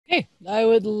Okay, I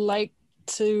would like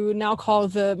to now call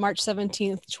the March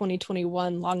 17th,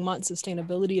 2021 Longmont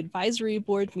Sustainability Advisory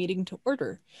Board meeting to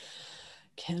order.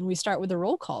 Can we start with a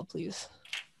roll call, please?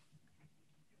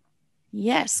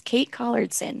 Yes, Kate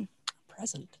Collardson.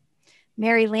 Present.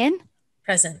 Mary Lynn.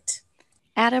 Present.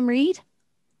 Adam Reed.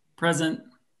 Present.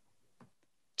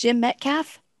 Jim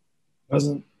Metcalf.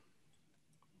 Present.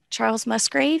 Charles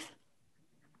Musgrave.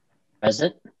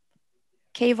 Present.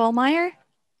 Kay Vollmeyer.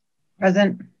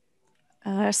 Present.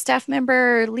 Staff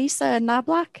member Lisa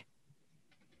Knobloch.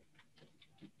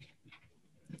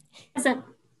 Present.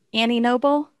 Annie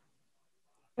Noble.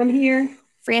 I'm here.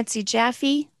 Francie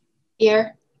Jaffe.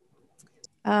 Here.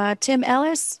 Tim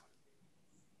Ellis.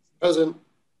 Present.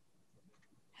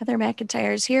 Heather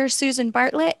McIntyre is here. Susan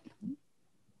Bartlett.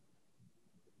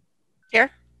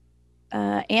 Here.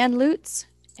 Ann Lutz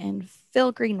and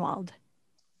Phil Greenwald.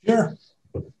 Here.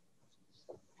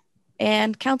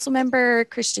 And Councilmember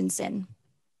Christensen.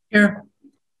 Here.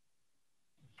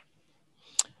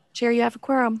 Chair, you have a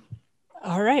quorum.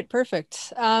 All right,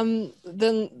 perfect. Then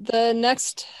the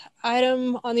next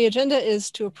item on the agenda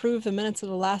is to approve the minutes of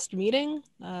the last meeting.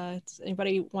 Does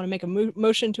anybody want to make a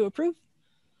motion to approve?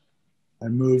 I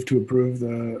move to approve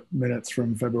the minutes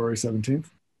from February 17th.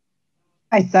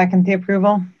 I second the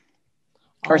approval.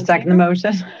 All Or in second the favor?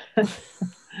 motion.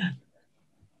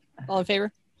 All in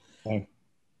favor? Aye.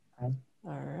 All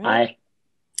right. Aye.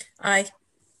 Aye.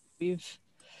 We've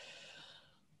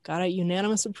got a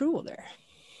unanimous approval there.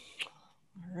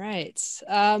 All right.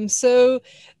 So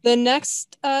the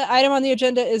next item on the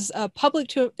agenda is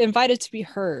public invited to be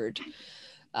heard.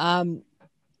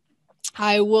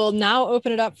 I will now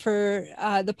open it up for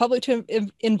the public to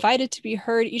invited to be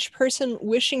heard. Each person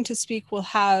wishing to speak will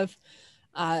have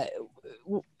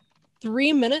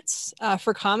 3 minutes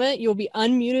for comment. You'll be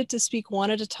unmuted to speak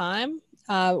one at a time.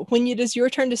 When it is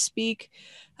your turn to speak,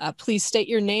 please state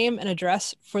your name and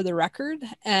address for the record,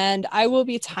 and I will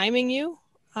be timing you.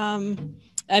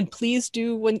 And please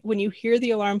do, when you hear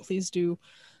the alarm, please do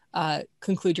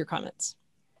conclude your comments.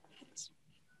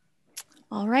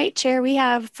 All right, Chair, we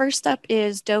have first up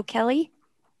is Doe Kelly.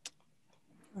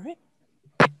 All right.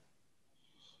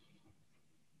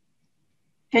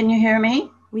 Can you hear me?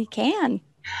 We can.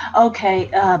 Okay,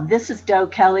 this is Doe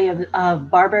Kelly of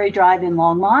Barberry Drive in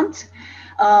Longmont.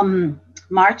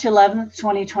 March 11th,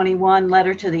 2021,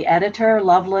 letter to the editor,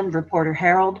 Loveland, Reporter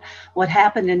Herald. What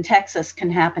happened in Texas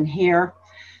can happen here.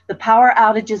 The power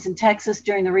outages in Texas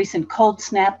during the recent cold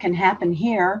snap can happen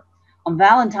here. On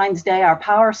Valentine's Day, our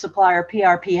power supplier,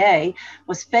 PRPA,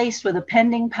 was faced with a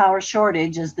pending power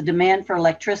shortage as the demand for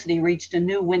electricity reached a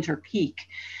new winter peak.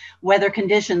 Weather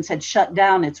conditions had shut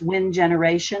down its wind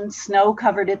generation, snow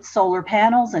covered its solar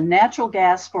panels, and natural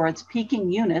gas for its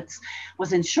peaking units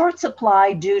was in short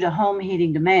supply due to home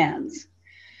heating demands.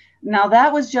 Now,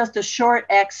 that was just a short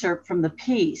excerpt from the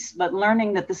piece, but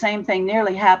learning that the same thing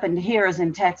nearly happened here as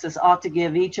in Texas ought to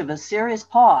give each of us serious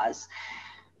pause.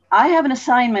 I have an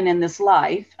assignment in this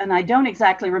life, and I don't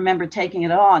exactly remember taking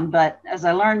it on, but as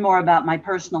I learn more about my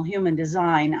personal human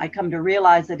design, I come to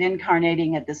realize that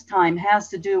incarnating at this time has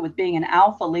to do with being an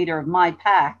alpha leader of my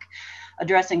pack,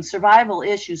 addressing survival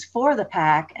issues for the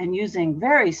pack, and using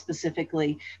very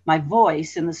specifically my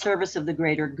voice in the service of the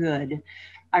greater good.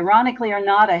 Ironically or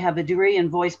not, I have a degree in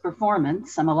voice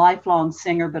performance. I'm a lifelong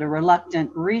singer, but a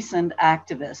reluctant recent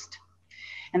activist.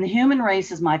 And the human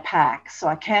race is my pack, so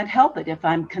I can't help it if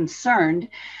I'm concerned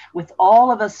with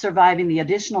all of us surviving the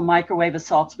additional microwave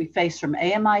assaults we face from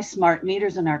AMI smart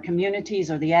meters in our communities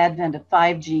or the advent of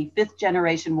 5G, fifth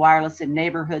generation wireless in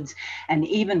neighborhoods, and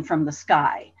even from the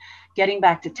sky. Getting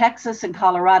back to Texas and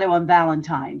Colorado on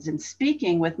Valentine's and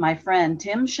speaking with my friend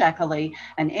Tim Sheckley,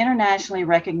 an internationally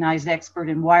recognized expert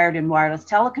in wired and wireless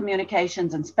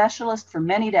telecommunications and specialist for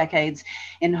many decades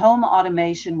in home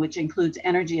automation, which includes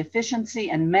energy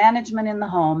efficiency and management in the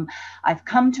home. I've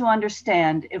come to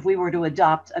understand if we were to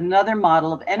adopt another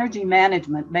model of energy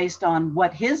management based on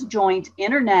what his joint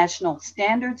international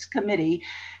standards committee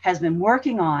has been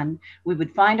working on, we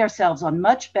would find ourselves on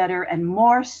much better and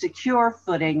more secure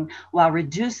footing while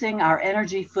reducing our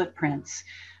energy footprints.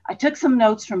 I took some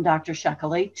notes from Dr.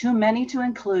 Sheckley, too many to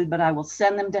include, but I will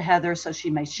send them to Heather so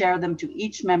she may share them to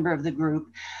each member of the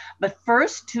group. But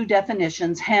first, two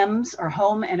definitions: HEMS, or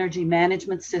Home Energy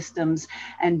Management Systems,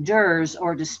 and DERS,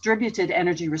 or Distributed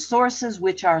Energy Resources,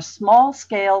 which are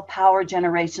small-scale power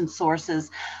generation sources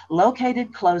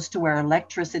located close to where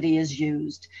electricity is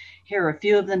used. Here are a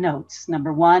few of the notes.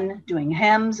 Number one, doing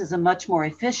HEMS is a much more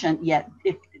efficient yet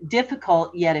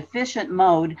difficult yet efficient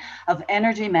mode of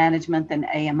energy management than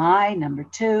AMI. Number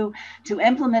two, to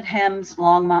implement HEMS,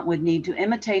 Longmont would need to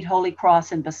imitate Holy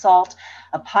Cross and Basalt,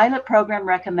 a pilot program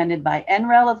recommended by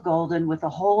NREL of Golden with a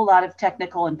whole lot of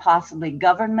technical and possibly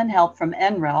government help from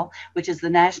NREL, which is the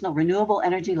National Renewable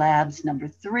Energy Labs. Number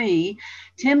 3,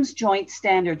 TIM's Joint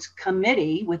Standards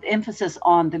Committee, with emphasis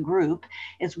on the group,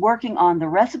 is working on the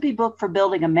recipe book for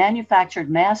building a manufactured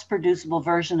mass-producible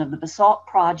version of the basalt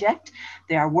project.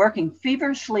 They are working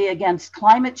feverishly against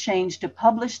climate change to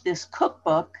publish this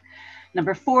cookbook.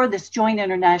 Number 4, this joint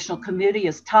international committee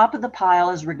is top of the pile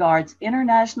as regards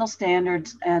international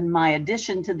standards. And my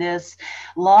addition to this,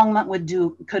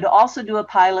 Longmont could also do a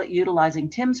pilot utilizing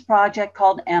Tim's project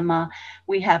called Emma.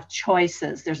 We have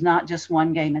choices. There's not just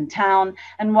one game in town.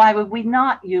 And why would we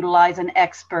not utilize an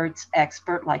expert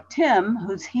like Tim,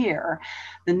 who's here?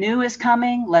 The new is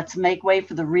coming. Let's make way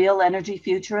for the real energy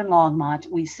future in Longmont.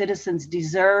 We citizens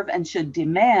deserve and should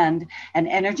demand an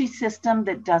energy system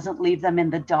that doesn't leave them in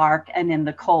the dark and in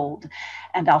the cold.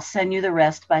 And I'll send you the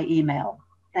rest by email.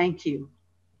 Thank you.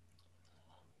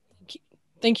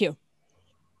 Thank you.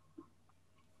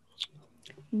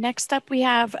 Next up, we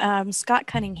have Scott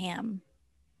Cunningham.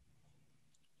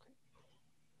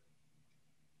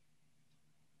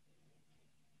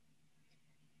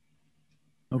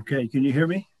 Okay, can you hear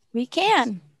me? We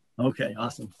can. Okay,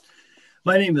 awesome.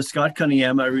 My name is Scott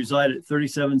Cunningham. I reside at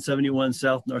 3771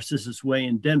 South Narcissus Way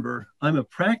in Denver. I'm a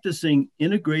practicing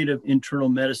integrative internal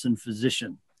medicine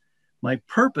physician. My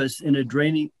purpose in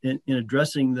addressing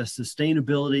the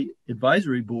Sustainability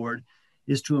Advisory Board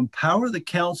is to empower the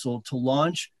council to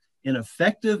launch an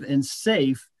effective and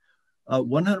safe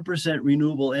 100%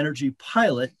 renewable energy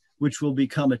pilot, which will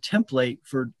become a template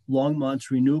for Longmont's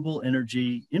renewable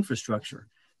energy infrastructure.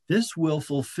 This will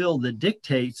fulfill the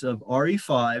dictates of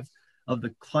RE5 of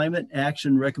the Climate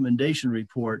Action Recommendation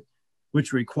Report,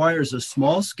 which requires a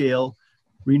small-scale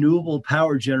renewable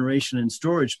power generation and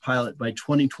storage pilot by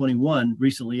 2021,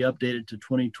 recently updated to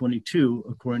 2022,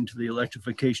 according to the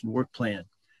Electrification Work Plan.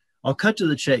 I'll cut to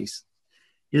the chase.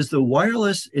 Is the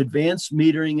wireless advanced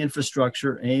metering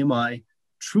infrastructure, AMI,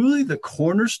 truly the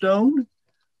cornerstone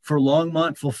for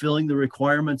Longmont fulfilling the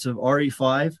requirements of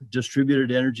RE5,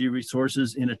 distributed energy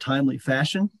resources, in a timely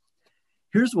fashion?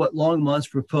 Here's what Longmont's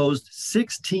proposed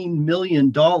 $16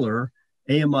 million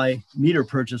AMI meter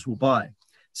purchase will buy.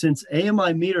 Since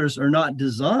AMI meters are not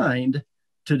designed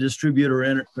to distribute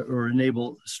or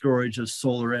enable storage of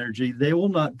solar energy, they will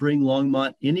not bring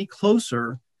Longmont any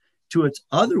closer to its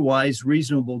otherwise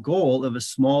reasonable goal of a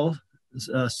small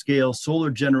scale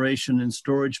solar generation and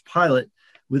storage pilot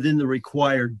within the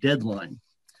required deadline.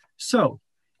 So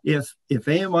if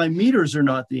AMI meters are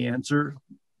not the answer,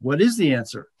 what is the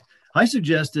answer? I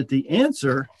suggest that the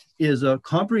answer is a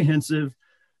comprehensive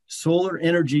solar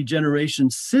energy generation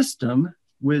system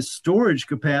with storage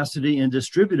capacity and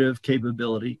distributive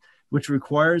capability, which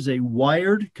requires a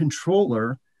wired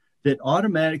controller that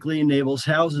automatically enables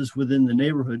houses within the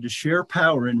neighborhood to share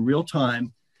power in real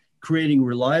time, creating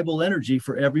reliable energy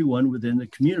for everyone within the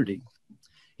community.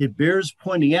 It bears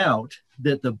pointing out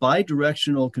that the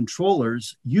bidirectional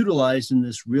controllers utilized in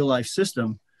this real-life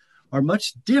system are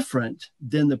much different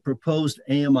than the proposed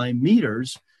AMI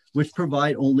meters, which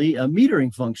provide only a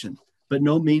metering function, but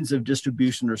no means of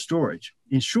distribution or storage.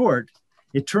 In short,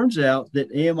 it turns out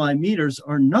that AMI meters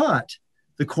are not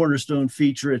the cornerstone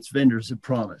feature its vendors have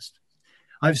promised.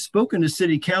 I've spoken to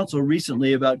City Council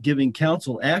recently about giving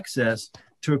council access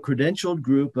to a credentialed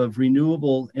group of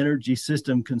renewable energy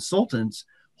system consultants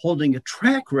holding a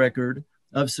track record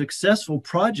of successful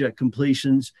project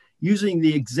completions using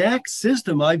the exact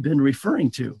system I've been referring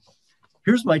to.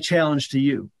 Here's my challenge to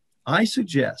you. I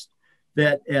suggest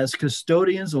that as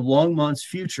custodians of Longmont's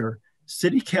future,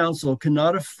 City Council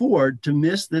cannot afford to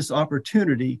miss this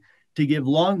opportunity to give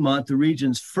Longmont the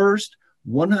region's first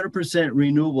 100%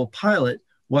 renewable pilot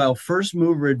while first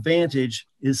mover advantage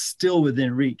is still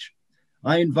within reach.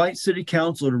 I invite City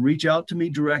Council to reach out to me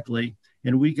directly,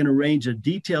 and we can arrange a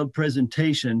detailed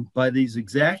presentation by these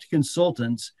exact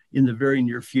consultants in the very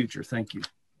near future. Thank you.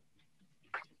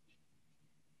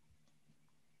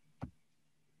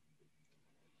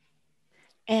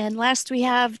 And last we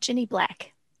have Jenny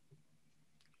Black.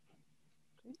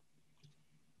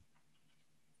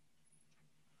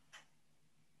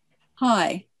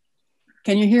 Hi,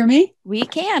 can you hear me? We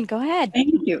can, go ahead.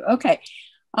 Thank you, okay.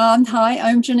 Hi,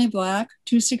 I'm Jenny Black,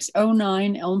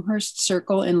 2609 Elmhurst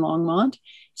Circle in Longmont,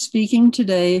 speaking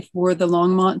today for the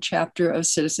Longmont chapter of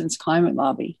Citizens Climate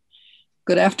Lobby.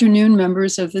 Good afternoon,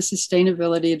 members of the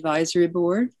Sustainability Advisory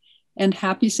Board, and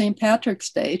happy St. Patrick's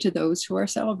Day to those who are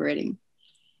celebrating.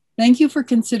 Thank you for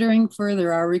considering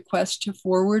further our request to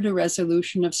forward a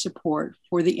resolution of support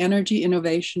for the Energy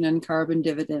Innovation and Carbon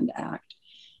Dividend Act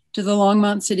to the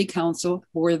Longmont City Council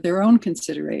for their own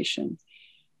consideration.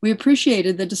 We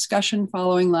appreciated the discussion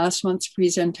following last month's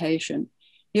presentation.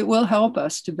 It will help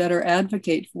us to better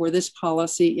advocate for this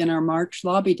policy in our March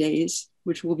lobby days,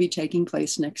 which will be taking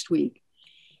place next week.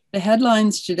 The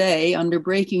headlines today under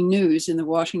breaking news in the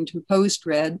Washington Post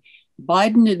read,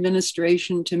 Biden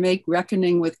administration to make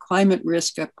reckoning with climate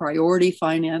risk a priority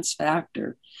finance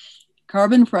factor.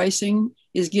 Carbon pricing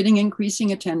is getting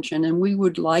increasing attention, and we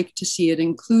would like to see it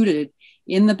included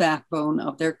in the backbone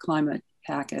of their climate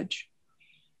package.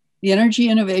 The Energy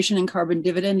Innovation and Carbon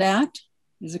Dividend Act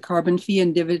is a carbon fee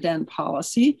and dividend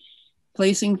policy,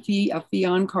 placing a fee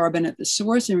on carbon at the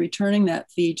source and returning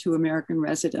that fee to American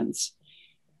residents.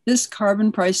 This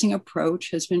carbon pricing approach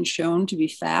has been shown to be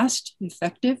fast,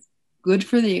 effective, good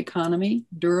for the economy,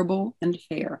 durable, and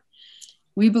fair.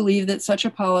 We believe that such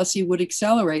a policy would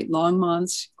accelerate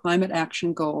Longmont's climate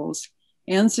action goals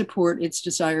and support its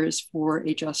desires for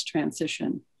a just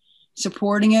transition.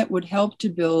 Supporting it would help to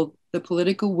build the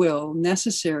political will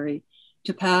necessary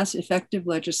to pass effective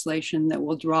legislation that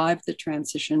will drive the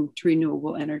transition to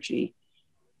renewable energy.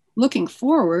 Looking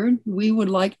forward, we would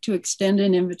like to extend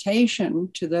an invitation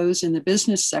to those in the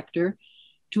business sector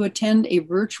to attend a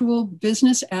virtual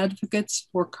Business Advocates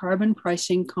for Carbon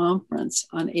Pricing conference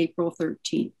on April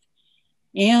 13th,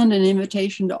 and an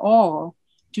invitation to all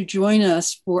to join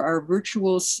us for our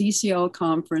virtual CCL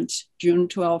conference June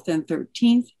 12th and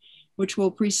 13th, which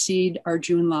will precede our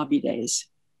June lobby days.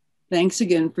 Thanks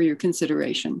again for your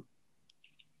consideration.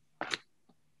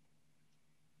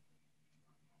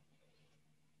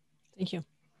 Thank you.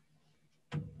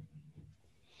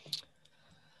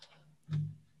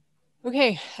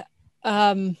 Okay.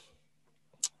 The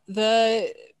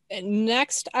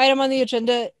next item on the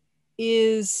agenda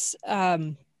is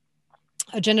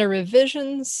agenda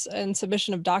revisions and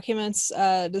submission of documents.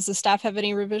 Does the staff have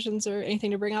any revisions or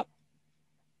anything to bring up?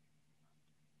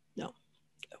 No.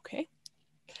 Okay.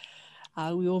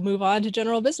 We will move on to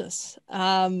general business.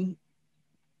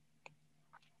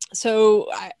 So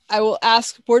I will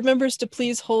ask board members to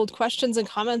please hold questions and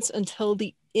comments until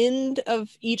the end of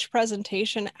each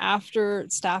presentation after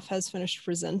staff has finished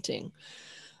presenting.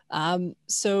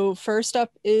 So first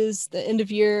up is the end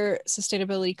of year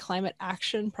sustainability climate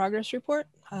action progress report.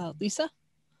 Lisa,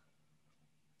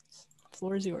 the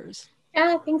floor is yours.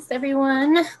 Yeah, thanks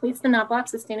everyone. Lisa Knobloch,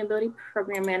 Sustainability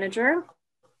Program Manager.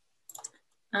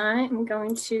 I'm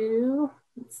going to,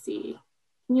 let's see,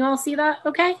 can you all see that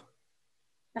okay?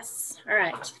 Yes, all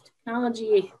right.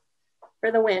 Technology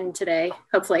for the win today,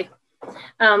 hopefully.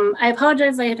 I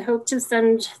apologize, I had hoped to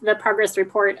send the progress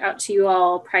report out to you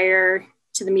all prior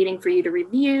to the meeting for you to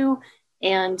review,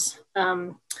 and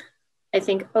I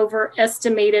think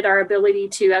overestimated our ability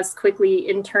to as quickly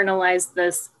internalize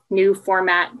this new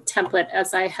format template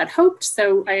as I had hoped,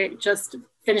 so I just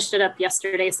finished it up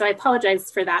yesterday, so I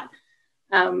apologize for that.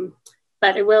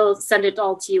 But I will send it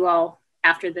all to you all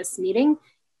after this meeting.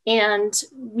 And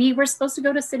we were supposed to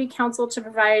go to City Council to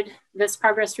provide this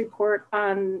progress report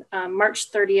on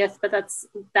March 30th, but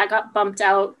that got bumped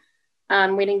out.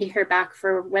 I'm waiting to hear back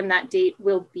for when that date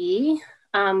will be.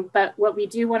 But what we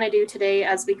do want to do today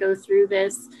as we go through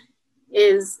this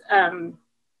is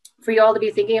for you all to be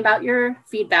thinking about your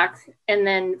feedback. And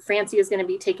then Francie is going to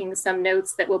be taking some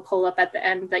notes that we'll pull up at the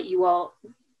end that you all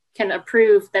can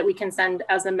approve, that we can send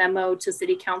as a memo to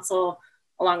City Council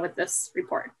along with this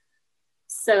report.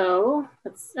 So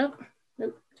let's,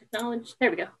 technology, there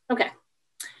we go. Okay.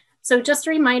 So just a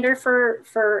reminder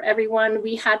for everyone,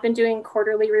 we had been doing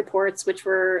quarterly reports, which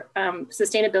were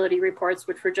sustainability reports,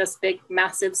 which were just big,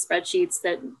 massive spreadsheets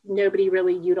that nobody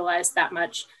really utilized that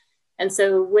much. And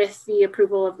so with the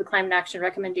approval of the Climate Action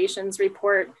Recommendations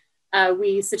report,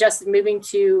 we suggested moving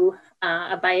to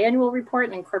a biannual report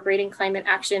and incorporating climate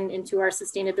action into our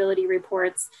sustainability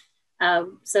reports.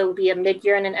 So it'll be a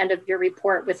mid-year and an end of year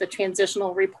report with a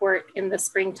transitional report in the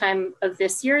springtime of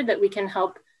this year that we can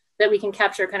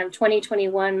capture kind of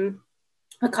 2021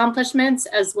 accomplishments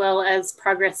as well as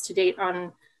progress to date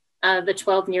on the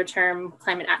 12 near-term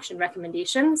climate action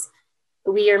recommendations.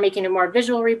 We are making a more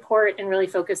visual report and really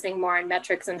focusing more on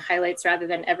metrics and highlights rather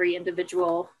than every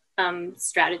individual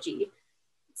strategy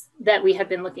that we had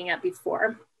been looking at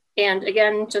before. And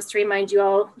again, just to remind you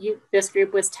all, this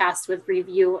group was tasked with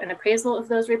review and appraisal of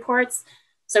those reports.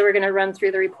 So we're going to run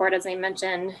through the report as I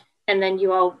mentioned, and then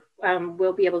you all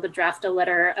will be able to draft a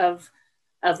letter of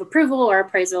approval or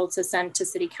appraisal to send to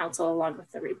City Council along with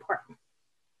the report.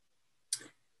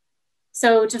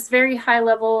 So just very high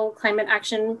level climate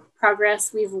action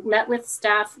progress. We've met with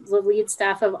staff, the lead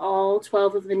staff of all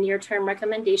 12 of the near-term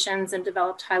recommendations and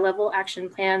developed high level action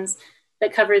plans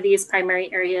that cover these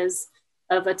primary areas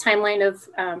of a timeline of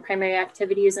primary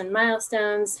activities and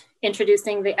milestones,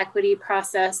 introducing the equity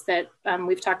process that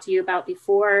we've talked to you about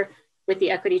before with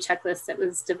the equity checklist that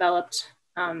was developed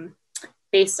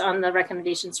based on the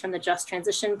recommendations from the Just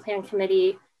Transition Plan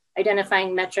Committee,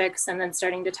 identifying metrics, and then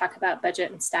starting to talk about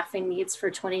budget and staffing needs for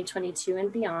 2022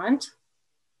 and beyond.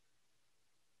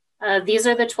 These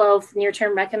are the 12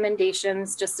 near-term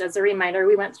recommendations. Just as a reminder,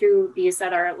 we went through these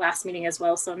at our last meeting as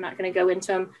well, so I'm not going to go into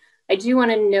them. I do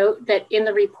want to note that in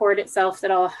the report itself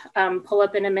that I'll pull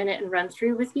up in a minute and run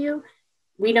through with you,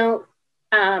 we don't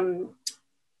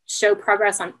show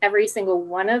progress on every single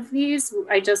one of these.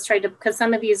 I just tried to, because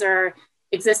some of these are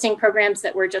existing programs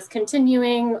that we're just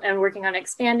continuing and working on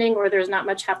expanding, or there's not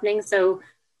much happening. So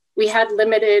we had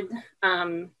limited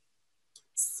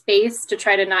space to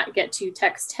try to not get too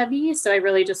text heavy. So I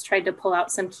really just tried to pull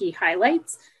out some key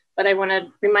highlights, but I want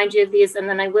to remind you of these. And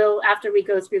then I will, after we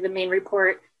go through the main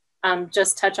report,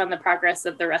 just touch on the progress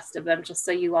of the rest of them, just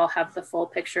so you all have the full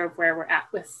picture of where we're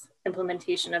at with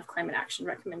implementation of climate action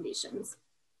recommendations.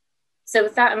 So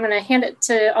with that, I'm going to hand it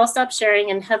to, I'll stop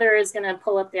sharing, and Heather is going to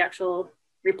pull up the actual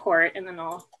report, and then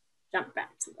I'll jump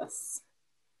back to this.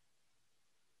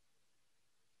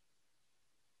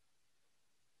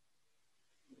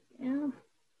 Yeah.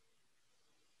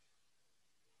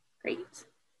 Great.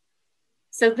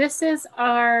 So this is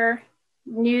our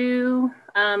new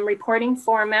reporting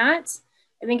format.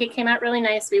 I think it came out really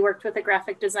nice. We worked with a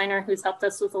graphic designer who's helped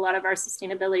us with a lot of our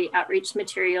sustainability outreach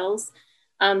materials.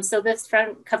 So this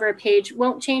front cover page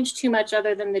won't change too much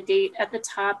other than the date at the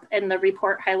top and the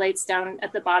report highlights down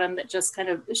at the bottom that just kind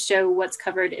of show what's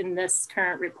covered in this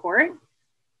current report.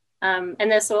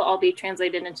 And this will all be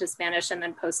translated into Spanish and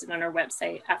then posted on our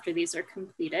website after these are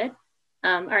completed.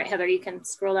 All right, Heather, you can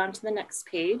scroll down to the next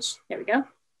page. There we go.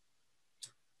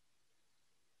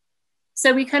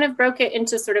 So we kind of broke it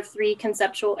into sort of 3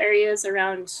 conceptual areas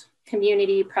around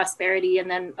community, prosperity, and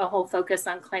then a whole focus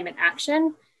on climate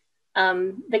action.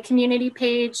 The community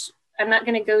page, I'm not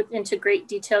going to go into great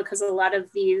detail because a lot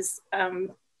of these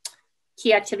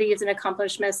key activities and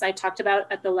accomplishments I talked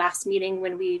about at the last meeting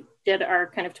when we did our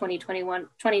kind of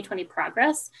 2020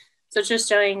 progress. So it's just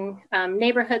showing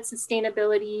neighborhood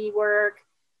sustainability work,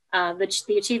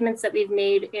 the achievements that we've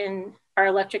made in our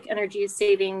electric energy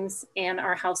savings and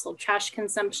our household trash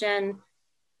consumption,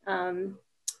 and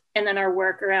then our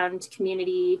work around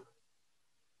community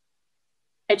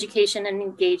education and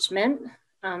engagement.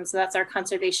 So that's our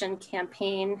conservation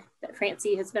campaign that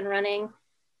Francie has been running.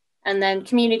 And then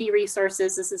community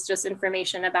resources, this is just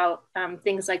information about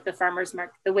things like the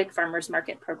WIC Farmers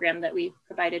Market program that we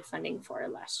provided funding for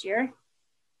last year.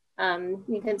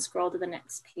 You can scroll to the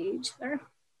next page there.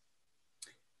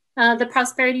 The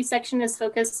prosperity section is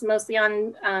focused mostly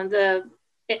on the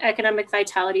economic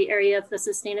vitality area of the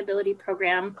sustainability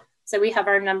program. So we have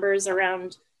our numbers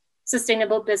around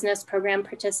sustainable business program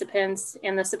participants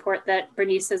and the support that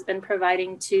Bernice has been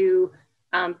providing to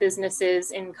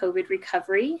businesses in COVID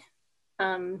recovery.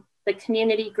 The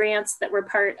community grants that were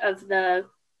part of the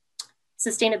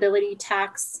sustainability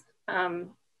tax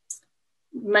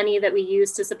money that we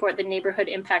use to support the neighborhood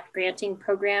impact granting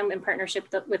program in partnership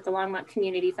with the Longmont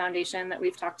Community Foundation that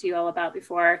we've talked to you all about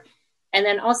before. And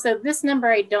then also this number,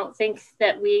 I don't think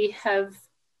that we have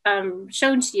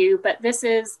shown to you, but this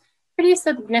is pretty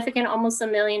significant, almost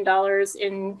 $1 million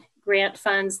in grant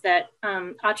funds that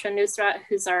Atra Nusrat,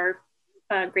 who's our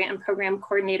grant and program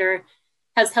coordinator,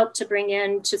 has helped to bring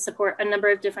in to support a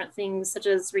number of different things, such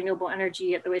as renewable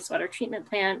energy at the wastewater treatment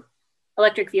plant,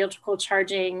 electric vehicle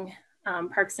charging,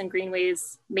 parks and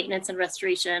greenways, maintenance and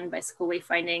restoration, bicycle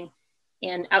wayfinding,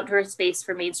 and outdoor space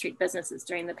for Main Street businesses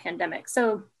during the pandemic.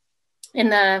 So in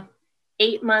the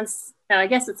 8 months, I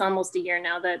guess it's almost a year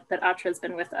now that Atra has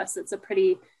been with us, it's a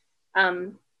pretty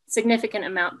significant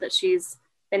amount that she's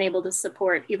been able to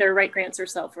support, either write grants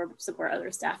herself or support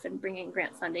other staff in bringing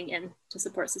grant funding in to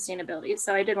support sustainability.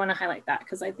 So I did want to highlight that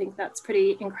because I think that's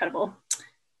pretty incredible.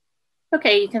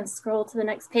 Okay, you can scroll to the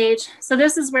next page. So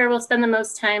this is where we'll spend the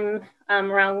most time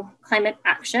around climate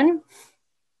action.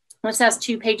 This has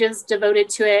 2 pages devoted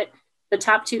to it. The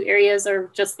top 2 areas are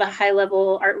just the high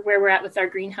level, where we're at with our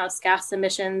greenhouse gas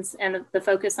emissions and the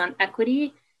focus on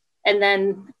equity, and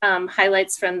then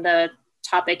highlights from the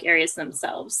topic areas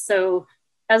themselves. So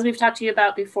as we've talked to you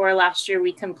about before, last year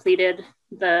we completed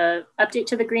the update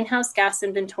to the greenhouse gas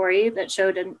inventory that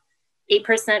showed an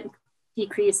 8%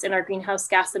 decrease in our greenhouse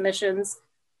gas emissions,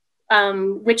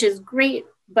 which is great,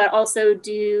 but also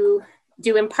due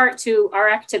in part to our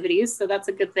activities, so that's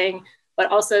a good thing,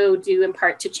 but also due in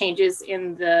part to changes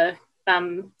in the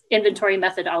inventory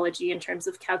methodology in terms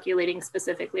of calculating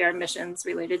specifically our emissions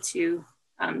related to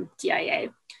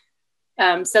DIA.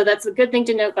 So that's a good thing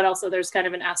to note, but also there's kind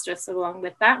of an asterisk along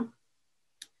with that.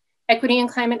 Equity and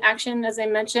climate action, as I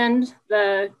mentioned,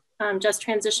 the Just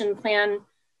Transition Plan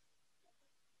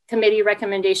Committee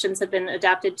recommendations have been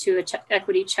adapted to an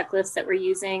equity checklist that we're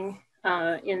using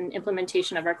in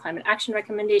implementation of our climate action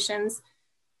recommendations.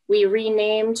 We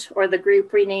renamed, or the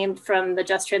group renamed, from the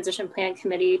Just Transition Plan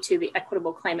Committee to the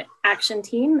Equitable Climate Action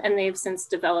Team, and they've since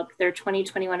developed their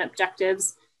 2021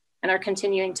 objectives and are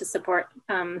continuing to support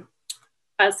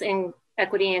us in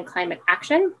equity and climate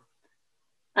action.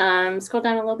 Scroll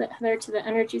down a little bit, Heather, to the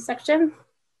energy section.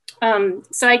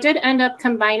 So I did end up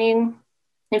combining,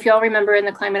 if you all remember in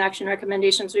the climate action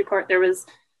recommendations report, there was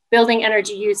building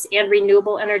energy use and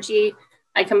renewable energy.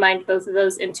 I combined both of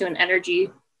those into an energy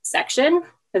section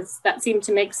because that seemed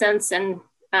to make sense. And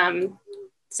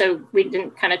so we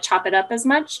didn't kind of chop it up as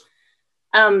much.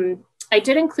 I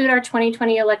did include our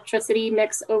 2020 electricity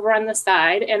mix over on the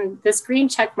side, and this green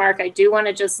check mark, I do want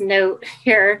to just note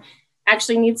here,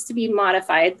 actually needs to be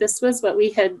modified. This was what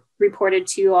we had reported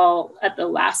to you all at the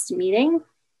last meeting,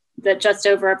 that just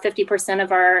over 50%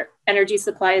 of our energy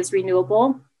supply is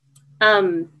renewable.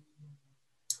 That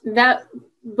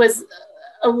was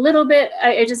a little bit,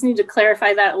 I just need to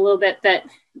clarify that a little bit,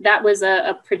 that was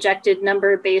a projected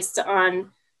number based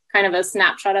on kind of a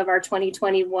snapshot of our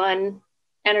 2021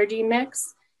 energy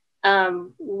mix.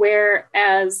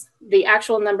 Whereas the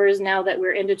actual numbers now that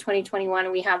we're into 2021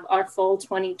 and we have our full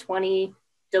 2020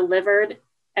 delivered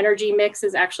energy mix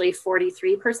is actually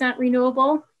 43%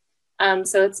 renewable.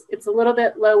 So it's a little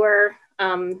bit lower,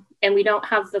 and we don't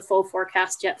have the full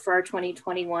forecast yet for our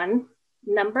 2021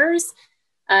 numbers.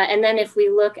 And then if we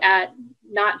look at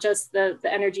not just the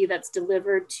energy that's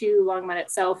delivered to Longmont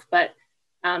itself, but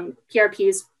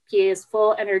PA's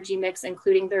full energy mix,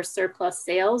 including their surplus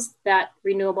sales, that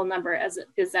renewable number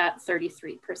is at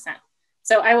 33%.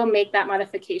 So I will make that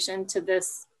modification to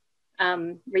this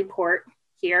report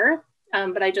here,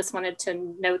 but I just wanted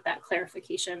to note that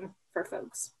clarification for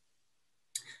folks.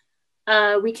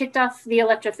 We kicked off the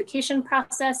electrification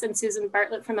process, and Susan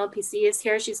Bartlett from LPC is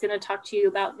here. She's going to talk to you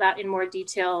about that in more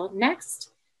detail next.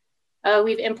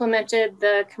 We've implemented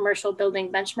the commercial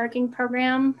building benchmarking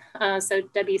program. So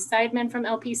Debbie Seidman from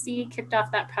LPC kicked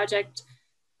off that project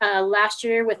last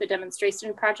year with a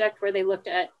demonstration project where they looked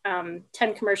at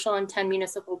 10 commercial and 10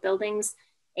 municipal buildings.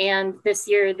 And this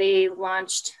year they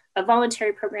launched a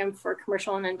voluntary program for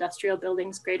commercial and industrial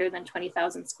buildings greater than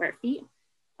 20,000 square feet.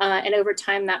 And over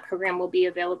time, that program will be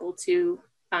available to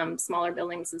smaller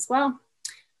buildings as well.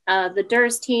 The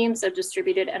DERS team, so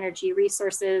Distributed Energy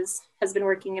Resources, has been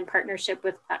working in partnership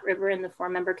with Platte River and the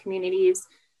 4-member communities.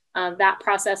 That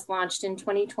process launched in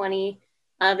 2020.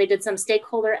 They did some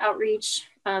stakeholder outreach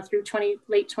through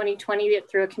late 2020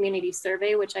 through a community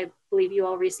survey, which I believe you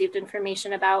all received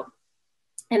information about.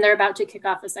 And they're about to kick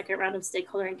off a second round of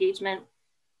stakeholder engagement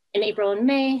in April and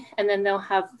May, and then they'll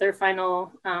have their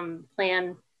final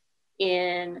plan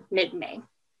in mid-May.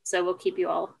 So we'll keep you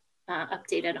all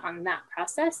updated on that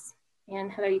process.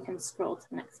 And Heather, you can scroll to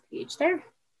the next page there.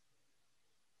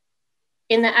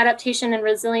 In the adaptation and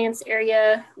resilience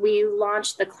area, we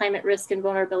launched the Climate Risk and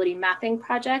Vulnerability Mapping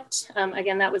Project.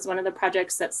 Again, that was one of the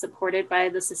projects that's supported by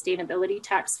the Sustainability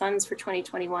Tax Funds for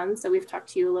 2021. So we've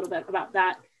talked to you a little bit about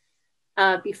that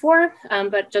before,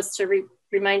 but just to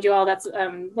remind you all, that's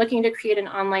looking to create an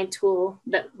online tool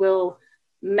that will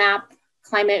map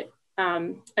climate,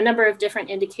 a number of different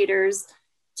indicators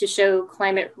to show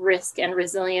climate risk and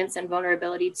resilience and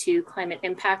vulnerability to climate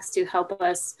impacts to help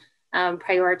us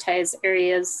prioritize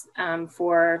areas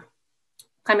for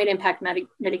climate impact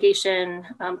mitigation,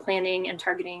 planning and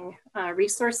targeting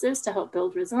resources to help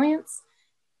build resilience.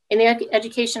 In the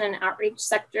education and outreach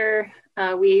sector,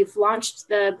 we've launched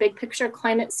the Big Picture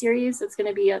Climate Series. That's going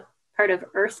to be a part of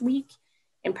Earth Week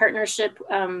in partnership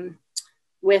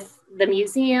with the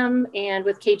museum and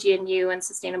with KGNU and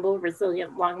Sustainable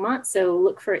Resilient Longmont. So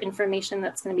look for information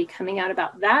that's going to be coming out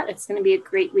about that. It's going to be a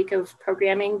great week of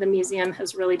programming. The museum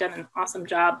has really done an awesome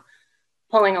job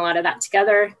pulling a lot of that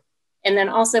together. And then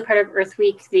also part of Earth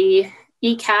Week, the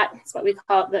ECAT, is what we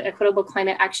call it, the Equitable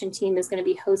Climate Action Team, is going to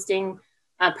be hosting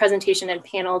a presentation and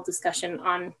panel discussion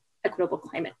on equitable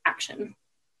climate action.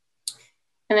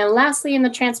 And then lastly, in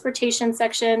the transportation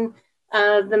section,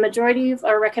 the majority of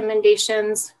our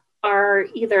recommendations are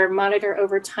either monitor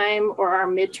over time or our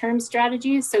midterm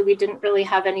strategies. So we didn't really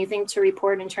have anything to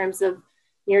report in terms of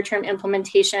near-term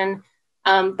implementation.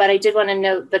 But I did want to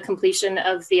note the completion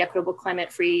of the equitable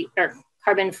climate-free or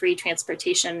carbon-free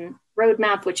transportation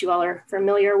roadmap, which you all are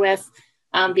familiar with,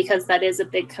 because that is a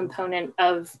big component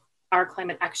of our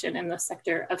climate action in the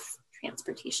sector of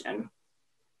transportation.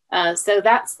 So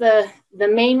that's the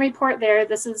main report there.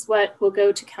 This is what will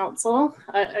go to council,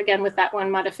 again, with that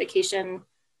one modification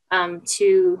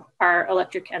to our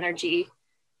electric energy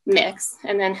mix.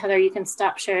 And then Heather, you can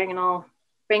stop sharing and I'll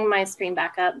bring my screen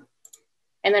back up.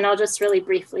 And then I'll just really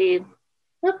briefly,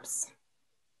 whoops.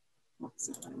 That's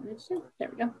not what I wanted to do. There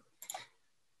we go.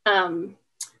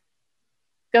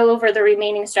 Go over the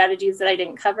remaining strategies that I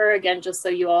didn't cover, again, just so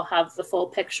you all have the full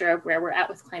picture of where we're at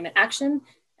with climate action.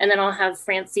 And then I'll have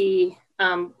Francie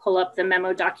pull up the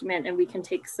memo document and we can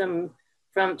take some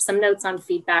notes on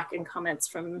feedback and comments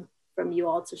from you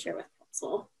all to share with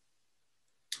council.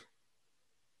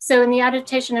 So in the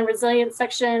adaptation and resilience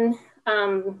section,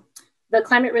 the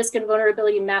climate risk and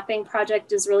vulnerability mapping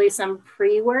project is really some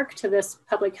pre-work to this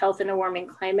public health in a warming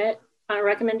climate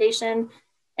recommendation.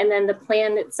 And then the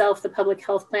plan itself, the public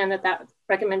health plan that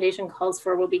recommendation calls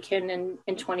for, will begin in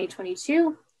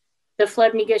 2022. The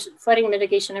flooding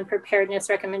mitigation and preparedness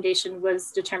recommendation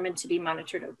was determined to be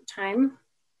monitored over time.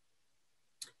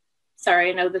 Sorry,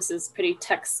 I know this is pretty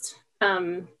text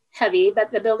heavy,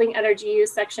 but the building energy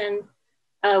use section,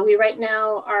 we right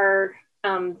now are,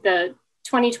 the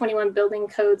 2021 building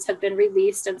codes have been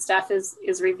released and staff is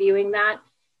reviewing that.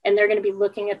 And they're going to be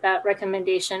looking at that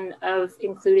recommendation of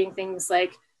including things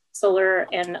like solar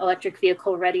and electric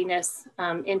vehicle readiness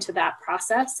into that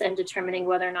process and determining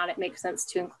whether or not it makes sense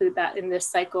to include that in this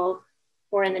cycle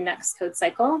or in the next code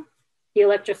cycle. The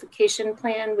electrification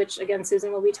plan, which again,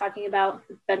 Susan will be talking about,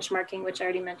 benchmarking, which I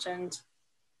already mentioned.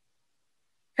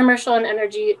 Commercial and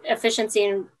energy efficiency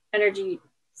and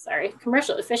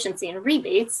commercial efficiency and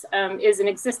rebates is an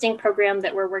existing program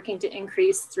that we're working to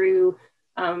increase through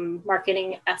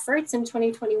marketing efforts in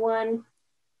 2021,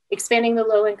 expanding the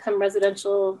low-income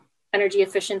residential energy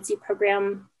efficiency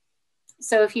program.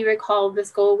 So if you recall,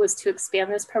 this goal was to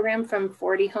expand this program from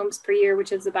 40 homes per year,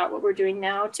 which is about what we're doing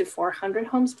now, to 400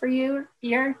 homes per year.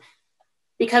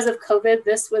 Because of COVID,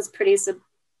 this was pretty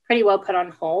well put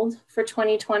on hold for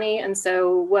 2020. And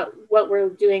so what we're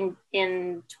doing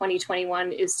in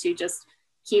 2021 is to just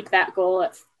keep that goal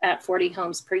at 40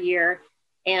 homes per year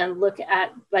and look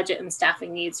at budget and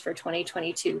staffing needs for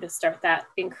 2022 to start that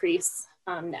increase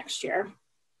next year.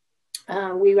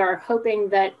 We are hoping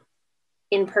that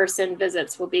in-person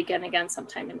visits will begin again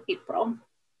sometime in April.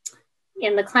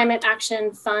 In the Climate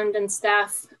Action Fund and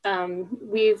staff,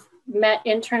 we've met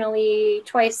internally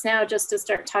twice now just to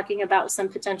start talking about some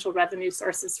potential revenue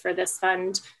sources for this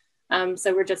fund.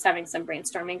 So we're just having some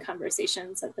brainstorming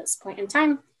conversations at this point in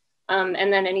time.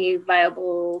 And then any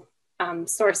viable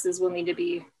sources will need to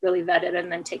be really vetted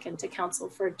and then taken to council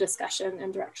for discussion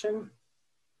and direction.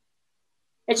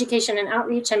 Education and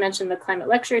outreach, I mentioned the climate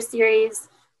lecture series.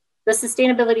 The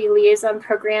sustainability liaison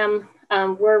program,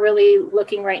 we're really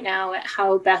looking right now at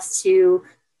how best to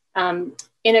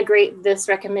integrate this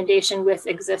recommendation with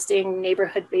existing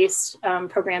neighborhood-based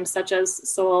programs such as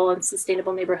SOUL and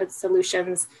Sustainable Neighborhood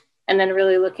Solutions, and then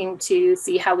really looking to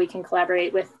see how we can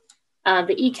collaborate with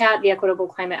the ECAT, the Equitable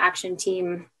Climate Action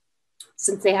Team,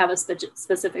 since they have a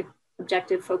specific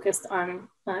objective focused on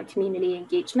community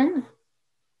engagement.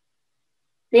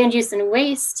 Land use and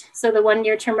waste. So the 1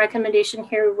 year term recommendation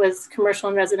here was commercial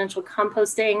and residential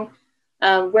composting.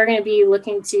 We're going to be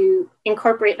looking to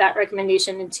incorporate that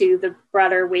recommendation into the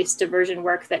broader waste diversion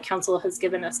work that council has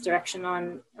given us direction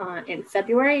on in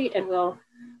February, and we'll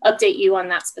update you on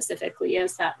that specifically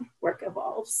as that work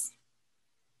evolves.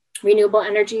 Renewable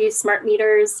energy, smart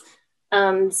meters.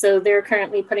 So they're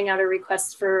currently putting out a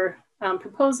request for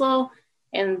proposal,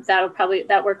 and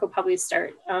that work will probably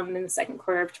start in the second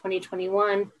quarter of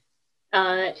 2021.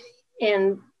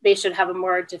 And they should have a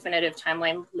more definitive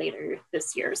timeline later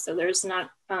this year. So there's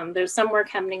some work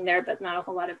happening there, but not a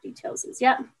whole lot of details as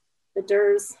yet. The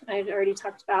DERS I already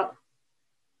talked about.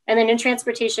 And then in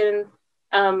transportation,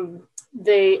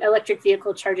 the electric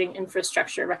vehicle charging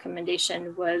infrastructure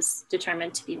recommendation was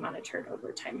determined to be monitored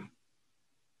over time.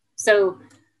 So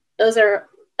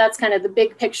that's kind of the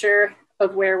big picture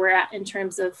of where we're at in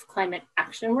terms of climate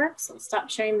action work. So I'll stop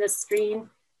sharing this screen.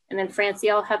 And then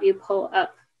Francie, I'll have you pull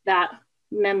up that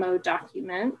memo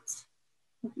document,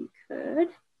 if you could.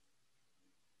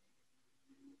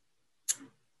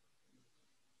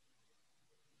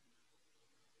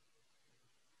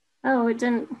 Oh, it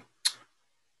didn't.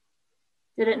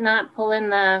 Did it not pull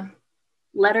in the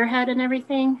letterhead and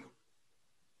everything?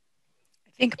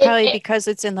 I think probably because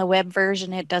it's in the web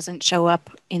version, it doesn't show up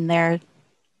in there.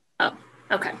 Oh,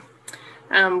 okay.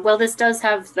 Well, this does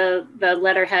have the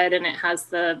letterhead and it has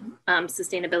the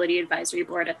Sustainability Advisory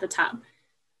Board at the top.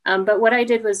 But what I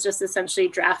did was just essentially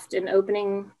draft an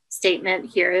opening statement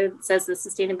here. It says the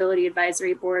Sustainability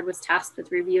Advisory Board was tasked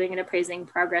with reviewing and appraising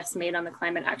progress made on the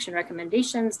climate action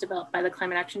recommendations developed by the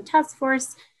Climate Action Task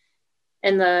Force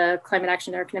and the Climate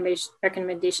Action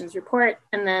Recommendations Report.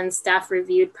 And then staff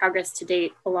reviewed progress to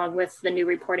date along with the new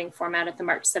reporting format at the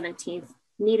March 17th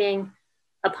meeting.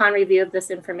 Upon review of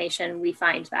this information, we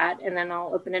find that, and then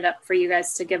I'll open it up for you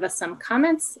guys to give us some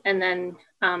comments, and then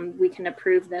we can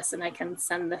approve this, and I can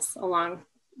send this along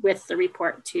with the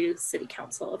report to City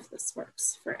Council if this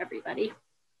works for everybody.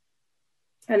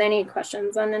 Are there any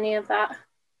questions on any of that?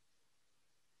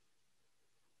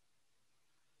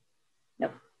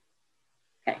 Nope.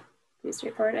 Okay, pretty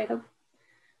straightforward, I hope.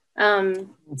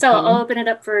 So I'll open it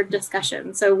up for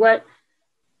discussion. So what,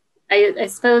 I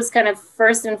suppose kind of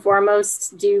first and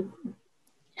foremost,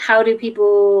 how do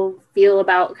people feel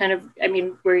about kind of, I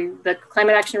mean, where the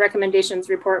Climate Action Recommendations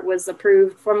Report was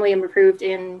formally approved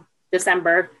in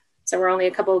December. So we're only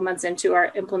a couple of months into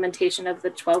our implementation of the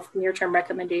 12 near-term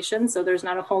recommendations. So there's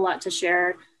not a whole lot to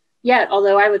share yet,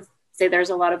 although I would say there's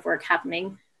a lot of work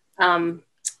happening.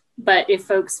 But if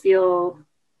folks feel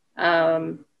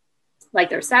like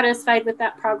they're satisfied with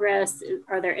that progress,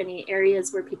 are there any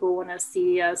areas where people want to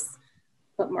see us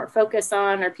put more focus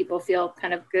on, or people feel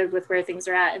kind of good with where things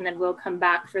are at? And then we'll come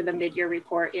back for the mid-year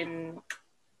report in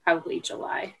probably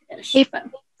July-ish. Hey,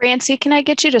 Francie, can I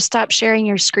get you to stop sharing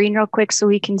your screen real quick so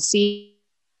we can see?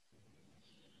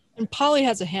 And Polly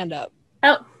has a hand up.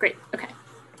 Oh, great. Okay.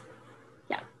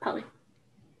 Yeah, Polly.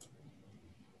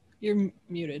 You're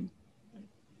muted.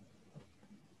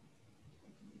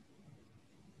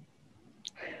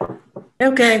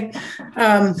 Okay.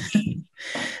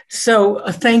 So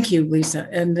thank you, Lisa.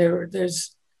 And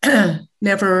there's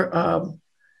never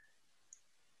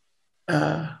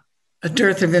a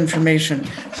dearth of information.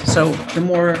 So the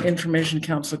more information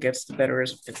council gets, the better,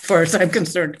 as far as I'm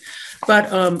concerned.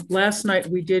 But last night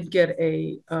we did get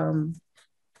an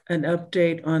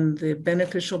update on the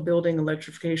Beneficial Building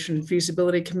Electrification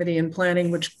Feasibility Committee and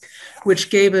Planning, which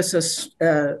gave us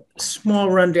a small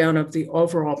rundown of the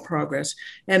overall progress.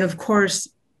 And of course,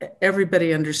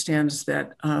 everybody understands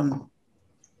that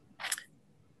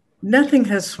nothing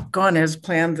has gone as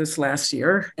planned this last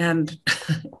year, and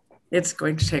it's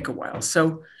going to take a while.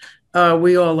 So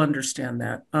we all understand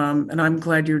that. And I'm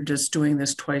glad you're just doing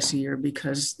this twice a year,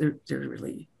 because there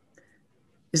really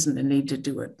isn't a need to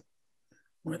do it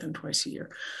more than twice a year.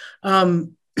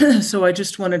 So I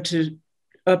just wanted to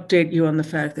update you on the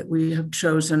fact that we have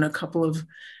chosen a couple of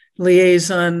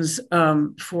liaisons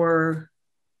for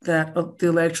the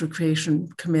Electrification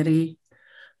Committee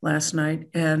last night.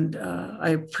 And I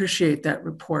appreciate that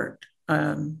report,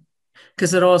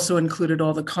 because it also included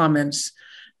all the comments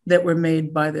that were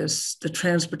made by the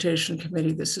Transportation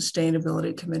Committee, the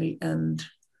Sustainability Committee, and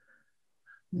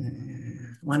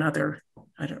one other,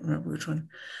 I don't remember which one.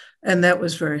 And that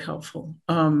was very helpful.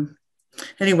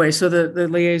 Anyway, so the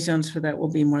liaisons for that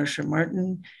will be Marcia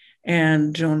Martin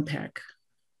and Joan Peck.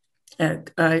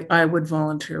 I would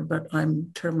volunteer, but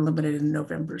I'm term limited in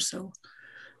November. So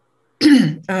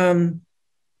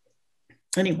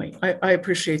anyway, I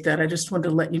appreciate that. I just wanted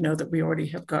to let you know that we already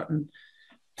have gotten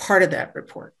part of that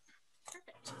report.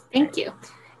 Thank you.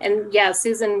 And yeah,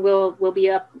 Susan will be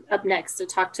up next to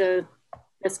talk to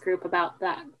this group about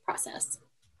that process.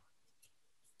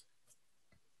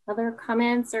 Other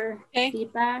comments or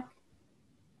feedback?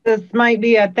 This might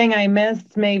be a thing I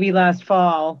missed maybe last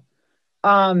fall.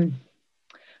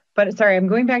 But sorry, I'm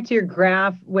going back to your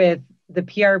graph with the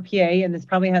PRPA, and this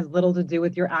probably has little to do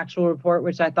with your actual report,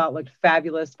 which I thought looked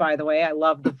fabulous, by the way. I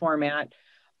love the format.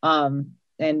 And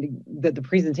the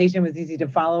presentation was easy to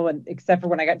follow, and except for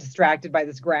when I got distracted by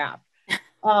this graph.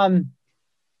 And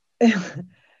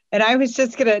I was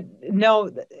just gonna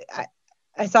note,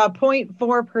 I saw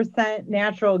 0.4%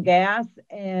 natural gas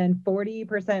and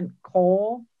 40%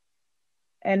 coal.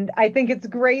 And I think it's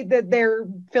great that they're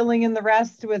filling in the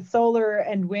rest with solar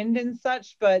and wind and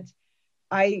such, but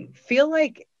I feel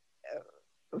like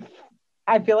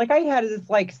I had this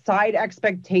like side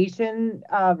expectation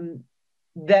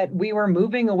that we were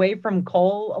moving away from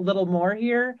coal a little more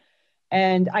here.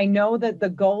 And I know that the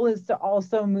goal is to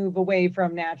also move away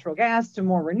from natural gas to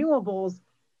more renewables,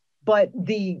 but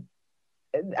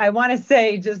I want to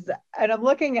say just, and I'm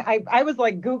looking, I was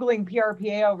like Googling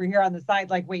PRPA over here on the side,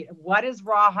 like, wait, what is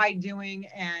Rawhide doing?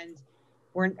 And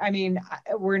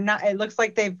we're not, it looks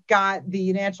like they've got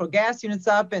the natural gas units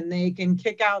up and they can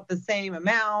kick out the same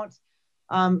amount.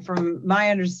 From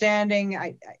my understanding,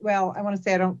 I want to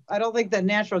say, I don't think the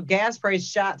natural gas price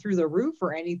shot through the roof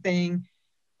or anything.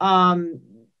 And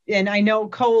I know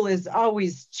coal is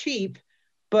always cheap,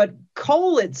 but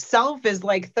coal itself is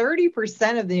like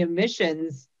 30% of the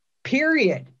emissions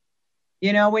period.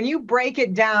 You know, when you break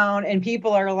it down and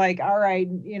people are like, all right,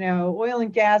 you know, oil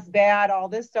and gas bad, all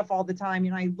this stuff all the time. You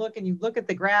know, you look at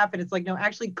the graph and it's like, no,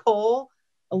 actually coal,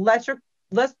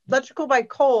 electrical by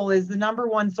coal is the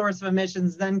 #1 source of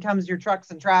emissions. Then comes your trucks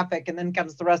and traffic, and then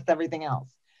comes the rest of everything else.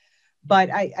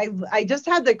 But I just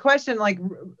had the question, like,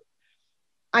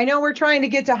 I know we're trying to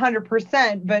get to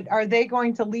 100%, but are they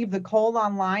going to leave the coal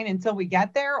online until we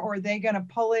get there, or are they going to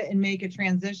pull it and make a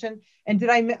transition? And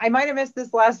I might have missed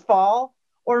this last fall,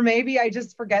 or maybe I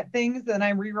just forget things and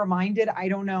I'm re-reminded. I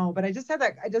don't know, but I just had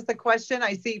a question.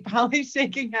 I see Polly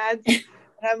shaking heads, and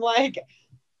I'm like,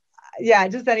 yeah.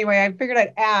 Just anyway, I figured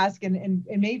I'd ask, and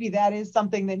maybe that is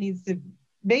something that needs to.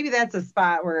 Maybe that's a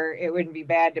spot where it wouldn't be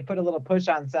bad to put a little push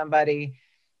on somebody,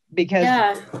 because.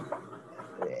 Yeah.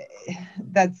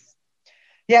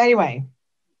 Anyway,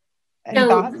 any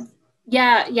thoughts?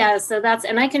 Yeah. So that's,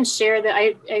 and I can share that.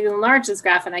 I enlarged this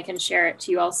graph and I can share it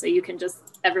to you all, so you can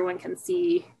everyone can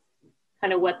see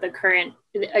kind of what the current,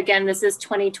 again, this is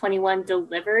 2021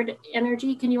 delivered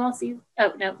energy. Can you all see?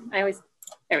 Oh no,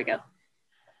 there we go.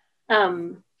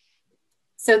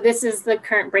 So this is the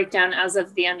current breakdown as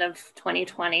of the end of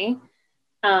 2020.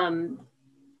 And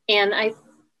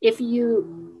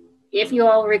if you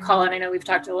all recall, and I know we've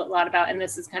talked a lot about, and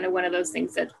this is kind of one of those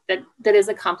things that is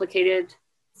a complicated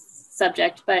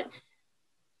subject, but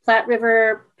Platte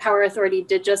River Power Authority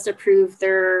did just approve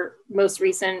their most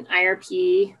recent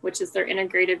IRP, which is their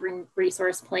integrated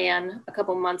resource plan, a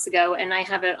couple months ago. And I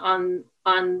have it on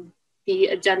the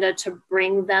agenda to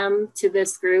bring them to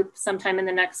this group sometime in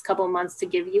the next couple of months to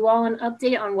give you all an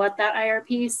update on what that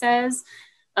IRP says.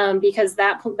 Because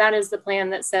that is the plan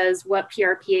that says what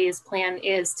PRPA's plan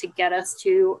is to get us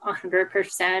to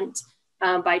 100%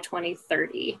 by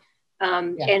 2030.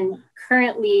 And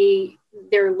currently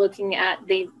they're looking at,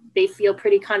 they feel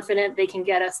pretty confident they can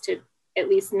get us to at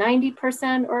least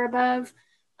 90% or above.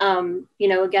 You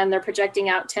know, again, they're projecting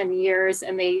out 10 years,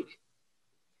 and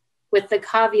with the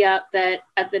caveat that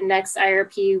at the next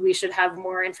IRP, we should have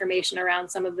more information around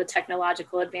some of the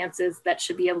technological advances that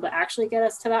should be able to actually get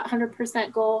us to that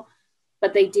 100% goal.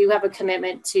 But they do have a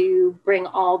commitment to bring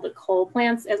all the coal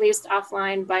plants at least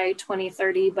offline by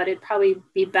 2030, but it'd probably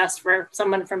be best for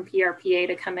someone from PRPA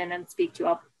to come in and speak to you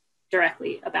all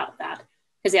directly about that.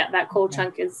 Because yeah, that coal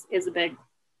chunk is a big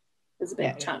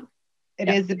chunk. It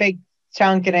is a big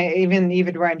chunk, and even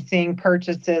where I'm seeing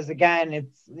purchases again,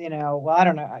 it's, you know, well, I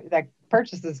don't know, that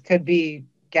purchases could be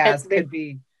gas, could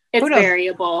be, it's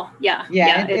variable.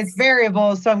 It's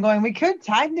variable. So I'm going, we could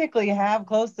technically have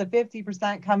close to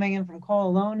 50% coming in from coal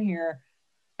alone here,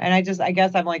 and I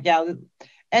guess I'm like, yeah.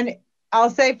 And I'll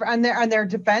say on their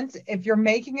defense, if you're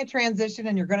making a transition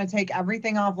and you're going to take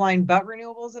everything offline but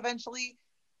renewables eventually,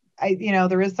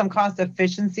 there is some cost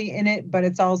efficiency in it, but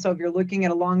it's also, if you're looking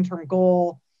at a long-term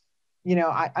goal, you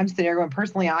know, I'm sitting there going,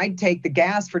 personally, I'd take the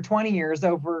gas for 20 years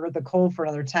over the coal for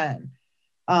another 10.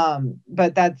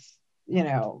 But that's, you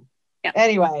know,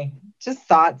 anyway, just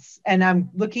thoughts. And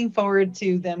I'm looking forward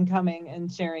to them coming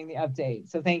and sharing the update.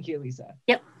 So thank you, Lisa.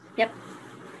 Yep.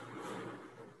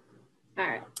 All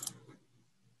right.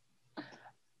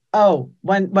 Oh,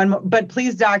 one more, but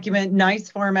please document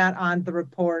nice format on the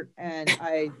report. And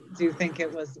I do think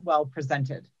it was well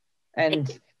presented,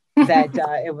 and that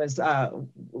it was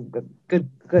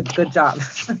good job.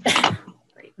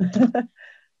 Great.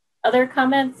 Other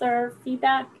comments or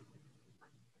feedback?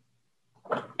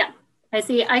 Yeah, I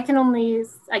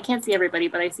can't see everybody,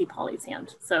 but I see Polly's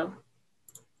hand. So.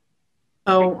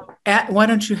 Oh, why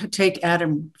don't you take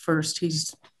Adam first? He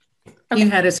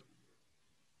had his.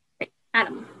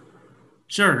 Adam.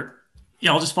 Sure.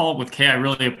 Yeah, I'll just follow up with Kay. I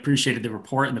really appreciated the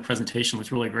report, and the presentation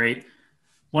was really great.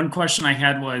 One question I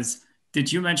had was, did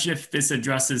you mention if this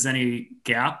addresses any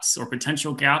gaps or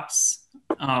potential gaps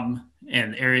and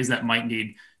areas that might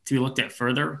need to be looked at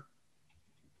further?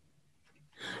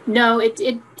 No,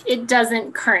 it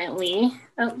doesn't currently.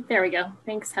 Oh, there we go.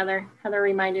 Thanks, Heather. Heather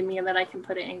reminded me that I can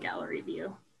put it in gallery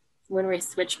view. When we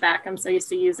switch back, I'm so used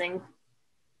to using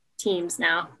Teams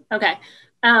now. Okay.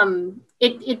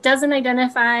 It doesn't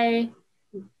identify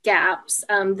gaps.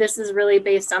 This is really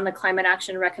based on the Climate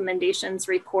Action Recommendations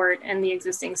report and the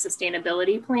existing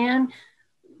sustainability plan.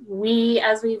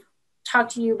 As we've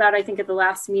talked to you about, I think at the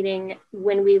last meeting,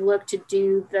 when we look to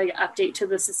do the update to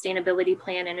the sustainability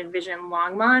plan and envision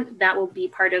Longmont, that will be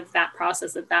part of that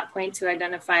process at that point to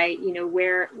identify, you know,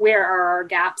 where are our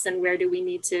gaps and where do we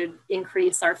need to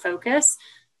increase our focus.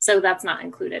 So that's not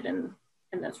included in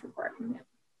this report.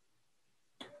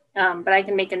 But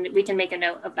we can make a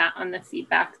note of that on the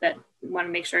feedback, that we want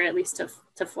to make sure at least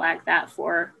to flag that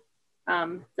for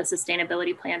the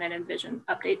sustainability plan and envision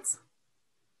updates.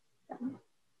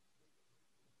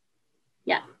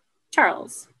 Yeah,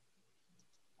 Charles.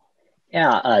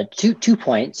 Yeah, two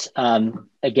points.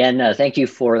 Again, thank you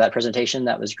for that presentation.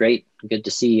 That was great. Good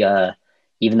to see,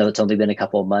 even though it's only been a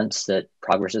couple of months, that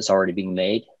progress is already being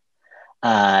made.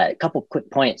 A couple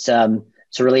quick points. So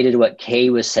related to what Kay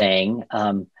was saying,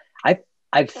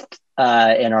 I've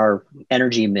in our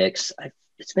energy mix,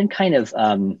 it's been kind of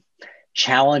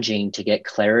challenging to get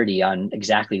clarity on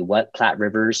exactly what Platte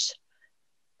River's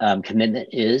commitment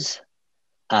is.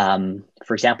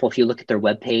 For example, if you look at their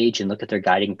webpage and look at their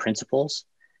guiding principles,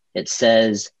 it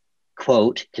says,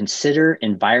 quote, consider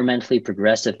environmentally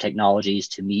progressive technologies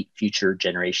to meet future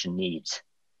generation needs.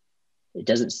 It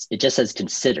just says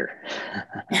consider.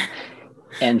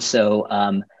 And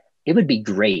so it would be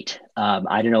great.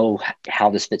 I don't know how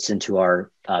this fits into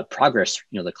our progress,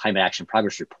 the climate action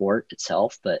progress report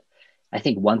itself, but I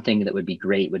think one thing that would be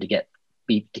great would to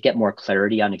get more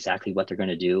clarity on exactly what they're going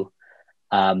to do.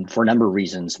 For a number of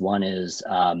reasons. One is,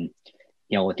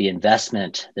 with the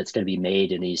investment that's going to be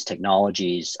made in these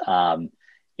technologies,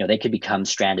 they could become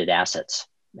stranded assets.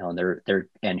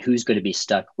 And who's going to be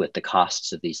stuck with the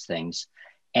costs of these things?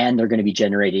 And they're going to be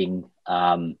generating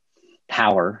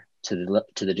power to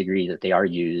the degree that they are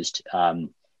used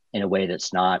in a way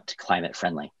that's not climate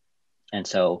friendly. And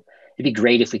so it'd be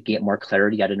great if we could get more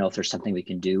clarity. I don't know if there's something we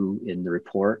can do in the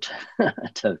report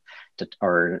to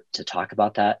talk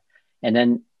about that. And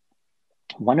then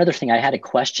one other thing, I had a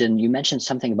question. You mentioned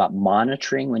something about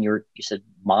monitoring when you said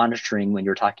monitoring when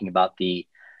you were talking about the,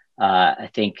 I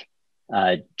think,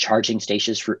 charging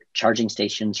stations for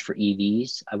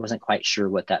EVs. I wasn't quite sure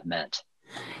what that meant.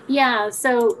 Yeah,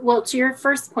 so, well, to your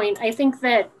first point, I think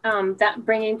that that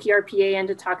bringing PRPA in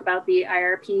to talk about the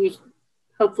IRP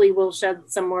hopefully will shed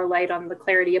some more light on the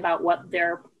clarity about what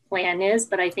their plan is,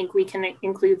 but I think we can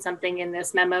include something in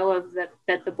this memo of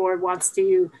that the board wants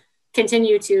to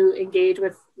continue to engage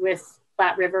with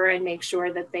Platte River and make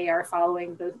sure that they are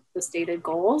following the stated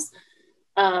goals.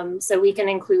 So we can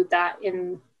include that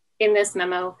in this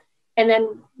memo. And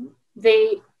then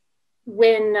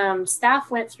when staff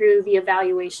went through the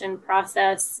evaluation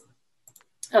process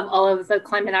of all of the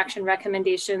climate action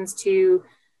recommendations to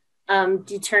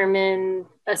determine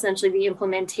essentially the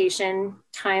implementation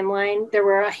timeline, there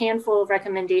were a handful of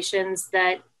recommendations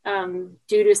that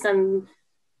due to some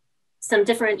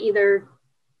different either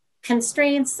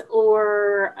constraints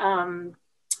or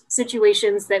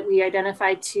situations that we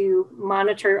identified to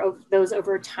monitor those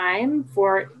over time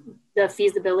for the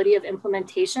feasibility of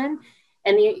implementation.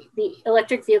 And the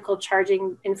electric vehicle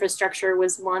charging infrastructure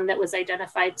was one that was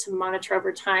identified to monitor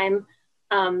over time,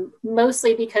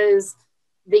 mostly because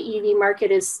the EV market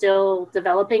is still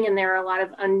developing and there are a lot of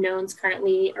unknowns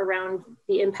currently around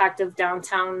the impact of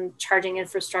downtown charging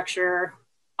infrastructure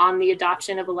on the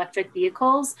adoption of electric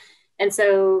vehicles. And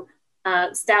so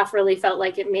staff really felt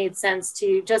like it made sense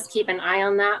to just keep an eye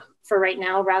on that for right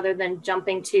now, rather than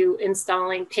jumping to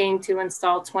paying to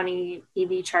install 20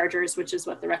 EV chargers, which is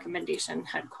what the recommendation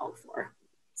had called for.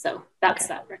 So that's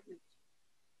that recommendation.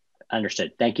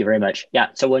 Understood. Thank you very much. Yeah.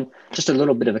 So just a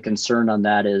little bit of a concern on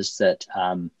that is that,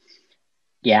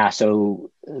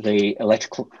 so the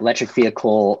electric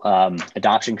vehicle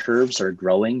adoption curves are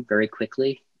growing very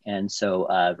quickly. And so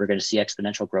we're going to see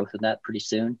exponential growth in that pretty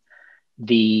soon.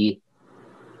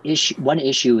 One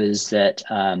issue is that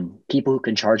people who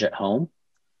can charge at home,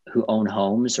 who own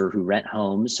homes or who rent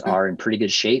homes, are in pretty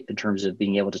good shape in terms of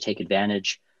being able to take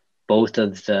advantage both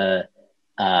of the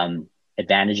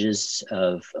advantages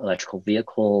of electrical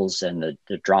vehicles and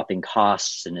the dropping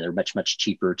costs, and they're much, much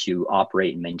cheaper to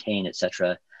operate and maintain, et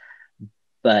cetera.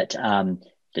 But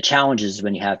the challenge is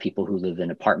when you have people who live in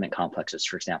apartment complexes,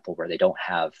 for example, where they don't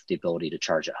have the ability to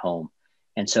charge at home.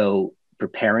 And so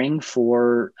preparing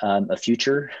for a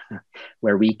future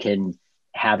where we can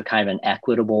have a kind of an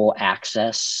equitable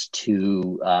access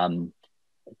to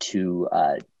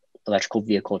electrical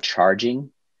vehicle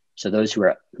charging. So those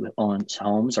who own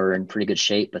homes are in pretty good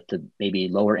shape, but the maybe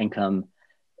lower income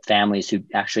families who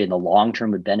actually in the long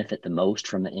term would benefit the most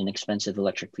from an inexpensive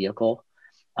electric vehicle,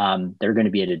 they're going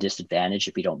to be at a disadvantage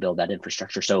if we don't build that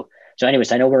infrastructure. So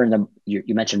anyways, I know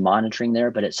you mentioned monitoring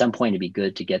there, but at some point it'd be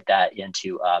good to get that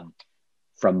into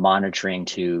from monitoring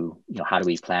to, how do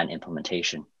we plan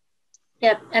implementation?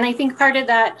 Yep, and I think part of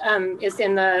that is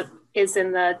in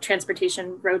the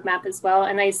transportation roadmap as well.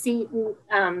 And I see,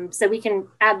 so we can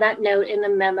add that note in the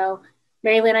memo.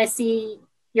 Marilyn, I see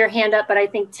your hand up, but I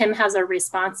think Tim has a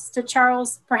response to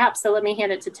Charles, perhaps. So let me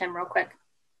hand it to Tim real quick.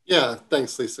 Yeah,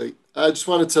 thanks, Lisa. I just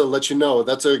wanted to let you know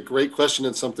that's a great question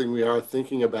and something we are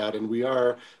thinking about. And we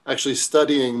are actually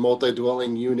studying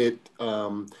multi-dwelling unit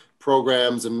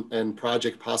programs and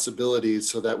project possibilities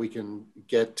so that we can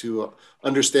get to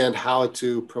understand how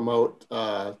to promote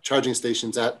charging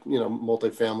stations at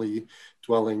multifamily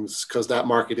dwellings, because that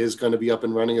market is going to be up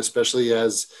and running, especially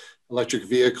as electric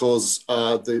vehicles,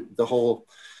 the whole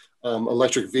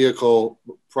electric vehicle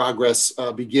progress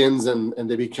begins and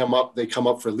they come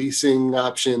up for leasing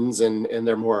options and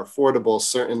they're more affordable.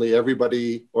 Certainly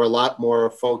everybody or a lot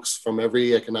more folks from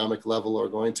every economic level are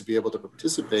going to be able to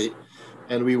participate,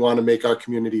 and we want to make our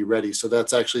community ready. So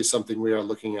that's actually something we are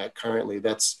looking at currently.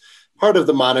 That's part of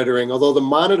the monitoring, although the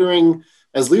monitoring,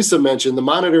 as Lisa mentioned, the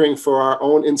monitoring for our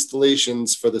own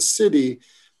installations for the city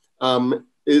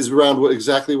is around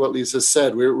exactly what Lisa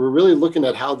said. We're really looking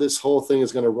at how this whole thing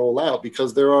is going to roll out,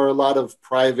 because there are a lot of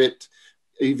private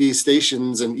EV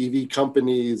stations and EV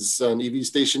companies and EV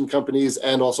station companies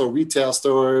and also retail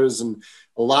stores. And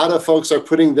a lot of folks are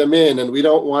putting them in, and we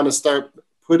don't want to start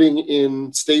putting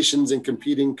in stations and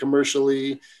competing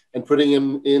commercially and putting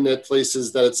them in at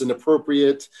places that it's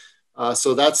inappropriate.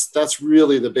 So that's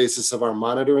really the basis of our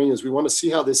monitoring, is we want to see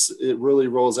how it really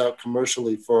rolls out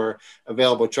commercially for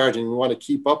available charging. We want to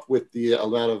keep up with the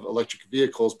amount of electric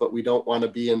vehicles, but we don't want to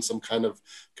be in some kind of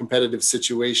competitive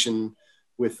situation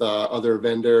with other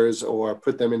vendors or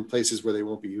put them in places where they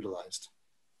won't be utilized.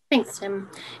 Thanks, Tim.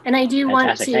 And I do Fantastic.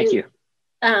 want to, Thank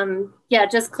you.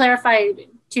 just clarify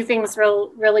two things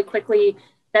really quickly.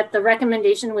 That the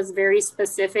recommendation was very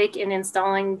specific in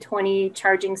installing 20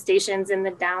 charging stations in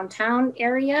the downtown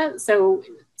area. So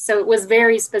it was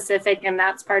very specific, and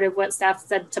that's part of what staff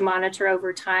said to monitor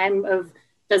over time of,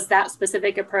 does that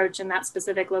specific approach and that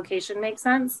specific location make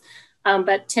sense?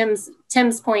 But Tim's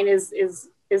point is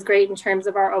great in terms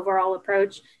of our overall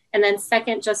approach. And then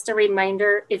second, just a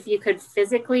reminder, if you could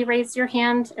physically raise your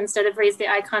hand instead of raise the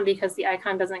icon, because the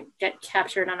icon doesn't get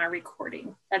captured on our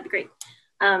recording, that'd be great.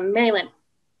 Mary Lynn.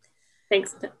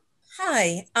 Thanks.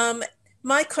 Hi.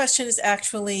 My question is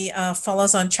actually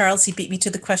follows on Charles. He beat me to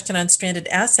the question on stranded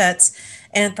assets,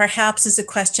 and perhaps is a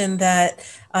question that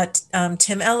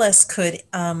Tim Ellis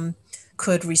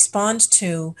could respond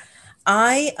to.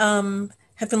 I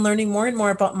have been learning more and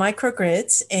more about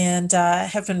microgrids, and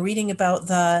have been reading about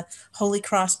the Holy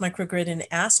Cross microgrid in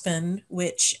Aspen,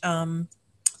 which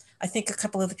I think a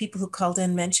couple of the people who called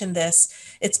in mentioned this.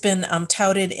 It's been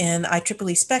touted in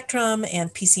IEEE Spectrum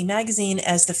and PC Magazine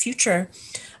as the future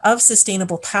of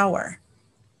sustainable power.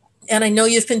 And I know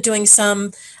you've been doing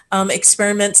some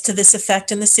experiments to this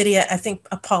effect in the city. I think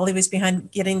Polly was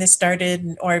behind getting this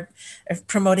started or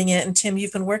promoting it. And Tim,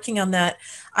 you've been working on that.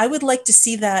 I would like to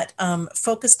see that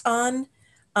focused on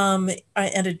and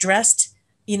addressed,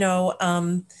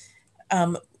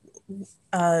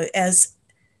 as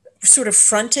sort of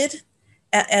fronted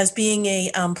as being a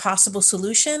possible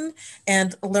solution,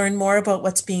 and learn more about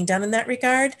what's being done in that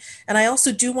regard. And I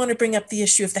also do want to bring up the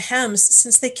issue of the HEMS,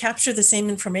 since they capture the same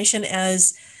information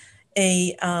as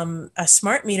a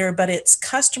smart meter, but it's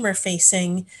customer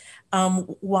facing.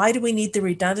 Why do we need the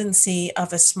redundancy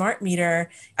of a smart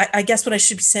meter? I guess what I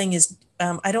should be saying is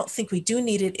I don't think we do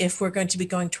need it if we're going to be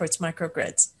going towards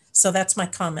microgrids. So that's my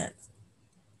comment.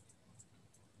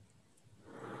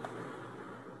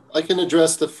 I can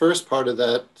address the first part of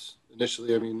that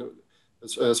initially. I mean,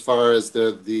 as far as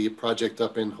the project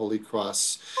up in Holy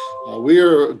Cross, we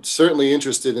are certainly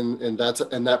interested in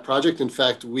that project. In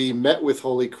fact, we met with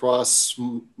Holy Cross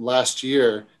last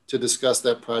year to discuss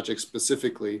that project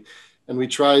specifically, and we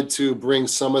tried to bring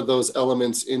some of those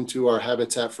elements into our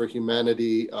Habitat for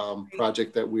Humanity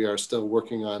project that we are still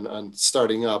working on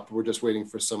starting up. We're just waiting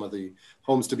for some of the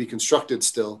homes to be constructed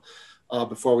still.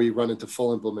 Before we run into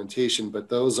full implementation. But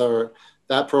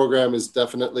that program is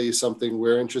definitely something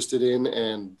we're interested in,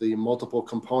 and the multiple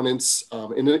components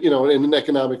in an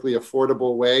economically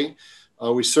affordable way.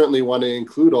 We certainly want to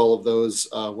include all of those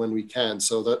when we can.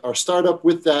 So our startup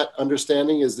with that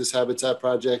understanding is this Habitat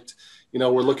project.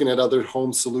 We're looking at other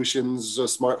home solutions,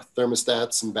 smart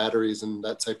thermostats and batteries and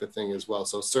that type of thing as well.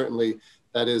 So certainly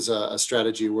that is a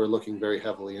strategy we're looking very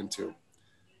heavily into.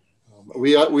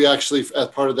 We actually, as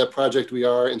part of that project, we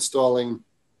are installing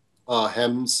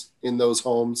HEMS in those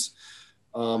homes.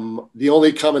 The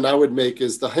only comment I would make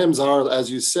is the HEMS are, as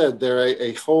you said, they're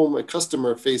a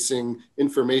customer-facing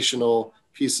informational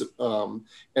piece, and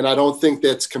I don't think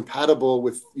that's compatible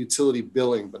with utility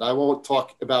billing. But I won't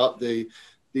talk about the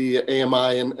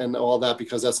AMI and all that,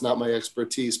 because that's not my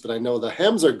expertise. But I know the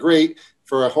HEMS are great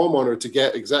for a homeowner to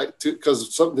get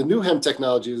because the new HEM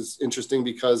technology is interesting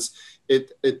because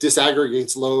it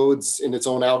disaggregates loads in its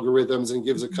own algorithms and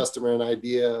gives a customer an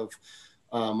idea of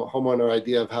homeowner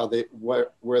idea of how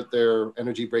where their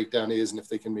energy breakdown is and if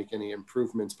they can make any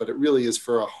improvements. But it really is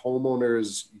for a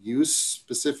homeowner's use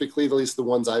specifically, at least the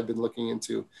ones I've been looking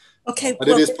into. Okay, but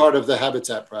it is part of the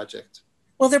Habitat project.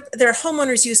 Well, they're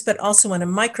homeowners use, but also on a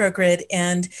microgrid.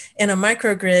 And in a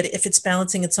microgrid, if it's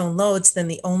balancing its own loads, then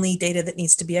the only data that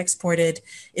needs to be exported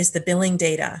is the billing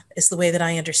data, is the way that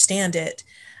I understand it.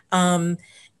 Since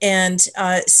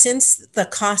the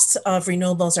costs of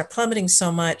renewables are plummeting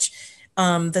so much,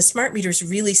 the smart meters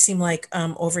really seem like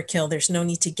overkill. There's no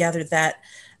need to gather that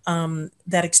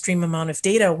extreme amount of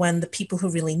data when the people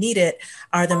who really need it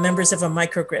are the members of a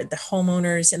microgrid, the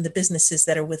homeowners and the businesses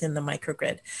that are within the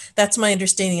microgrid. That's my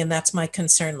understanding, and that's my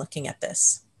concern looking at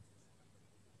this.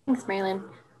 Thanks, Marilyn.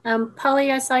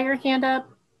 Polly, I saw your hand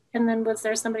up, and then was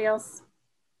there somebody else?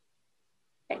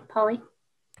 Okay, Polly.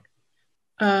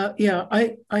 Yeah,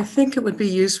 I think it would be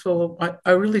useful.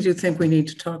 I really do think we need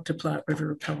to talk to Platte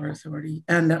River Power Authority,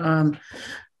 and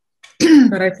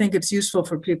but I think it's useful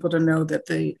for people to know that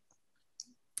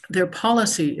their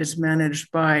policy is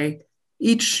managed by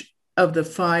each of the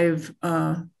five,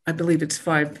 I believe it's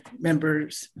 5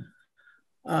 members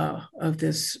of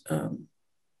this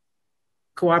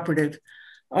cooperative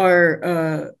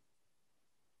are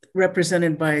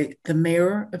represented by the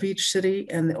mayor of each city,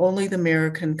 and only the mayor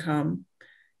can come,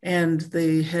 and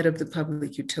the head of the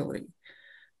public utility.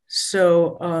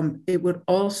 So it would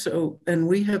also, and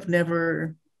we have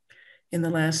never in the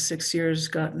last 6 years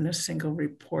gotten a single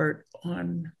report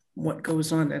on what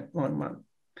goes on at Longmont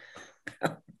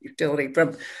utility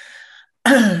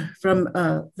from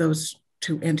those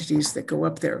 2 entities that go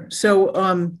up there.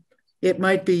 So it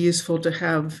might be useful to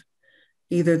have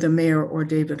either the mayor or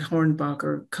David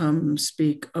Hornbacher come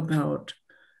speak about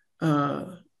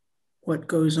what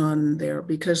goes on there,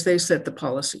 because they set the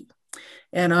policy.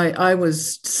 And I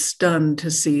was stunned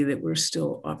to see that we're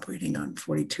still operating on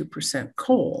 42%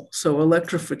 coal. So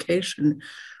electrification,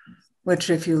 which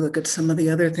if you look at some of the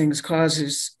other things,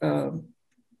 causes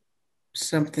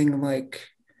something like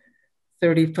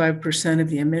 35% of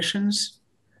the emissions.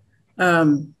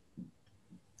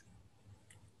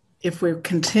 If we're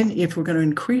going to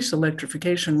increase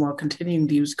electrification while continuing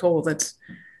to use coal, that's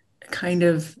kind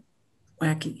of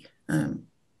wacky.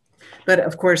 But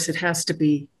of course, it has to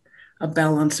be a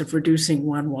balance of reducing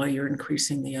one while you're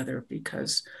increasing the other,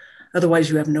 because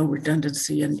otherwise you have no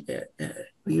redundancy and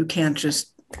you can't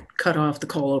just cut off the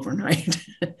coal overnight.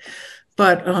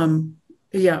 But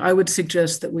yeah, I would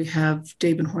suggest that we have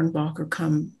David Hornbacher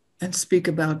come and speak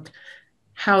about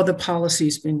how the policy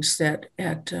is being set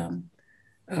at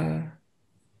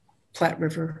Platte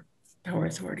River Power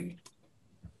Authority.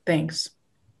 Thanks.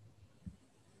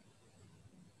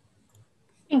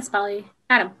 Thanks, Polly.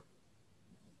 Adam.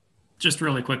 Just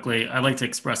really quickly, I'd like to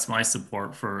express my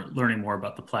support for learning more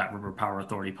about the Platte River Power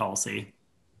Authority policy.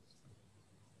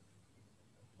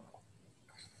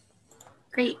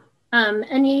 Great.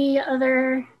 Any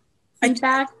other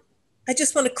feedback? I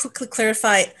just want to quickly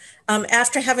clarify.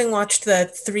 After having watched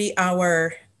the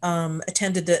 3-hour,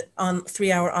 attended the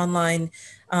 3-hour online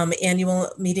annual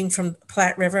meeting from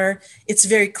Platte River, it's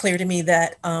very clear to me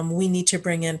that we need to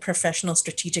bring in professional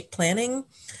strategic planning,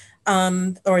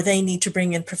 or they need to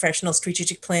bring in professional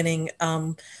strategic planning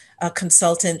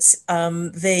consultants.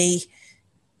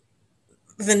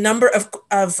 The number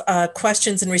of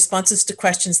questions and responses to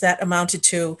questions that amounted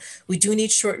to, we do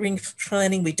need short-range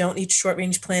planning, we don't need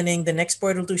short-range planning, the next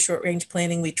board will do short-range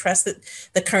planning, we trust that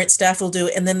the current staff will do,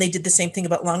 and then they did the same thing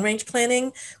about long-range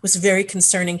planning, was very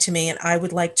concerning to me. And I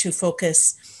would like to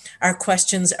focus our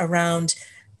questions around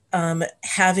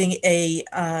having a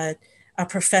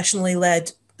professionally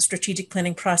led strategic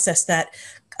planning process that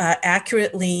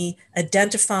accurately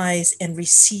identifies and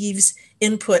receives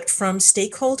input from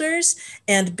stakeholders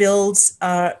and builds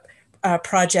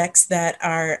projects that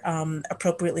are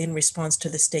appropriately in response to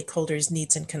the stakeholders'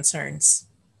 needs and concerns.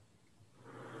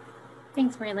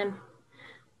 Thanks, Marilyn.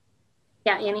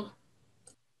 Yeah, Annie.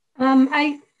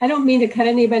 I don't mean to cut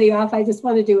anybody off. I just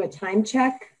want to do a time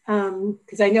check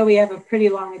because I know we have a pretty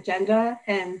long agenda,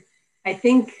 and I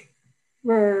think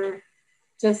we're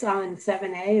just on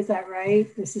 7A. Is that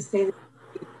right? The sustainability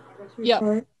progress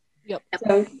report. Yep.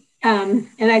 So, and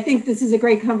I think this is a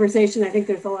great conversation. I think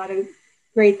there's a lot of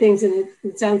great things, and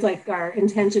it sounds like our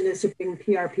intention is to bring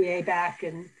PRPA back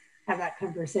and have that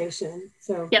conversation.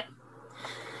 So. Yep.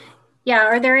 Yeah.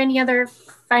 Are there any other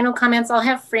final comments? I'll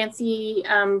have Francie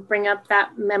bring up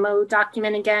that memo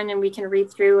document again, and we can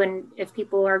read through, and if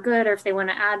people are good or if they want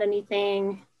to add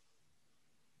anything.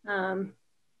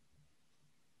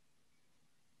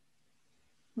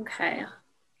 Okay, here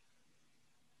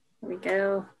we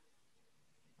go.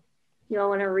 You all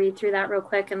want to read through that real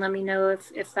quick and let me know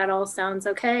if that all sounds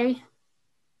okay.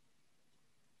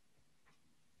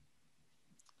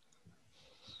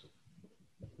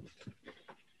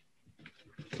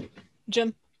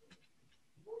 Jim?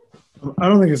 I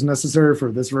don't think it's necessary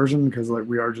for this version because like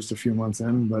we are just a few months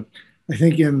in, but I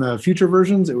think in the future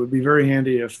versions, it would be very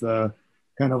handy if the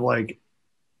kind of like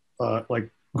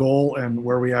goal and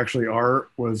where we actually are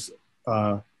was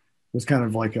kind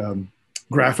of like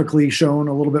graphically shown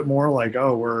a little bit more, like,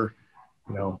 oh, we're,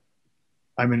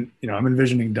 I'm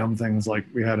envisioning dumb things like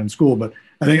we had in school, but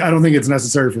I don't think it's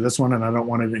necessary for this one, and I don't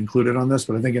want it included on this.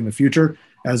 But I think in the future,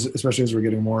 especially as we're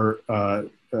getting more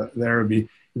there, it'd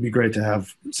be great to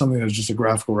have something that's just a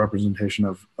graphical representation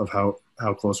of how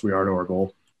close we are to our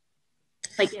goal.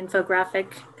 Like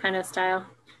infographic kind of style.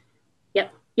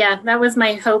 Yep. Yeah, that was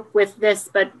my hope with this,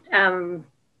 but I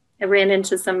ran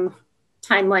into some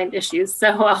timeline issues, so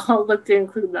I'll look to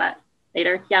include that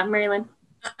later. Yeah, Marilyn.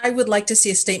 I would like to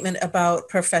see a statement about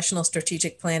professional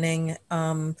strategic planning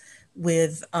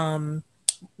with a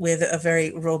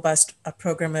very robust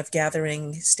program of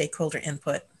gathering stakeholder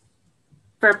input.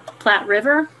 For Platte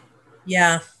River?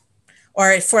 Yeah.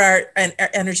 Or for our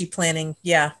energy planning.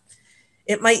 Yeah.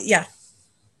 It might, yeah.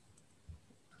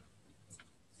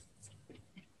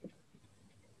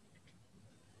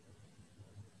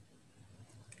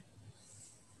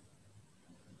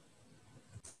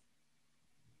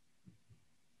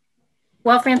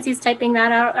 While Francie's typing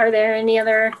that out, are there any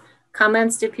other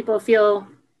comments? Do people feel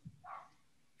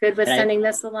good with sending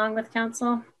this along with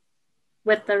council,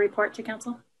 with the report to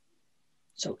council?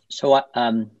 So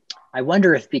I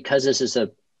wonder if, because this is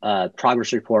a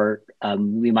progress report,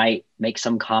 we might make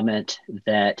some comment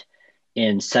that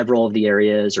in several of the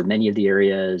areas or many of the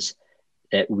areas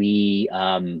that we,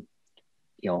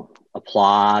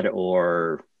 applaud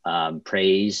or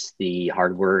praise the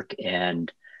hard work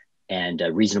and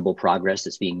reasonable progress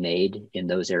that's being made in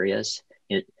those areas.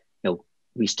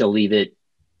 We still leave it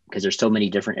because there's so many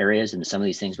different areas, and some of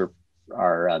these things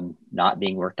are not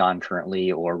being worked on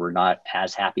currently, or we're not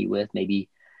as happy with. Maybe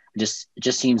it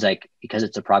just seems like because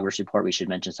it's a progress report, we should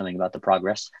mention something about the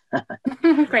progress.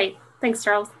 Great, thanks,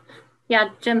 Charles.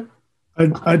 Yeah, Jim.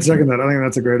 I'd second that. I think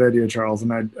that's a great idea, Charles,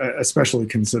 and I especially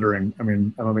considering. I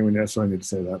mean, I don't think we necessarily need to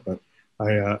say that, but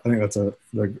I think that's a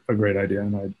great idea,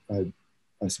 and I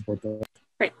support that.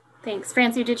 Great, thanks.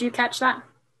 Francie, did you catch that?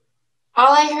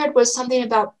 All I heard was something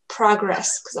about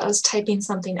progress because I was typing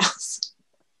something else.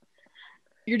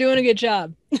 You're doing a good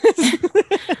job.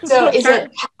 So is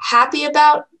it happy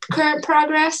about current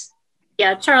progress?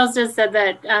 Yeah, Charles just said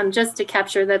that just to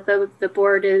capture that the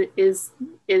board is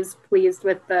pleased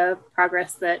with the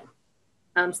progress that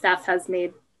staff has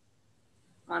made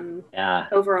on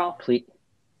overall. Pleased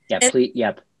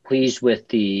with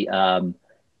the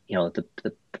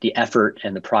the effort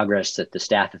and the progress that the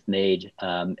staff have made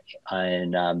on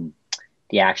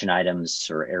the action items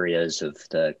or areas of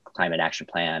the climate action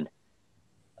plan.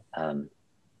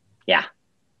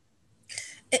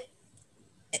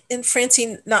 And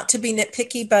Francine, not to be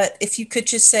nitpicky, but if you could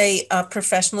just say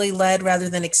professionally led rather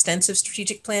than extensive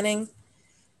strategic planning.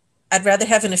 I'd rather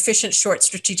have an efficient, short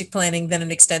strategic planning than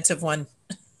an extensive one.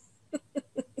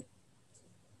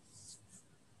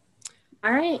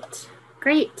 All right,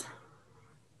 great.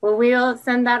 Well, we'll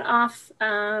send that off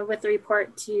with the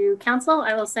report to council.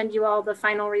 I will send you all the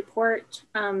final report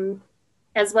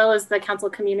as well as the council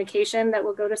communication that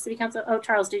will go to city council. Oh,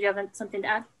 Charles, did you have something to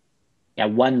add? Yeah,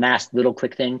 one last little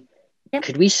quick thing. Yep.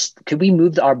 Could we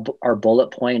move our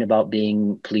bullet point about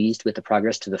being pleased with the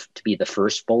progress to be the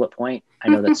first bullet point? I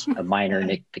know that's a minor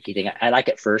nitpicky thing. I like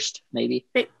it first, maybe,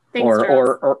 Thanks,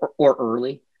 or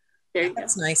early. There you go.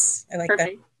 That's nice. I like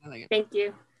Perfect. that. I like it. Thank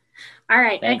you. All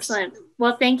right, Thanks. excellent.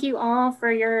 Well, thank you all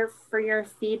for your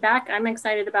feedback. I'm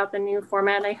excited about the new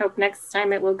format. I hope next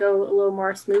time it will go a little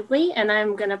more smoothly. And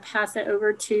I'm going to pass it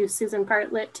over to Susan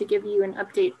Bartlett to give you an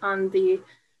update on the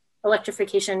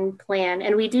electrification plan.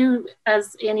 And we do,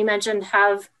 as Annie mentioned,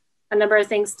 have a number of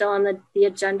things still on the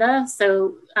agenda.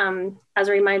 So as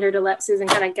a reminder to let Susan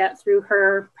kind of get through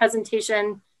her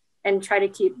presentation and try to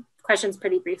keep questions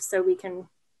pretty brief so we can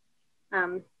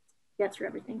get through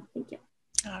everything. Thank you.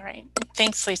 All right.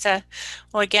 Thanks, Lisa.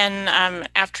 Well, again,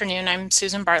 afternoon, I'm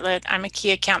Susan Bartlett. I'm a key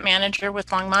account manager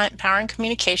with Longmont Power and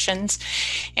Communications.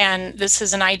 And this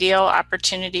is an ideal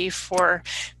opportunity for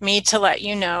me to let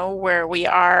you know where we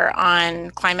are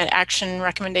on climate action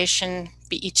recommendation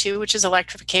BE2, which is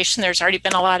electrification. There's already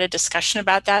been a lot of discussion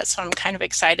about that, so I'm kind of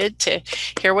excited to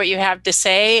hear what you have to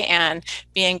say and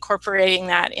be incorporating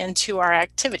that into our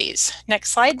activities.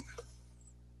 Next slide.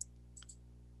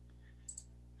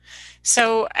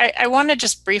 So I want to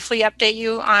just briefly update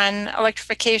you on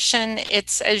electrification.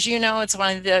 It's, as you know, it's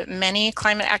one of the many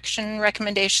climate action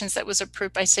recommendations that was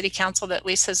approved by City Council that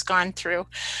Lisa's gone through.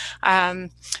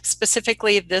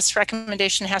 Specifically, this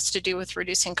recommendation has to do with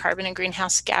reducing carbon and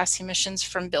greenhouse gas emissions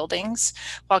from buildings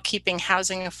while keeping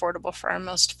housing affordable for our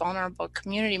most vulnerable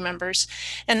community members.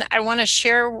 And I want to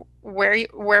share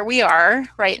where we are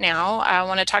right now. I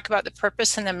want to talk about the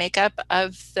purpose and the makeup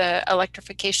of the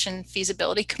Electrification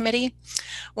Feasibility Committee.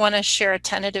 I want to share a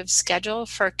tentative schedule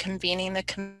for convening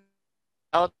the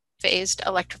phased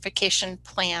electrification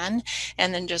plan,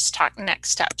 and then just talk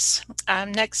next steps.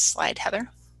 Next slide,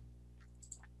 Heather.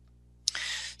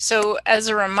 So as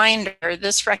a reminder,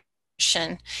 this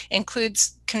recommendation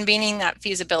includes convening that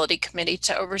feasibility committee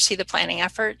to oversee the planning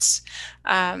efforts,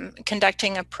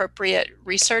 conducting appropriate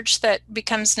research that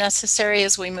becomes necessary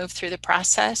as we move through the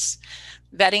process,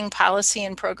 vetting policy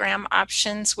and program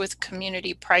options with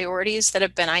community priorities that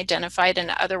have been identified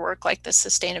in other work like the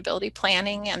sustainability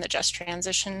planning and the just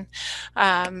transition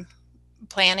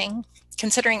planning,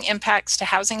 considering impacts to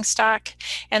housing stock,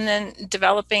 and then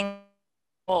developing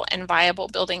and viable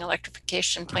building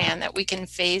electrification plan that we can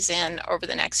phase in over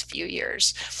the next few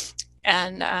years.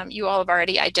 And you all have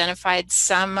already identified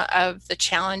some of the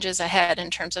challenges ahead in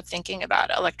terms of thinking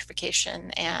about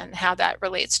electrification and how that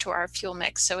relates to our fuel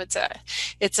mix. So it's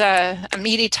a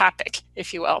meaty topic,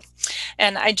 if you will.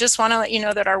 And I just want to let you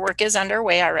know that our work is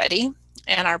underway already.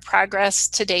 And our progress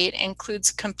to date includes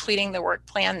completing the work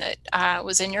plan that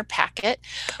was in your packet,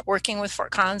 working with Fort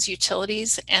Collins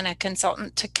Utilities and a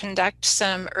consultant to conduct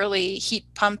some early heat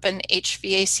pump and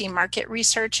HVAC market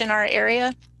research in our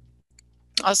area.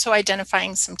 Also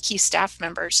identifying some key staff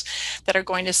members that are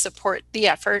going to support the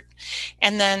effort,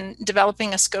 and then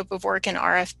developing a scope of work in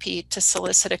RFP to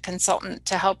solicit a consultant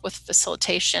to help with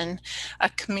facilitation,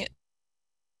 a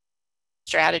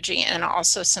strategy, and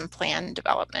also some plan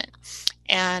development.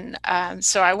 And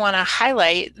so I want to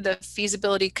highlight the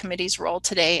feasibility committee's role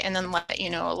today and then let you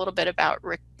know a little bit about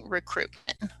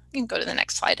recruitment. You can go to the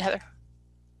next slide, Heather.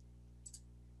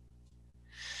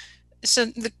 So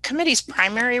the committee's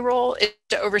primary role is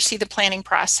to oversee the planning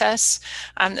process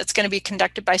that's going to be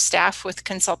conducted by staff with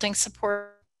consulting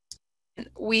support.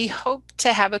 We hope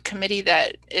to have a committee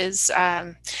that is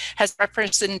has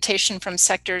representation from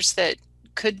sectors that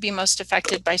could be most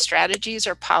affected by strategies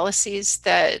or policies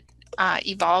that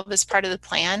evolve as part of the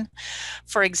plan.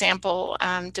 For example,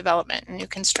 development, new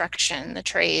construction, the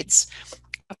trades,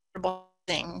 affordable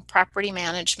housing, property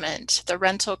management, the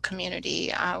rental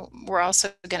community. We're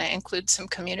also going to include some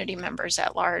community members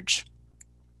at large.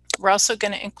 We're also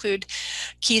going to include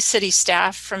key city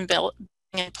staff from building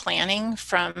and planning,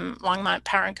 from Longmont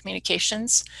Power and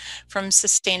Communications, from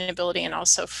sustainability, and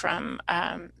also from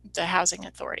the Housing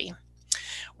Authority.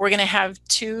 We're going to have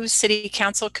 2 City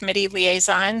Council committee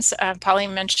liaisons. Polly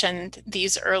mentioned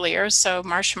these earlier. So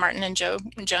Marcia Martin and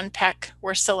Joan Peck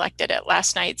were selected at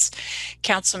last night's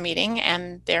council meeting,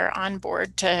 and they're on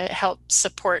board to help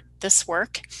support this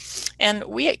work. And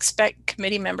we expect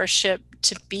committee membership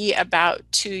to be about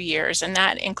 2 years, and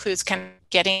that includes kind of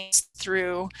getting us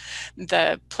through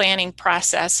the planning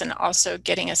process and also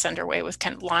getting us underway with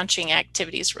kind of launching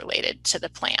activities related to the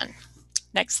plan.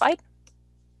 Next slide.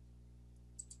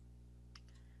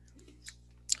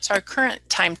 So our current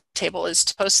timetable is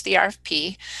to post the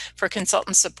RFP for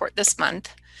consultant support this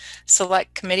month,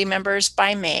 select committee members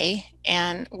by May,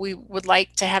 and we would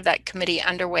like to have that committee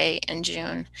underway in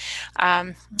June.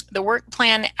 The work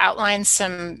plan outlines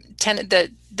some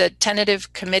the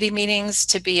tentative committee meetings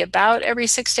to be about every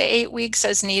 6 to 8 weeks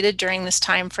as needed during this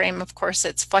time frame. Of course,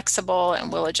 it's flexible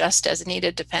and will adjust as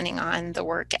needed depending on the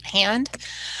work at hand.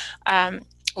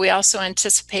 We also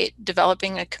anticipate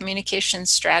developing a communication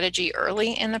strategy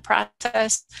early in the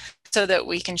process so that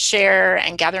we can share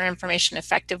and gather information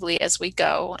effectively as we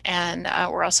go. And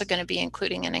we're also going to be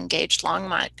including an Engaged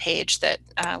Longmont page that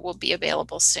will be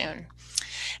available soon.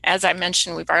 As I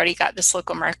mentioned, we've already got this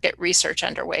local market research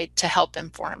underway to help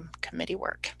inform committee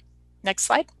work. Next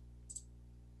slide.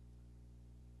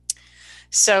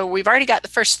 So we've already got the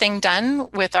first thing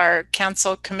done with our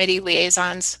council committee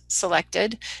liaisons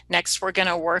selected. Next, we're going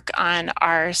to work on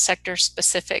our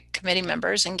sector-specific committee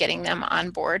members and getting them on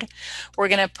board. We're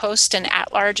going to post an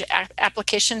at-large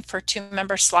application for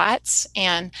 2-member slots,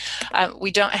 and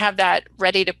we don't have that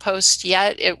ready to post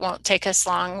yet. It won't take us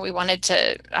long. We wanted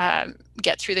to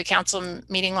get through the council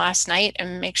meeting last night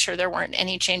and make sure there weren't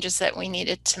any changes that we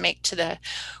needed to make to the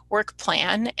work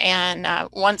plan. And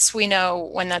once we know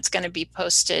when that's going to be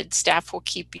posted, staff will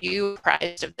keep you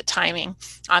apprised of the timing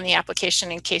on the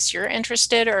application in case you're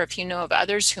interested, or if you know of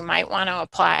others who might want to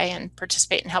apply and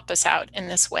participate and help us out in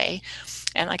this way.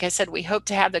 And like I said, we hope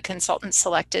to have the consultant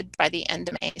selected by the end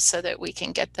of May so that we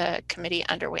can get the committee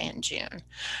underway in June.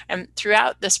 And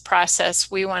throughout this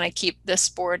process, we want to keep this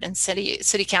board and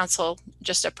city council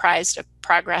just apprised of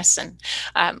progress. And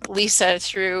Lisa,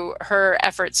 through her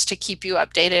efforts to keep you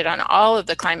updated on all of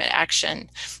the climate action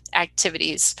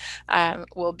activities,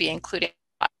 will be including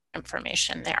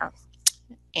information there.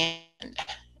 And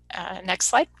next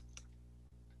slide.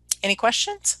 Any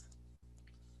questions?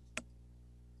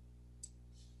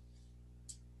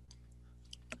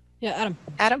 Yeah,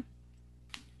 Adam.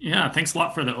 Yeah, thanks a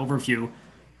lot for the overview.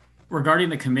 Regarding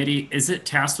the committee, is it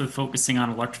tasked with focusing on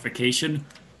electrification,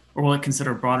 or will it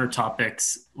consider broader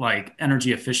topics like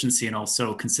energy efficiency and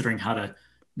also considering how to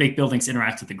make buildings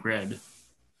interact with the grid?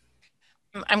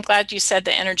 I'm glad you said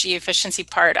the energy efficiency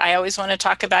part. I always want to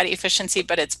talk about efficiency,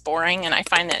 but it's boring, and I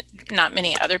find that not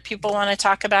many other people want to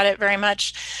talk about it very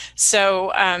much.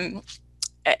 So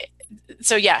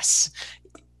yes,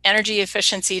 energy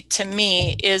efficiency to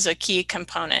me is a key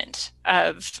component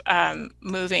of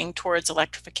moving towards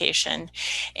electrification,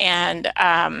 and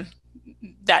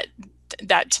that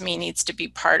to me needs to be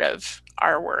part of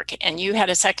our work. And you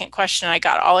had a second question. I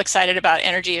got all excited about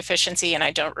energy efficiency, and I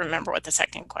don't remember what the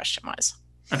second question was.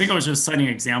 I think I was just citing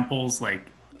examples like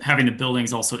having the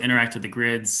buildings also interact with the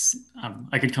grids.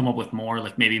 I could come up with more,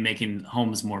 like maybe making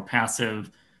homes more passive,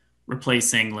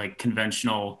 replacing like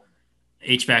conventional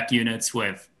HVAC units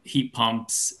with heat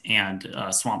pumps and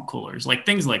swamp coolers, like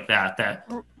things like that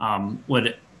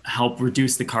would help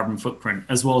reduce the carbon footprint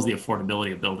as well as the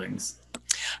affordability of buildings.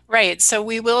 Right. So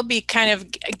we will be kind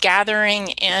of gathering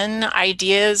in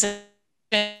ideas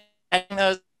and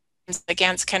those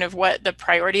against kind of what the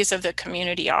priorities of the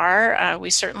community are. We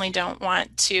certainly don't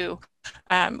want to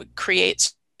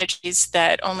create strategies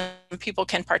that only people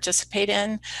can participate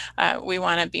in. We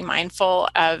want to be mindful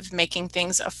of making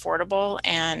things affordable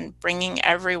and bringing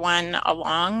everyone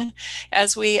along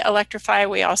as we electrify.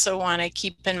 We also want to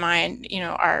keep in mind,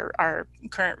 our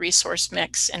current resource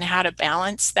mix and how to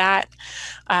balance that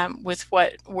with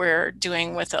what we're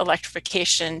doing with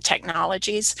electrification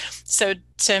technologies. So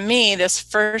to me, the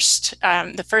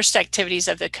first activities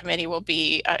of the committee will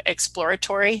be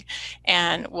exploratory,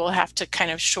 and we'll have to kind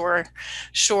of shore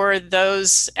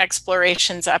those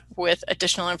explorations up with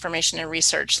additional information and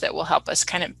research that will help us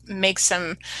kind of make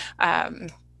some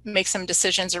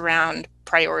decisions around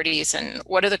priorities and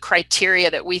what are the criteria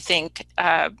that we think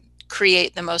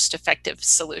create the most effective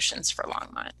solutions for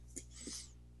Longmont.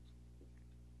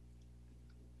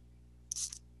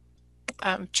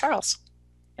 Charles.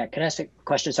 Yeah, can I ask a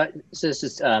question? So this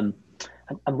is, I'm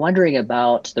wondering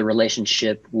about the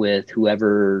relationship with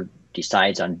whoever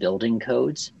decides on building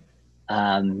codes.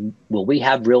 Will we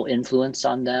have real influence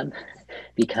on them?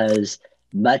 Because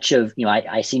much of,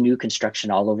 I see new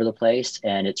construction all over the place,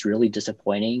 and it's really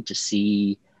disappointing to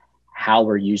see how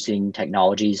we're using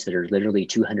technologies that are literally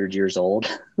 200 years old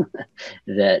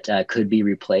that could be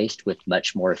replaced with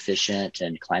much more efficient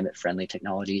and climate friendly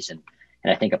technologies. And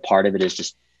I think a part of it is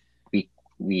just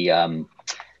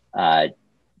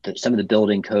some of the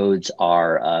building codes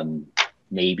are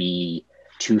maybe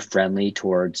too friendly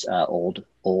towards old,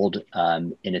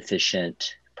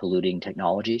 inefficient, polluting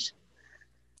technologies.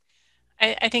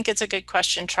 I think it's a good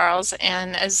question, Charles.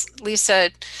 And as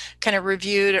Lisa kind of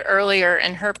reviewed earlier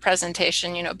in her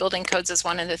presentation, building codes is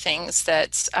one of the things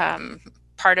that's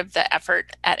part of the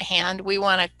effort at hand. We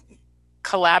want to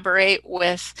collaborate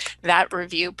with that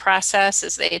review process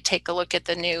as they take a look at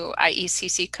the new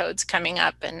IECC codes coming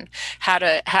up and how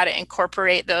to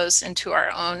incorporate those into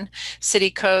our own city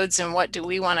codes, and what do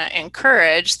we want to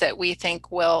encourage that we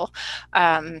think will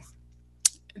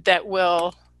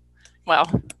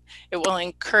it will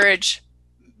encourage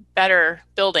better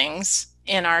buildings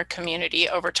in our community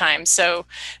over time. So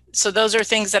those are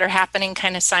things that are happening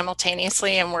kind of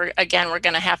simultaneously, and we're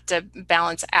going to have to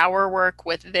balance our work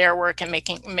with their work and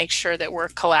make sure that we're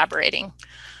collaborating.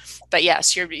 But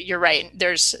yes, you're right.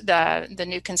 There's the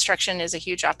new construction is a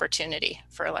huge opportunity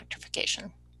for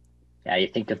electrification. Yeah, you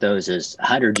think of those as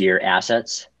 100-year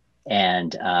assets,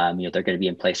 and they're going to be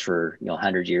in place for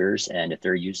 100 years, and if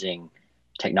they're using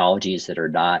technologies that are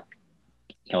not,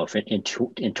 if in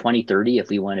 2030, if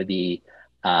we want to be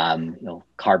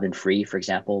carbon free, for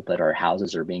example, but our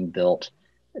houses are being built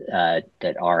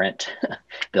that aren't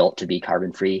built to be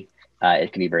carbon free,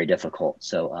 it can be very difficult.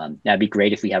 So that'd be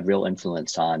great if we have real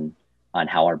influence on on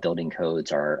how our building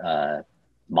codes are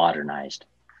modernized.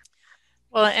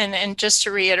 Well, and just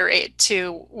to reiterate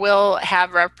too, we'll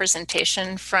have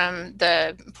representation from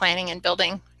the planning and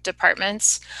building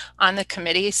departments on the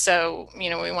committee. So,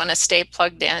 we want to stay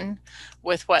plugged in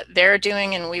with what they're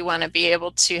doing, and we want to be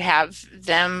able to have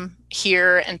them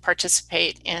hear and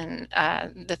participate in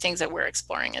the things that we're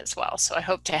exploring as well. So I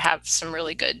hope to have some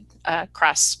really good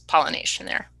cross-pollination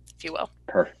there, if you will.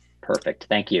 Perfect.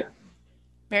 Thank you.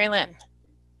 Mary Lynn.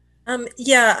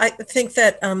 Yeah, I think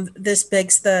that this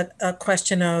begs the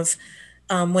question of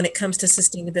when it comes to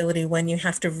sustainability, when you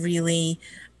have to really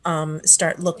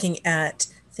start looking at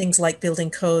things like building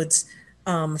codes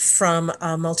from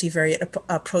a multivariate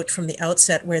approach from the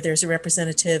outset, where there's a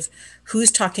representative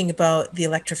who's talking about the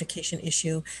electrification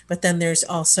issue, but then there's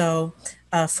also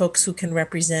folks who can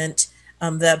represent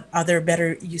the other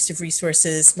better use of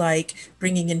resources, like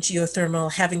bringing in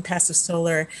geothermal, having passive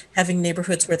solar, having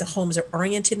neighborhoods where the homes are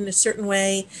oriented in a certain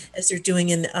way, as they're doing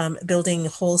in building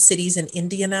whole cities in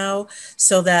India now,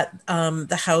 so that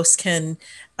the house can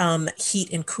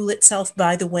heat and cool itself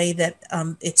by the way that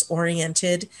it's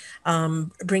oriented,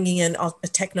 bringing in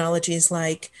technologies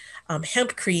like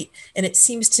hempcrete. And it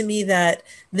seems to me that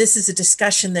this is a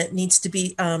discussion that needs to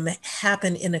be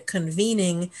happen in a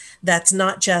convening that's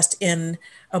not just in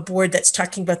a board that's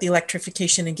talking about the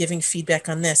electrification and giving feedback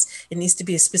on this. It needs to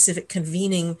be a specific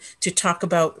convening to talk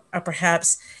about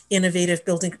perhaps innovative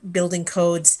building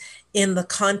codes in the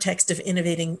context of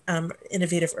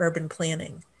innovative urban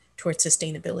planning towards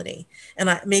sustainability.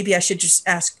 And maybe I should just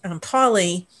ask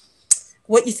Polly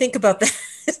what you think about that,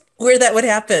 where that would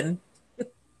happen.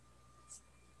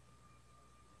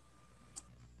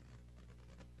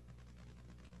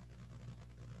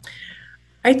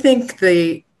 I think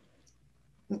I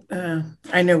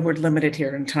know we're limited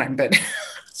here in time, but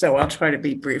so I'll try to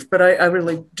be brief, but I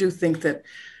really do think that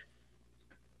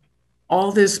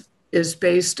all this is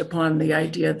based upon the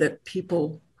idea that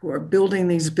people who are building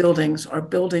these buildings are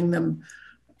building them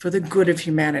for the good of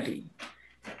humanity.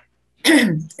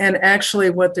 And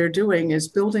actually what they're doing is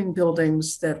building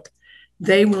buildings that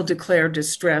they will declare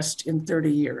distressed in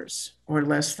 30 years or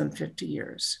less than 50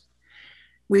 years.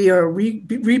 We are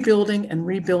rebuilding and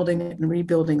rebuilding and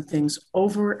rebuilding things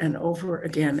over and over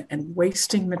again and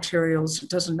wasting materials. It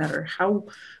doesn't matter how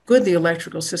good the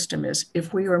electrical system is.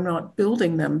 If we are not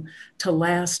building them to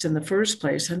last in the first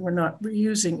place, and we're not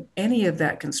reusing any of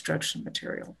that construction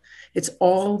material, it's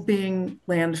all being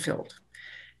landfilled.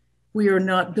 We are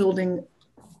not building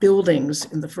buildings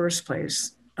in the first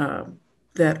place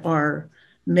that are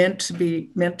meant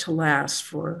to last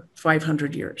for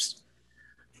 500 years.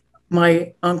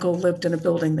 My uncle lived in a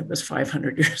building that was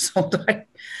 500 years old.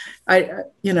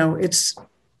 It's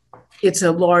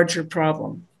a larger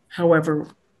problem. However,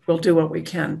 we'll do what we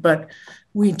can, but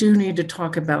we do need to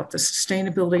talk about the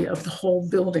sustainability of the whole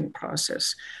building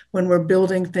process when we're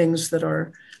building things that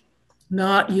are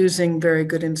not using very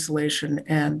good insulation.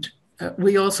 And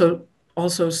we also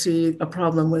see a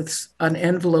problem with an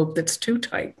envelope that's too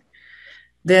tight.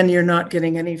 Then you're not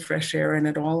getting any fresh air in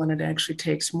at all, and it actually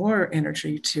takes more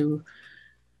energy to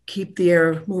keep the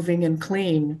air moving and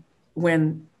clean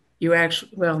when you actually,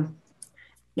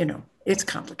 it's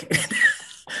complicated.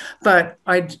 But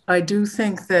I do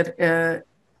think that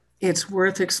it's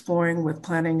worth exploring with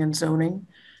planning and zoning.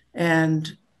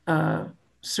 And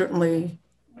certainly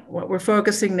what we're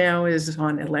focusing now is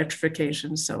on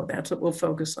electrification, so that's what we'll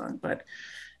focus on. But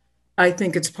I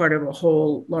think it's part of a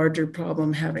whole larger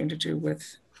problem having to do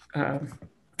with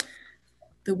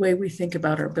the way we think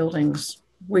about our buildings.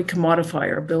 We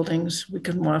commodify our buildings, we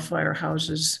commodify our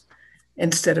houses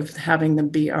instead of having them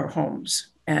be our homes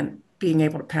and being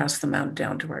able to pass them on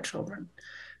down to our children.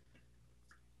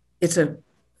 It's a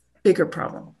bigger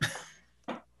problem.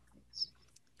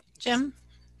 Jim,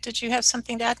 did you have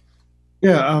something to add?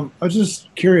 Yeah, I was just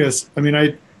curious. I mean,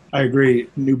 I agree.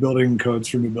 New building codes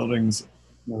for new buildings,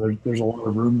 there's a lot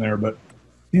of room there, but it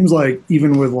seems like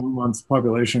even with Longmont's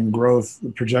population growth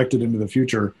projected into the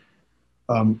future,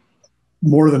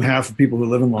 more than half of people who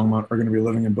live in Longmont are going to be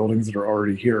living in buildings that are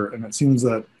already here. And it seems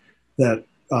that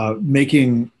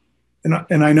making,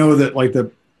 and I know that like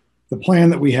the plan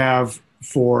that we have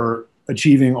for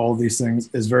achieving all of these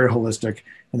things is very holistic,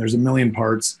 and there's a million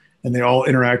parts, and they all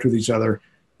interact with each other.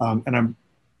 And I'm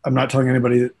not telling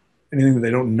anybody anything that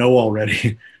they don't know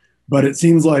already, but it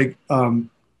seems like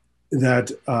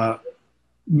that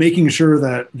making sure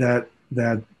that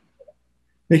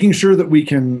we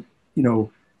can,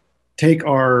 take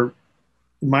our,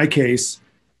 in my case,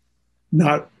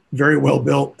 not very well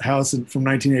built house from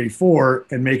 1984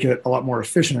 and make it a lot more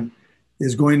efficient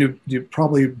is going to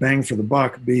probably bang for the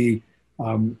buck be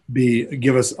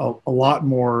give us a lot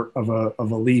more of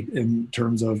a leap in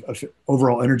terms of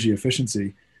overall energy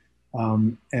efficiency.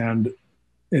 And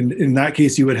in that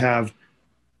case, you would have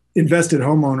invested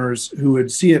homeowners who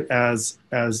would see it as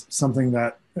something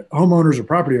that homeowners or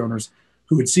property owners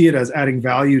who would see it as adding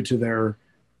value to their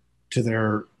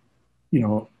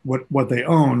what they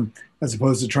own, as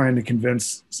opposed to trying to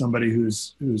convince somebody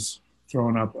who's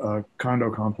throwing up a condo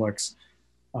complex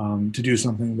to do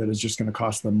something that is just going to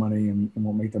cost them money and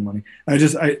won't make them money.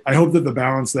 I hope that the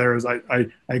balance there is, I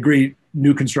agree,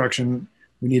 new construction,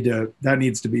 that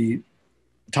needs to be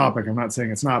a topic. I'm not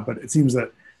saying it's not, but it seems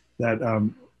that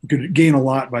could gain a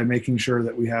lot by making sure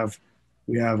that we have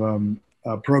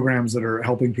programs that are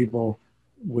helping people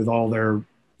with all their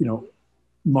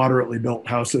moderately built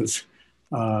houses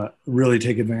really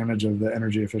take advantage of the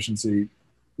energy efficiency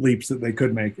leaps that they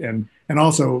could make, and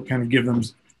also kind of give them,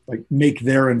 make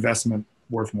their investment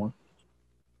worth more.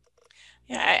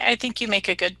 Yeah, I think you make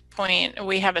a good point.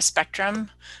 We have a spectrum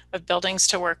of buildings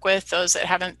to work with, those that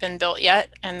haven't been built yet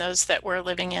and those that we're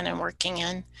living in and working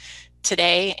in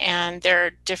today. And there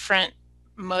are different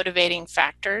motivating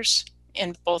factors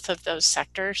in both of those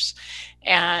sectors.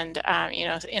 And,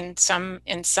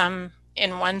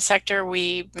 in one sector,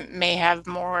 we may have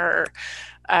more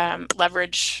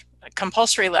leverage,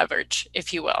 compulsory leverage,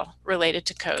 if you will, related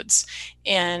to codes.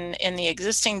 In the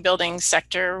existing building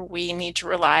sector, we need to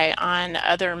rely on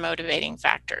other motivating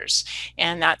factors,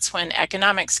 and that's when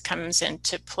economics comes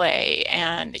into play,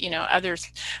 and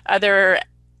other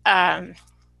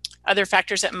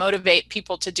factors that motivate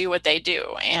people to do what they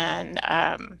do. And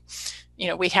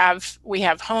we have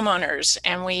homeowners,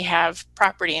 and we have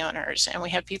property owners, and we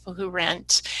have people who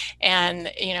rent,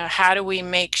 and how do we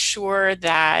make sure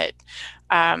that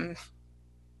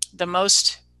the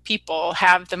most people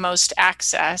have the most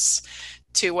access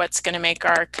to what's going to make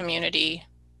our community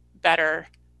better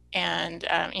and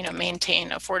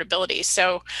maintain affordability.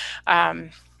 So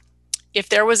if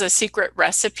there was a secret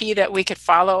recipe that we could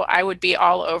follow, I would be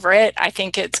all over it. I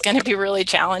think it's going to be really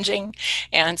challenging,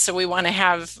 and so we want to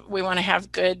have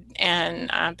good and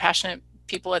passionate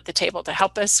people at the table to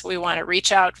help us. We want to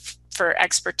reach out for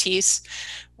expertise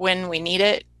when we need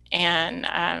it, and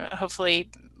hopefully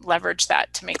leverage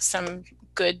that to make some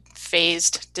good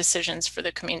phased decisions for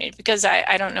the community. Because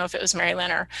I don't know if it was Mary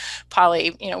Lynn or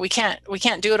Polly, we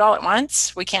can't do it all at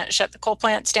once. We can't shut the coal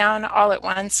plants down all at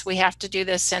once. We have to do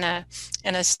this in a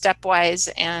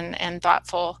stepwise and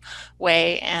thoughtful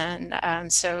way.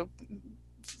 And so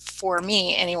for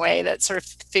me anyway, that's sort of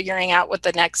figuring out what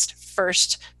the next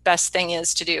first best thing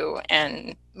is to do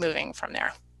and moving from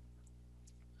there.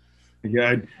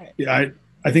 Yeah,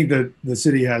 I think that the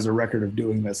city has a record of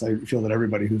doing this. I feel that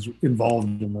everybody who's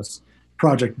involved in this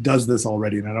project does this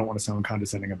already, and I don't want to sound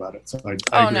condescending about it. So I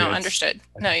agree. No, understood.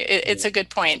 No, it's a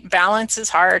good point. Balance is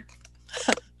hard.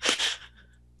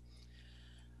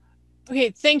 Okay,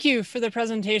 thank you for the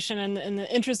presentation. And in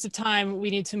the interest of time,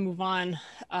 we need to move on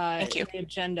Thank you. the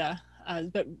agenda,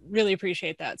 but really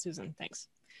appreciate that, Susan. Thanks.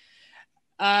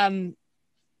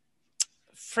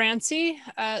 Francie,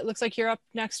 it looks like you're up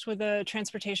next with a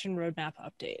transportation roadmap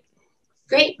update.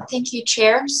 Great, thank you,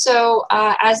 Chair. So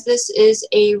as this is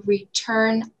a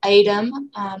return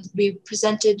item, we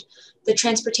presented the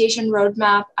transportation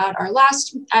roadmap at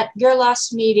your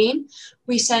last meeting.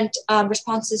 We sent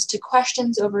responses to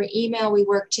questions over email. We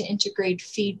worked to integrate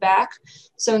feedback.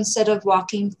 So instead of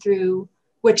walking through,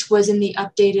 which was in the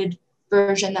updated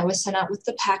version that was sent out with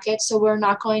the packet, so we're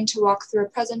not going to walk through a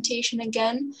presentation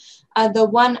again. The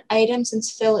one item, since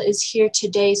Phil is here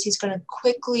today, is he's going to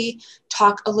quickly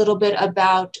talk a little bit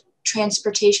about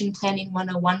Transportation Planning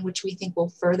 101, which we think will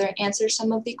further answer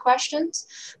some of the questions.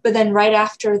 But then right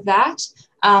after that,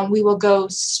 we will go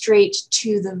straight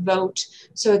to the vote.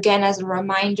 So again, as a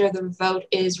reminder, the vote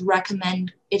is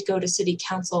recommend it go to City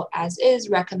Council as is,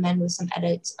 recommend with some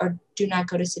edits, or do not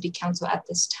go to City Council at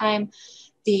this time.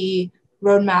 The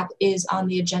roadmap is on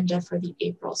the agenda for the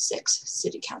April 6th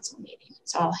City Council meeting.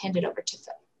 So I'll hand it over to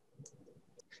Phil.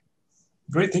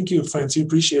 Great, thank you, Francie,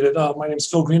 appreciate it. My name is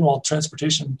Phil Greenwald,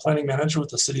 Transportation Planning Manager with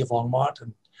the City of Longmont.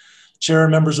 And Chair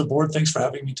and members of board, thanks for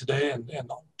having me today. And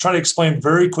I'll try to explain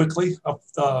very quickly of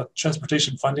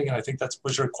transportation funding. And I think that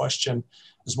was your question,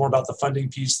 is more about the funding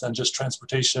piece than just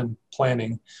transportation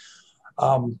planning.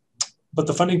 But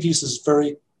the funding piece is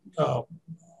very,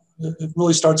 it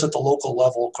really starts at the local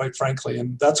level, quite frankly,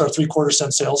 and that's our 3/4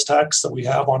 cent sales tax that we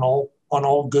have on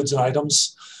all goods and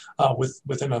items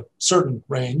within a certain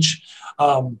range.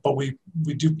 But we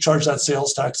do charge that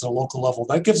sales tax at a local level.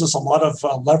 That gives us a lot of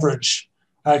leverage,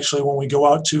 actually, when we go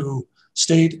out to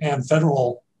state and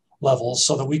federal levels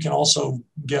so that we can also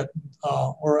get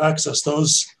or access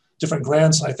those different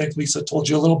grants. And I think Lisa told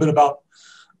you a little bit about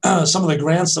some of the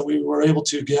grants that we were able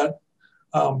to get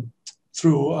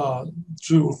through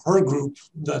her group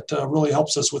that really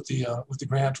helps us with the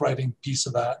grant writing piece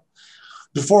of that.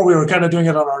 Before we were kind of doing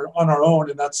it on our own,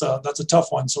 and that's a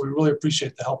tough one. So we really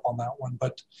appreciate the help on that one.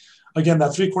 But again,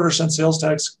 that 3/4 cent sales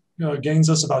tax gains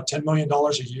us about $10 million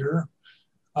a year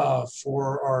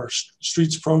for our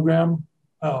streets program,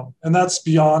 and that's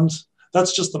beyond.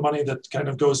 That's just the money that kind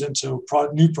of goes into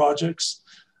new projects.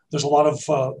 There's a lot of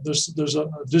there's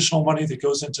additional money that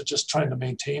goes into just trying to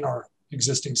maintain our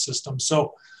existing system.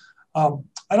 So I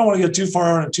don't want to get too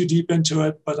far and too deep into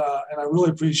it, but and I really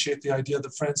appreciate the idea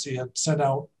that Francie had sent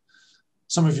out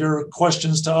some of your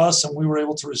questions to us, and we were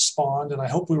able to respond. And I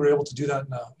hope we were able to do that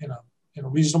in a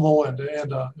reasonable and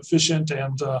efficient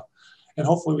and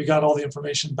hopefully we got all the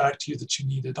information back to you that you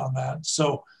needed on that.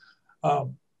 So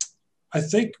I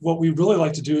think what we really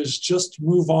like to do is just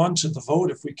move on to the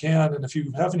vote if we can. And if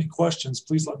you have any questions,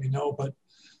 please let me know. But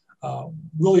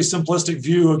really simplistic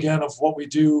view again of what we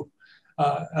do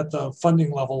at the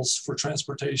funding levels for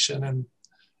transportation, and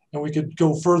we could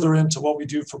go further into what we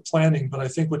do for planning. But I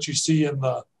think what you see in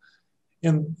the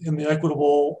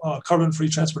equitable carbon-free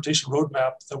transportation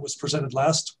roadmap that was presented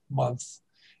last month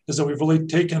is that we've really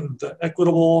taken the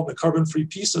equitable, the carbon-free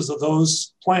pieces of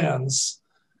those plans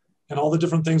and all the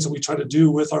different things that we try to do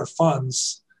with our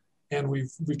funds, and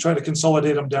we've tried to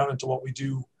consolidate them down into what we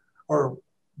do or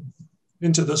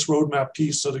into this roadmap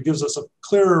piece, so that it gives us a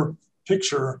clearer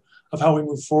picture of how we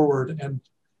move forward and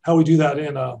how we do that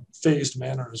in a phased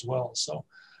manner as well. So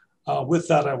with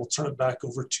that, I will turn it back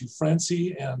over to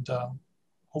Francie, and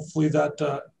hopefully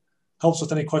that helps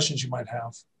with any questions you might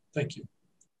have. Thank you.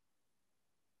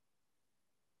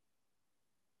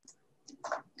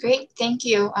 Great, thank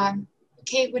you.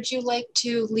 Kate, would you like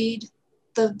to lead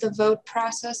the vote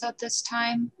process at this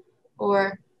time,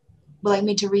 or would you like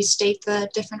me to restate the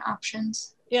different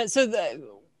options? Yeah, so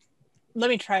let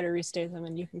me try to restate them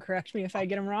and you can correct me if I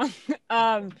get them wrong.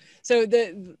 So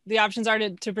the options are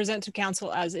to present to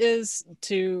council as is,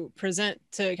 to present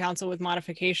to council with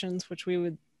modifications, which we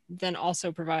would then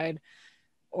also provide,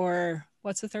 or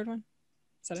what's the third one?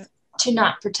 Is that it? To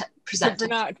not present. To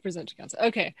not present to council.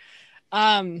 Okay.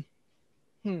 How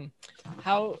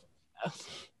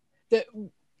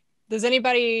does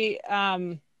anybody how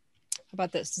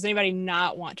about this? Does anybody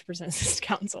not want to present this to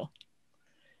council?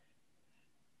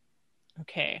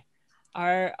 Okay.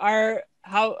 Now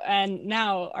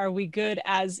are we good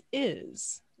as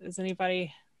is? Is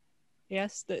anybody,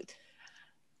 yes? Would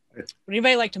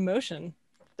anybody like to motion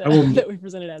that we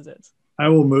present it as is? I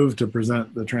will move to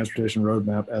present the transportation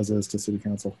roadmap as is to City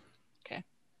Council. Okay.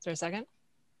 Is there a second?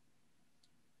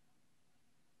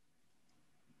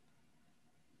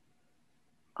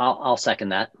 I'll second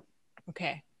that.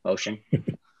 Okay. Motion.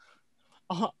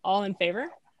 All in favor?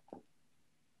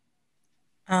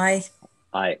 Aye.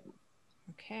 Aye.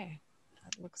 Okay.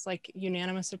 That looks like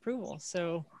unanimous approval.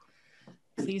 So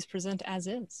please present as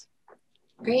is.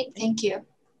 Great. Thank you.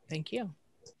 Thank you.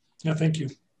 Yeah, thank you.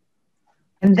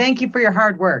 And thank you for your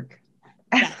hard work.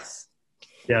 Yes.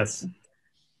 Yes.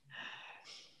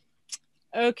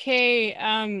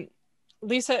 Okay.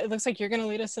 Lisa, it looks like you're going to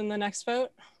lead us in the next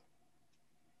vote.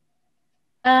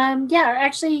 Yeah,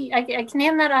 actually, I can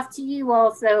hand that off to you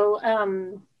all.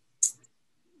 So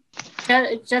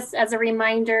just as a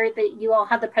reminder that you all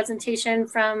had the presentation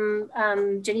from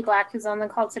Jenny Black, who's on the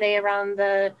call today, around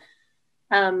the,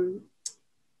 I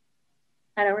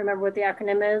don't remember what the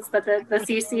acronym is, but the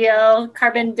CCL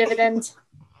Carbon Dividend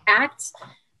Act.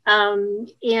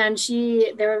 And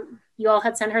you all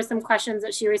had sent her some questions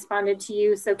that she responded to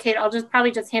you. So Kate, I'll probably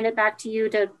just hand it back to you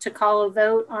to call a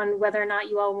vote on whether or not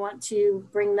you all want to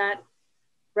bring that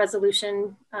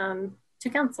resolution to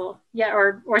council. Yeah,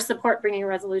 or support bringing a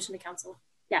resolution to council.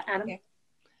 Yeah, Adam. Okay.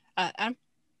 Adam?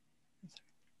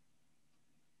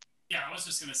 Yeah, I was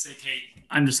just going to say, Kate,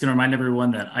 I'm just going to remind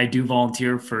everyone that I do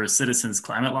volunteer for Citizens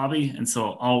Climate Lobby, and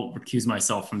so I'll recuse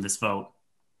myself from this vote.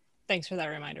 Thanks for that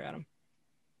reminder, Adam.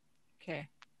 Okay.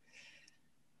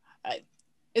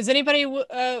 Is anybody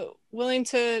willing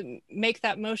to make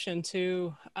that motion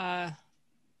to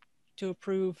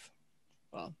approve,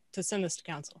 well, to send this to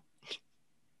council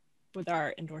with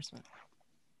our endorsement?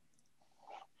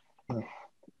 I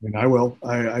mean, I will.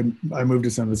 I move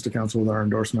to send this to council with our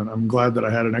endorsement. I'm glad that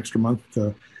I had an extra month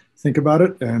to think about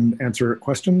it and answer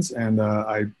questions, and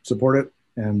I support it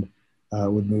and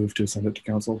would move to send it to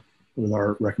council with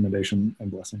our recommendation and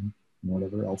blessing and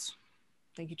whatever else.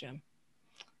 Thank you, Jim.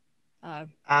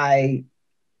 I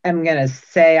am going to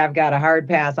say I've got a hard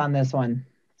pass on this one.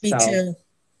 Me too.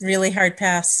 Really hard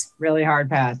pass. Really hard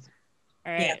pass.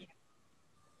 All right.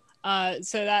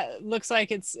 So that looks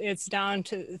like it's down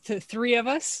to three of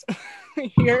us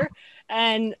here.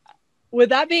 And with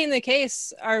that being the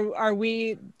case, are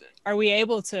we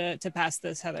able to pass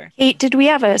this, Heather? Kate, did we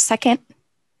have a second?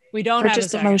 We don't or have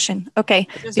just a a motion. Okay.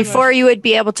 Just a Before motion. you would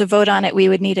be able to vote on it, we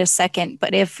would need a second.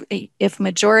 But if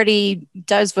majority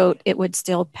does vote, it would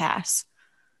still pass.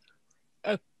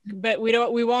 But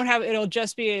we won't have, it'll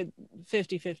just be a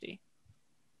 50-50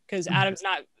 because Adam's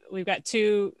not, we've got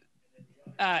two.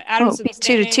 Adam's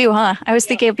 2-2, huh? I was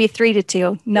thinking it'd be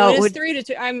 3-2. No, well, it would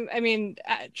 3-2. I mean,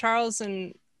 Charles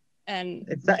and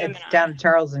it's down to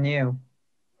Charles and you.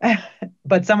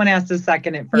 But someone has to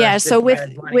second it first. Yeah, so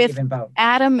with vote.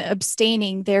 Adam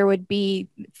abstaining, there would be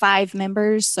 5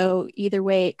 members. So either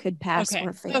way, it could pass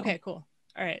or fail. Okay, cool.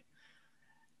 All right.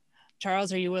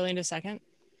 Charles, are you willing to second?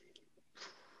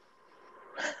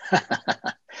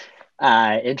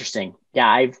 Interesting. Yeah,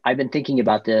 I've been thinking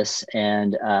about this,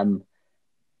 and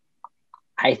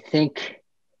I think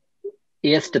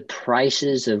if the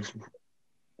prices of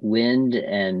wind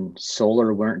and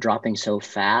solar weren't dropping so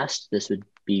fast, this would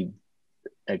be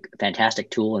a fantastic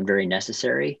tool and very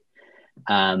necessary.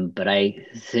 But I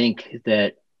think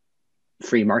that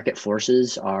free market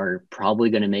forces are probably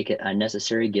going to make it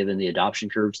unnecessary given the adoption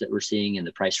curves that we're seeing and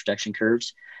the price protection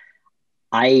curves.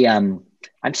 I'm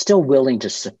still willing to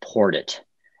support it.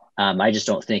 I just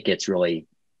don't think it's really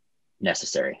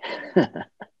necessary.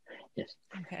 Yes.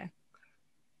 Okay.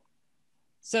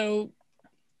 So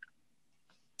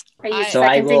are you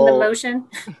seconding the motion?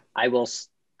 I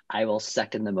will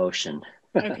second the motion.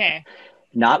 Okay.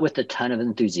 Not with a ton of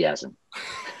enthusiasm.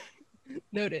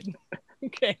 Noted.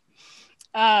 Okay.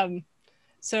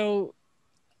 So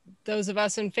those of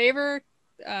us in favor,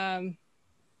 Aye.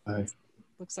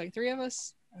 looks like 3 of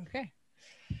us. Okay.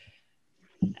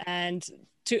 And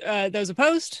to those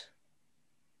opposed,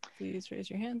 please raise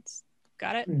your hands.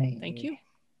 Got it. Thank you.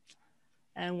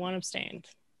 And 1 abstained.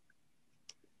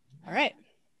 All right.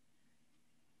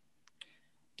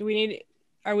 Do we need,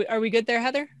 are we good there,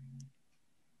 Heather?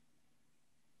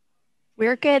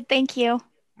 We're good. Thank you. All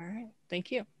right.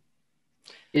 Thank you.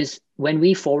 Is when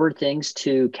we forward things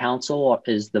to council,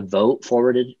 is the vote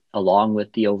forwarded along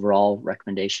with the overall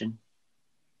recommendation?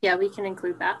 Yeah, we can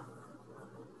include that.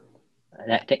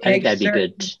 I think that'd be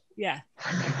good. Yeah,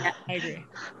 I agree.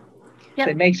 Yep.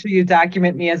 So make sure you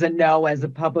document me as a no, as a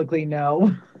publicly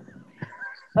no.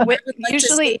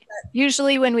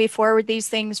 Usually when we forward these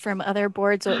things from other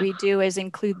boards, what we do is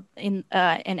include in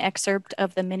an excerpt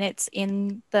of the minutes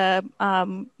in the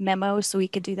memo, so we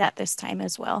could do that this time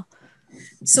as well.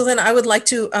 So then I would like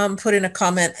to put in a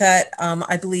comment that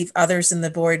I believe others in the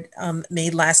board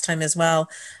made last time as well.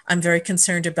 I'm very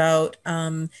concerned about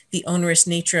the onerous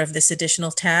nature of this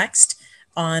additional tax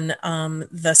on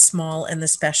the small and the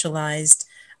specialized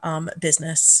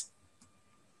business.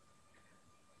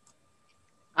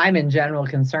 I'm in general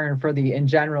concerned for the in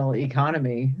general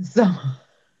economy. So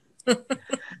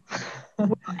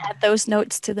we'll add those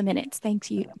notes to the minutes. Thank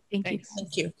you. Thank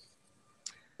you.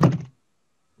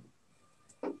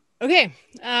 Okay.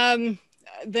 The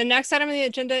next item on the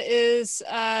agenda is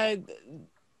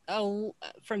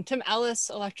from Tim Ellis,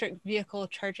 electric vehicle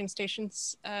charging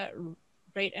stations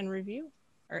rate review.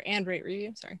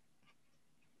 Sorry.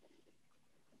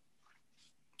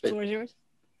 The floor is yours.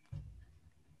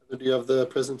 Do you have the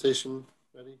presentation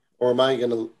ready? Or am I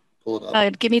going to pull it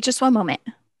up? Give me just 1 moment.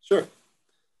 Sure.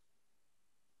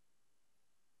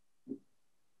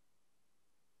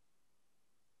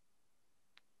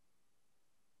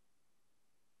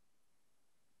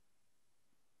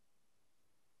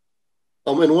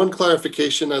 And one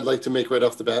clarification I'd like to make right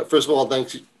off the bat. First of all,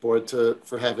 thanks, board,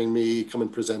 for having me come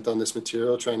and present on this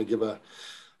material, trying to give a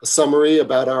summary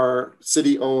about our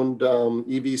city-owned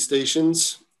EV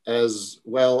stations, as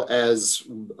well as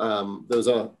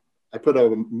I put a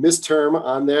misterm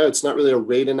on there. It's not really a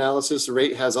rate analysis. The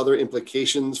rate has other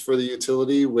implications for the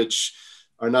utility, which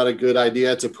are not a good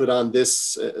idea to put on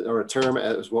this or a term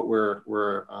as what we're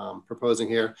proposing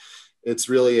here. It's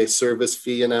really a service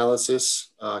fee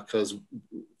analysis because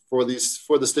for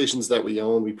the stations that we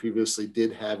own, we previously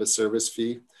did have a service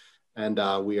fee, and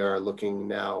we are looking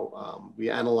now.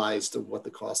 We analyzed what the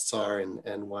costs are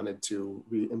and wanted to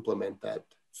re-implement that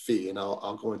fee, and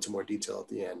I'll go into more detail at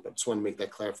the end. But just want to make that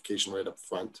clarification right up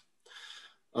front.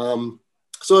 So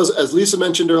as Lisa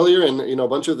mentioned earlier, and a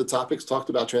bunch of the topics talked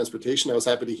about transportation, I was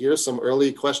happy to hear some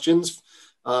early questions,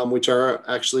 which are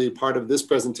actually part of this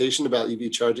presentation about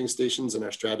EV charging stations and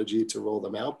our strategy to roll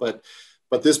them out. But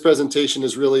this presentation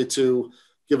is really to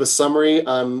give a summary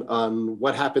on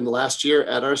what happened last year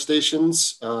at our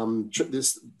stations.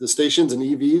 The stations and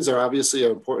EVs are obviously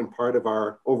an important part of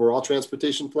our overall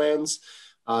transportation plans.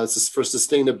 For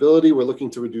sustainability, we're looking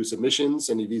to reduce emissions,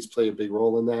 and EVs play a big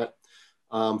role in that.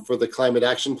 For the climate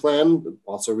action plan,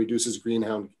 also reduces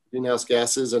greenhouse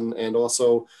gases, and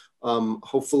also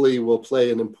hopefully will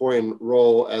play an important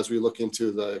role as we look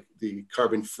into the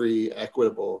carbon-free,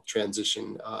 equitable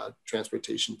transition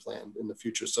transportation plan in the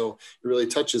future. So it really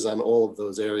touches on all of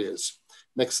those areas.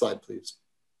 Next slide, please.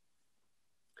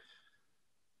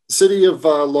 The city of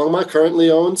Longmont currently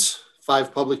owns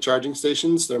 5 public charging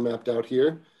stations. They're mapped out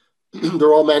here.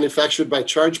 They're all manufactured by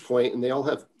ChargePoint, and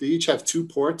they each have 2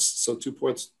 ports. So 2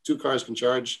 ports, 2 cars can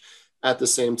charge at the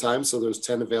same time. So there's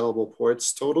 10 available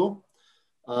ports total.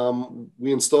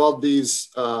 We installed these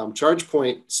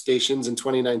ChargePoint stations in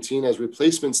 2019 as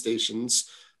replacement stations.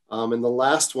 And the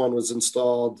last one was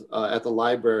installed at the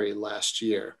library last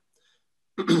year.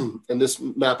 And this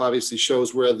map obviously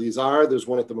shows where these are. There's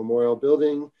one at the Memorial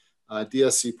Building,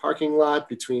 DSC parking lot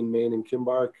between Main and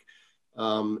Kimbark.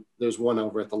 There's one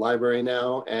over at the library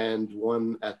now, and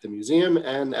one at the museum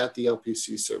and at the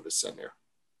LPC Service Center.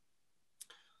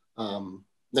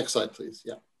 Next slide, please.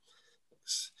 Yeah.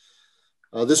 Thanks.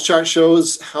 This chart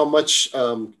shows how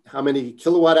many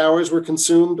kilowatt hours were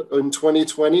consumed in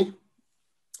 2020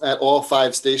 at all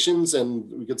 5 stations,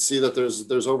 and we could see that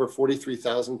there's over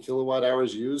 43,000 kilowatt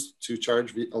hours used to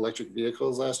charge electric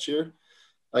vehicles last year.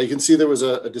 You can see there was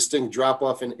a distinct drop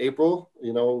off in April,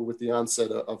 with the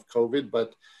onset of COVID,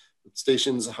 but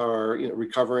stations are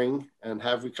recovering and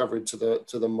have recovered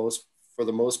for the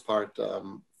most part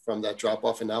from that drop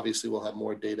off, and obviously we'll have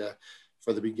more data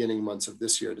for the beginning months of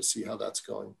this year to see how that's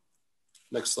going.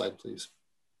 Next slide, please.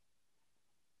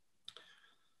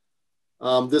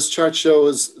 This chart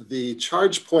shows the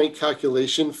charge point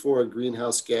calculation for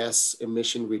greenhouse gas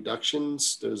emission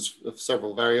reductions. There's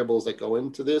several variables that go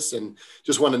into this, and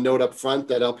just want to note up front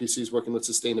that LPC is working with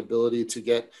sustainability to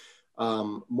get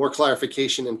more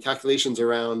clarification and calculations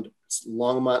around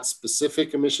Longmont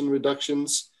specific emission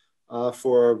reductions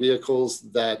for vehicles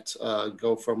that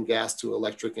go from gas to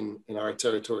electric in our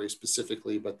territory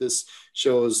specifically. But this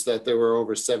shows that there were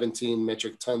over 17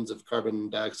 metric tons of carbon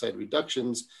dioxide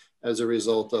reductions as a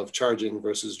result of charging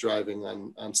versus driving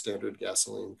on standard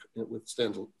gasoline, with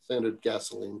standard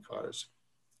gasoline cars.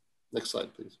 Next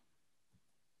slide, please.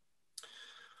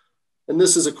 And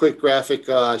this is a quick graphic,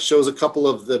 shows a couple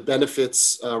of the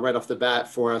benefits right off the bat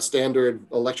for a standard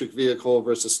electric vehicle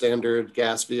versus standard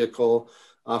gas vehicle.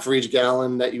 For each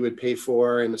gallon that you would pay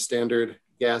for in a standard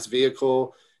gas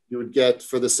vehicle, you would get,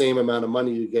 for the same amount of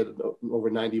money, you get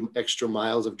over 90 extra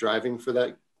miles of driving for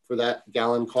that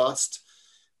gallon cost.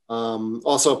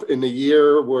 Also, in a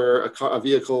year where a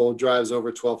vehicle drives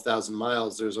over 12,000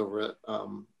 miles, there's over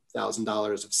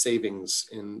 $1,000 of savings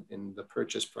in the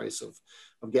purchase price of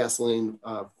gasoline,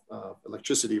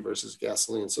 electricity versus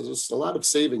gasoline. So there's a lot of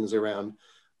savings around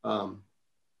the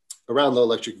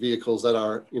electric vehicles that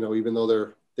are, even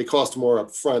though they cost more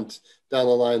up front, down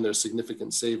the line, there's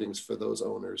significant savings for those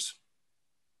owners.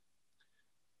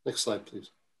 Next slide,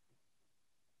 please.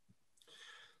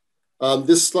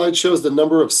 This slide shows the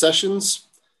number of sessions.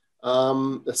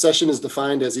 A session is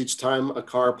defined as each time a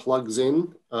car plugs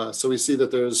in. So we see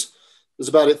that there's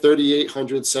about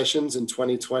 3,800 sessions in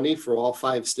 2020 for all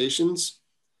 5 stations.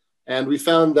 And we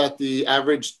found that the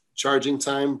average charging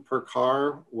time per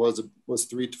car was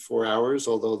 3 to 4 hours,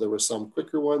 although there were some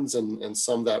quicker ones and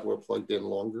some that were plugged in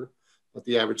longer, but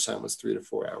the average time was 3 to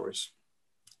 4 hours.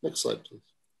 Next slide, please.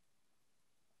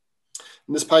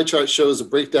 And this pie chart shows a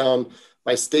breakdown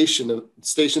by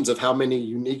stations of how many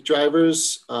unique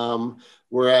drivers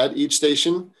were at each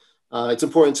station. It's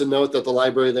important to note that the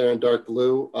library there in dark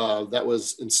blue, that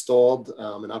was installed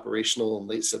and operational in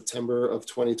late September of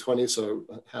 2020, so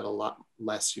it had a lot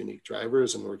less unique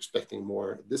drivers, and we're expecting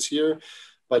more this year.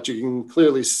 But you can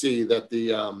clearly see that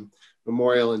the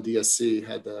Memorial and DSC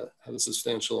had a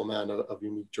substantial amount of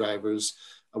unique drivers.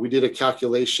 We did a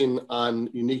calculation on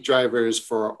unique drivers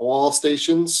for all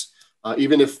stations.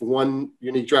 Even if one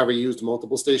unique driver used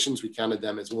multiple stations, we counted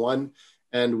them as one.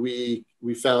 And we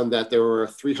found that there were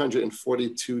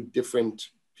 342 different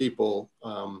people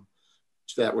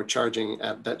that were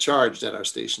that charged at our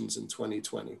stations in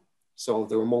 2020. So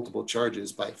there were multiple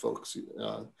charges by folks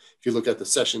if you look at the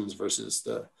sessions versus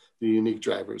the unique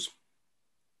drivers.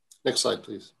 Next slide,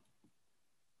 please.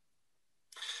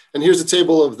 And here's a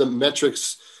table of the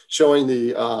metrics showing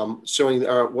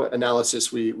what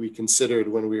analysis we considered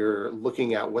when we were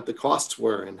looking at what the costs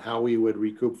were and how we would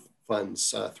recoup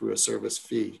funds through a service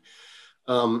fee.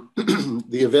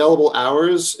 The available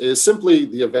hours is simply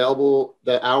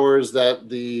the hours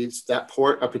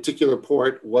that a particular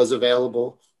port was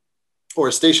available, or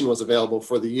a station was available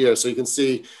for the year. So you can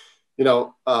see,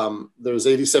 there's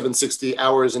 8760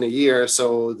 hours in a year.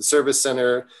 So the service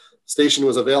center station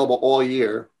was available all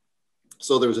year.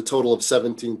 So there was a total of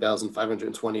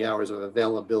 17,520 hours of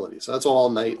availability. So that's all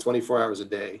night, 24 hours a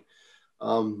day.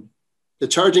 The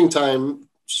charging time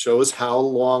shows how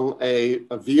long a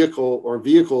vehicle or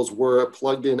vehicles were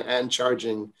plugged in and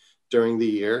charging during the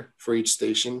year for each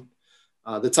station.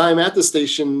 The time at the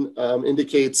station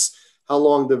indicates how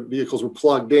long the vehicles were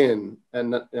plugged in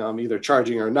and either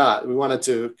charging or not. We wanted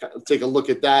to take a look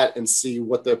at that and see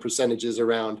what the percentage is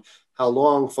around how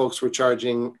long folks were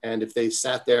charging and if they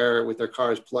sat there with their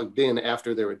cars plugged in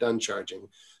after they were done charging.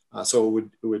 So it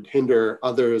would hinder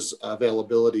others'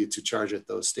 availability to charge at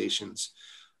those stations.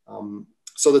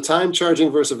 So the time charging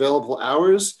versus available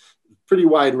hours, pretty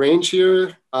wide range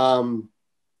here.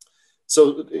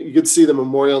 So you could see the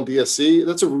Memorial and DSC.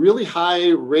 That's a really high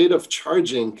rate of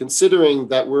charging, considering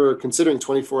that we're considering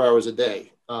 24 hours a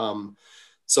day.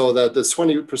 So that this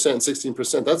 20% and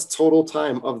 16%, that's total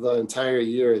time of the entire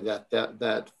year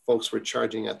that folks were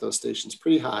charging at those stations.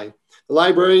 Pretty high. The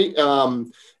library,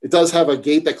 it does have a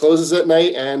gate that closes at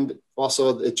night, and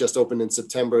also it just opened in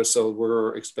September, so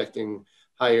we're expecting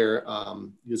higher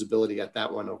usability at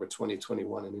that one over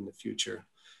 2021 and in the future.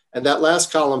 And that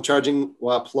last column, charging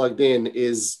while plugged in,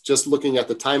 is just looking at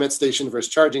the time at station versus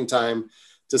charging time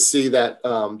to see that,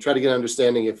 try to get an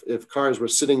understanding if cars were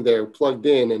sitting there plugged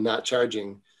in and not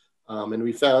charging. And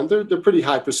we found they're pretty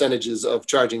high percentages of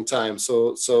charging time.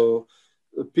 So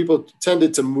people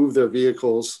tended to move their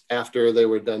vehicles after they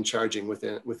were done charging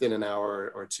within an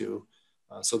hour or two.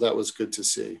 So that was good to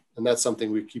see. And that's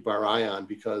something we keep our eye on,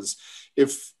 because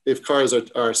if cars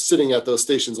are sitting at those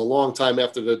stations a long time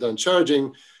after they're done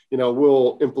charging,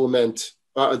 we'll implement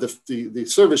the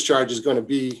service charge is going to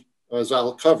be, as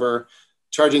I'll cover,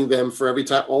 charging them for every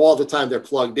time, all the time they're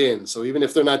plugged in. So even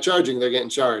if they're not charging, they're getting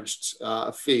charged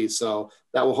a fee. So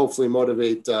that will hopefully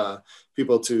motivate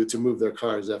people to move their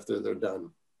cars after they're done.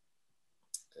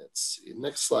 Let's see,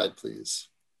 next slide, please.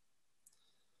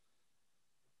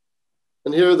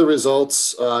 And here are the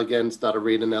results. Again, it's not a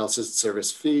rate analysis, it's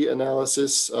service fee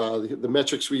analysis. The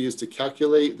metrics we use to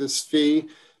calculate this fee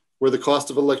were the cost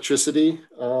of electricity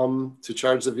to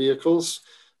charge the vehicles,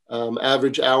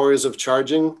 average hours of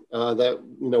charging that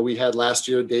we had last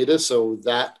year data. So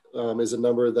that is a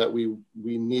number that we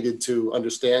needed to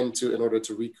understand in order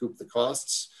to recoup the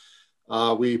costs.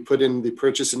 We put in the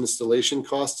purchase and installation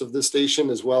costs of the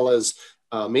station, as well as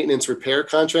maintenance repair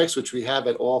contracts, which we have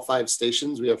at all 5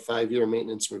 stations. We have 5-year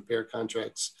maintenance and repair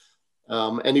contracts.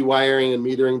 Any wiring and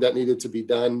metering that needed to be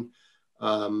done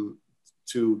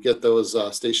to get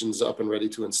those stations up and ready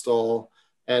to install,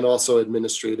 and also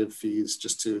administrative fees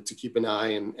just to keep an eye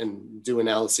and do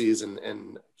analyses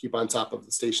and keep on top of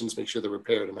the stations, make sure they're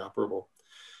repaired and operable.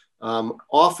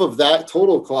 Off of that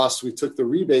total cost, we took the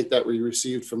rebate that we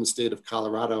received from the state of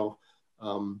Colorado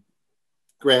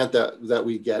grant that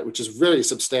we get, which is very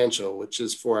substantial, which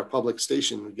is for a public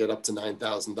station, we get up to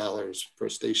 $9,000 per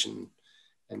station.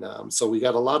 And so we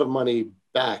got a lot of money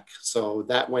back. So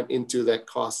that went into that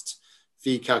cost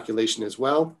fee calculation as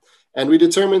well. And we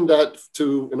determined that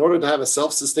in order to have a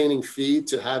self-sustaining fee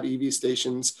to have EV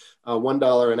stations,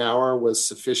 $1 an hour was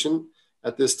sufficient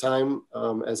at this time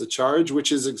as a charge,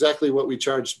 which is exactly what we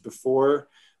charged before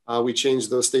we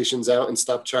changed those stations out and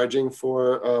stopped charging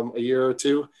for a year or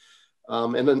two.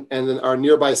 And then our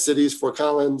nearby cities, Fort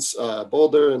Collins,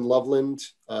 Boulder, and Loveland,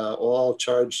 all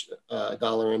charge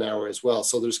 $1 an hour as well.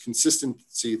 So there's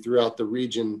consistency throughout the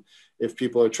region. If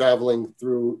people are traveling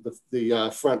through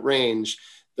the Front Range,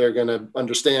 they're going to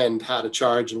understand how to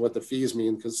charge and what the fees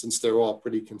mean, because since they're all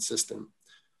pretty consistent.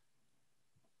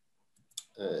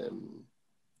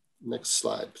 Next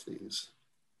slide, please.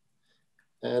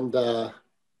 And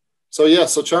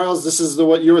so Charles, this is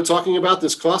what you were talking about,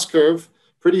 this cost curve.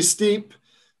 Pretty steep.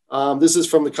 This is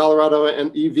from the Colorado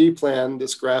and EV plan,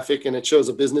 this graphic, and it shows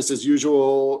a business as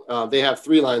usual. They have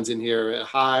 3 lines in here: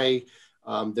 high,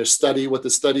 their study, what the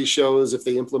study shows if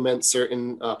they implement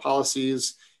certain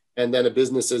policies, and then a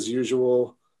business as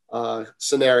usual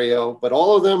scenario. But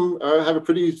all of them have a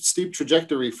pretty steep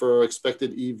trajectory for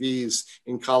expected EVs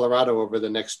in Colorado over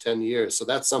the next 10 years. So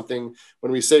that's something,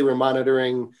 when we say we're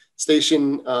monitoring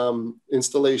station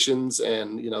installations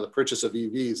and the purchase of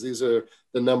EVs, these are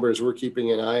the numbers we're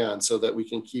keeping an eye on so that we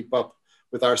can keep up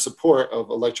with our support of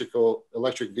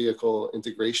electric vehicle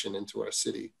integration into our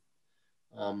city.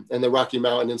 And the Rocky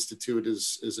Mountain Institute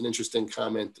is an interesting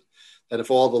comment that if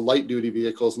all the light duty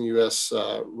vehicles in the US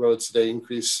roads today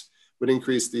would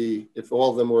increase if all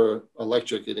of them were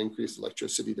electric, it increased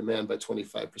electricity demand by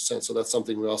 25%. So that's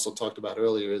something we also talked about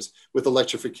earlier, is with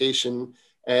electrification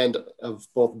and of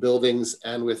both buildings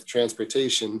and with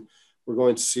transportation, we're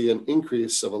going to see an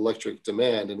increase of electric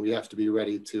demand, and we have to be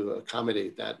ready to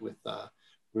accommodate that with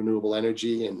renewable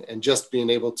energy and just being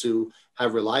able to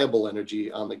have reliable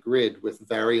energy on the grid with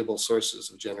variable sources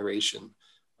of generation.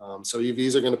 So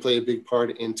EVs are going to play a big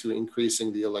part into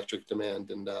increasing the electric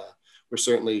demand, and we're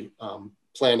certainly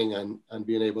planning on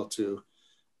being able to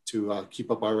keep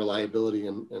up our reliability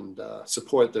and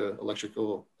support the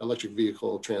electric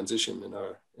vehicle transition in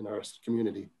our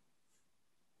community.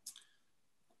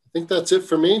 I think that's it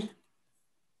for me.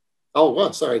 Oh,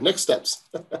 well, sorry, next steps.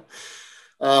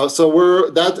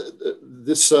 So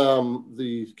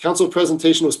the council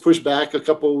presentation was pushed back a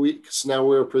couple of weeks. Now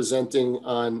we're presenting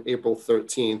on April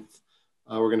 13th.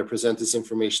 We're going to present this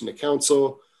information to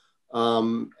council.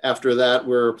 After that,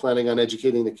 we're planning on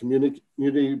educating the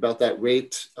community about that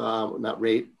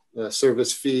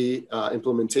service fee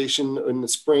implementation in the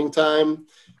springtime.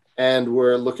 And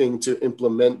we're looking to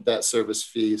implement that service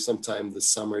fee sometime this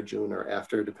summer, June or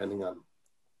after, depending on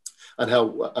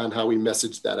how we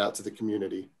message that out to the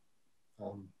community.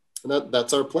 And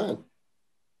that's our plan.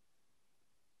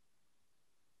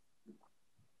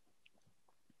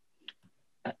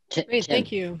 Great,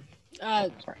 thank you.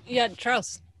 Yeah,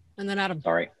 Charles, and then Adam.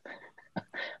 Sorry.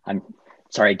 I'm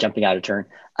sorry, jumping out of turn.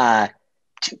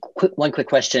 One quick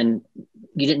question.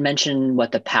 You didn't mention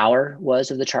what the power was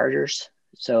of the chargers.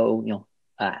 So,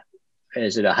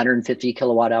 is it a 150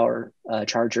 kilowatt hour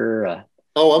charger?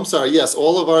 Oh, I'm sorry. Yes,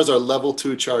 all of ours are level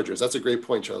 2 chargers. That's a great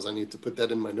point, Charles. I need to put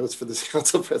that in my notes for this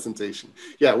council presentation.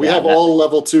 Yeah, we have all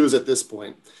level 2s at this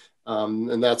point.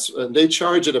 And they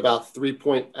charge at about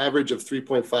average of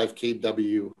 3.5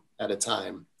 kW at a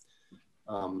time.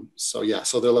 So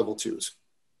they're level 2s.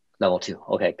 Level 2.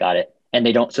 Okay, got it. And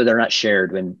so they're not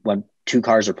shared when 2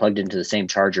 cars are plugged into the same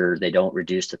charger, they don't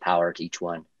reduce the power to each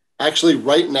one. Actually,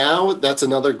 right now, that's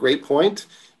another great point.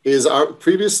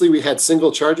 Previously we had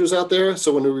single chargers out there.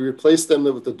 So when we replaced them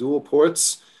with the dual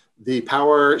ports, the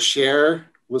power share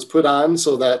was put on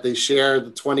so that they share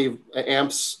the 20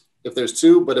 amps if there's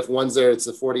 2, but if one's there, it's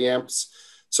the 40 amps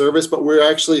service. But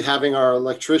we're actually having our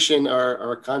electrician,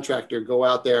 our contractor, go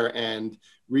out there and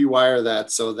rewire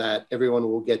that so that everyone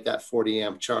will get that 40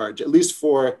 amp charge, at least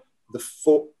for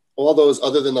all those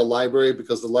other than the library,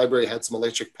 because the library had some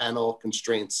electric panel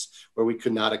constraints where we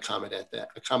could not accommodate that.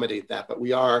 But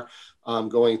we are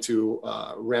going to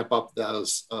ramp up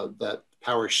that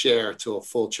power share to a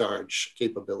full charge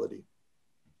capability.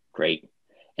 Great.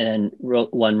 And then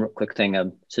one quick thing. I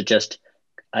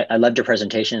loved your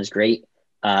presentation. It's great.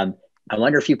 I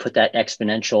wonder if you put that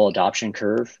exponential adoption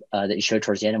curve that you showed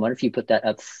towards the end. I wonder if you put that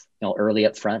up, early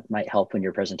up front, might help in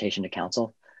your presentation to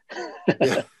council.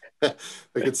 Yeah. I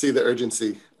could see the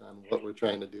urgency on what we're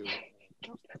trying to do.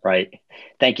 Right.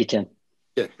 Thank you, Tim.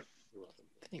 Yeah.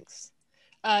 Thanks.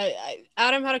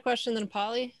 Adam had a question, then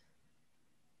Polly.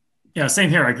 Yeah,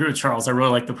 same here. I agree with Charles. I really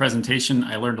like the presentation.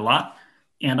 I learned a lot.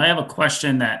 And I have a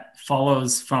question that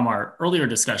follows from our earlier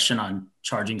discussion on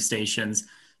charging stations.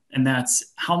 And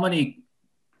that's, how many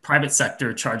private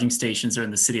sector charging stations are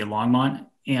in the city of Longmont?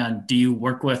 And do you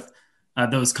work with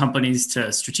those companies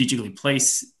to strategically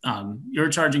place your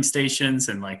charging stations,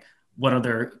 and what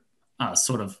other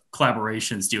sort of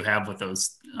collaborations do you have with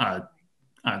those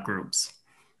groups?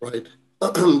 Right.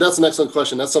 That's an excellent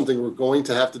question. That's something we're going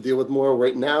to have to deal with more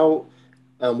right now.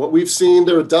 What we've seen,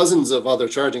 there are dozens of other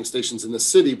charging stations in the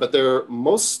city, but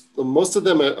most of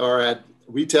them are at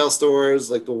retail stores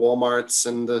like the Walmarts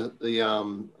and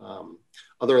the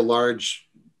other large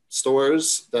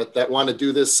stores that want to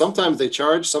do this. Sometimes they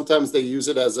charge, sometimes they use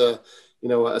it as a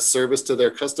service to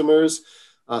their customers.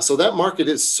 So that market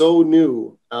is so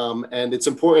new, and it's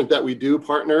important that we do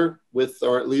partner with,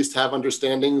 or at least have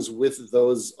understandings with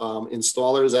those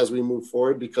installers as we move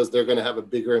forward, because they're going to have a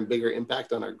bigger and bigger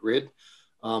impact on our grid.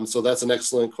 So that's an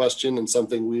excellent question, and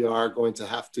something we are going to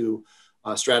have to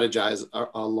strategize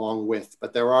along with.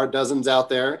 But there are dozens out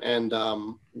there, and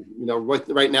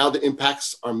right now the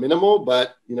impacts are minimal.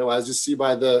 But as you see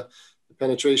by the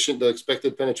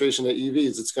expected penetration of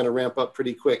EVs, it's going to ramp up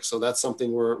pretty quick. So that's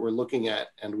something we're looking at,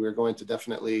 and we're going to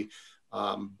definitely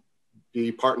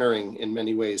be partnering in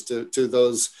many ways to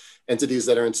those entities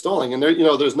that are installing. And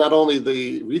there's not only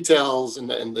the retails and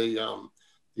the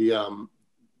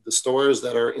stores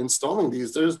that are installing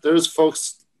these. There's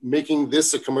folks making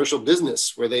this a commercial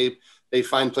business where they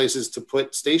find places to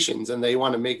put stations, and they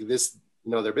want to make this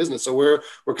their business. So we're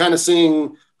kind of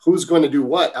seeing who's going to do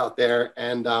what out there.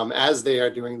 And as they are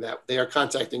doing that, they are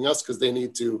contacting us because they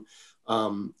need to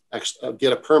actually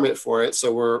get a permit for it.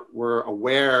 So we're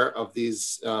aware of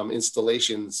these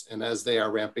installations. And as they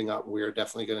are ramping up, we are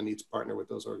definitely going to need to partner with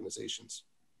those organizations.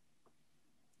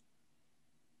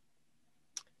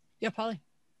 Yeah, Polly.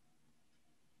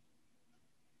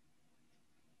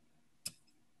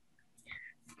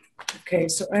 Okay,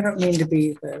 so I don't mean to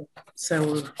be the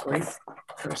sour grape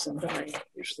person, but I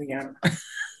usually am.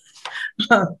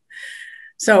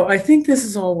 So I think this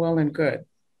is all well and good,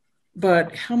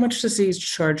 but how much does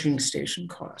each charging station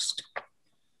cost?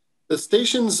 The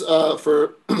stations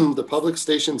for the public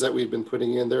stations that we've been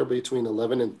putting in, they're between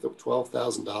 $11,000 and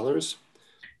 $12,000,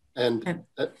 and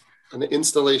the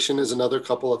installation is another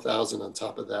couple of thousand on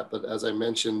top of that. But as I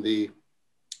mentioned, the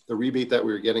rebate that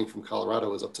we were getting from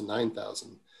Colorado is up to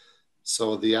 $9,000.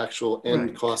 So the actual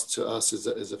end cost to us is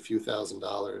a few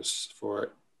 $1,000s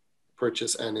for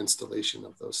purchase and installation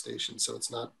of those stations. So it's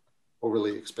not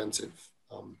overly expensive,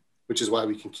 which is why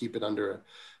we can keep it under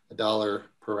 $1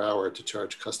 per hour to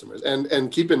charge customers.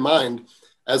 And keep in mind,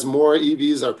 as more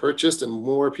EVs are purchased and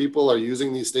more people are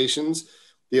using these stations,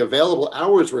 the available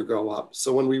hours will go up.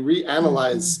 So when we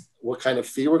reanalyze what kind of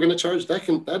fee we're going to charge,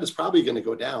 that is probably going to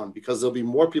go down because there'll be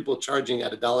more people charging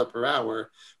at $1 per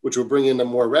hour, which will bring in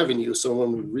more revenue. So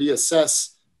when we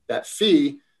reassess that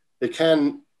fee,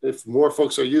 if more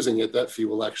folks are using it, that fee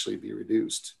will actually be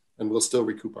reduced and we'll still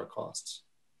recoup our costs.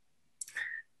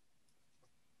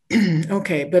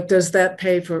 Okay, but does that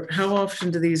pay for, how often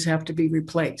do these have to be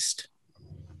replaced?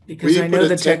 Because I know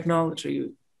the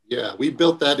technology. Yeah, we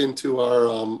built that into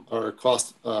our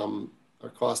costs,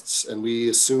 and we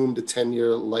assumed a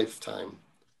 10-year lifetime.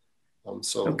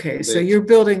 So you're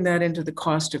building that into the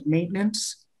cost of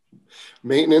maintenance?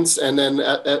 Maintenance, and then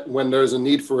when there's a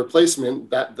need for replacement,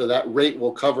 that rate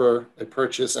will cover a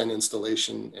purchase and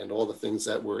installation and all the things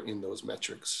that were in those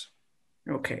metrics.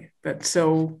 Okay, but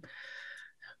so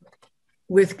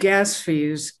with gas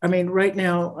fees, I mean, right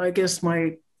now, I guess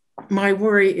my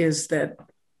worry is that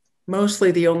mostly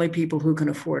the only people who can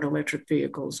afford electric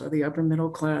vehicles are the upper middle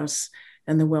class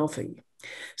and the wealthy.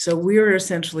 So we're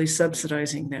essentially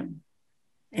subsidizing them.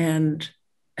 And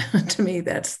to me,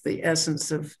 that's the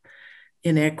essence of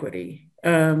inequity.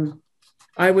 I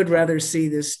would rather see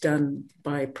this done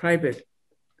by private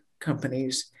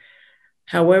companies.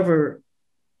 However,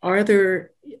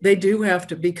 they do have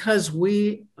to, because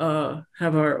we have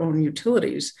our own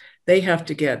utilities, they have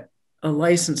to get a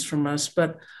license from us.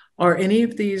 But are any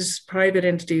of these private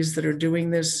entities that are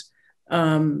doing this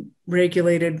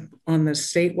regulated on the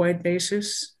statewide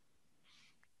basis?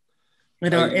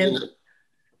 Go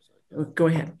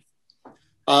ahead.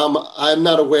 I'm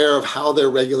not aware of how they're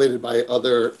regulated by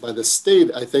the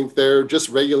state. I think they're just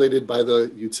regulated by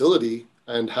the utility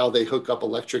and how they hook up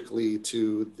electrically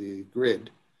to the grid.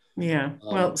 Yeah,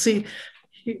 well, see,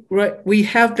 we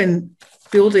have been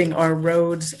building our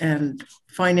roads and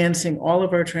financing all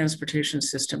of our transportation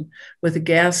system with a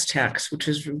gas tax, which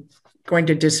is going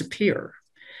to disappear.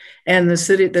 And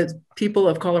the people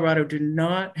of Colorado do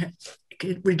not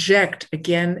reject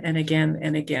again and again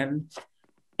and again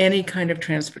any kind of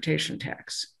transportation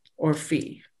tax or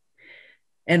fee.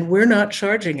 And we're not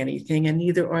charging anything, and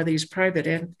neither are these private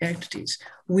entities.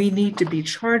 We need to be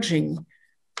charging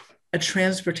a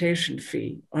transportation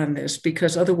fee on this,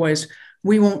 because otherwise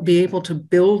we won't be able to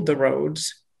build the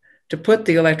roads to put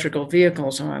the electrical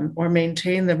vehicles on or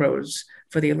maintain the roads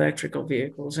for the electrical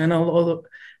vehicles. And although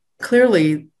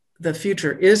clearly the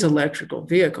future is electrical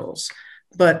vehicles,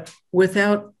 but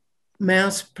without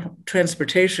mass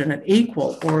transportation, an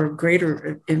equal or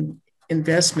greater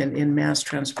investment in mass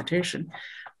transportation,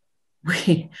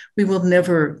 we will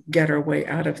never get our way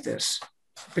out of this,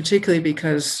 particularly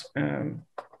because,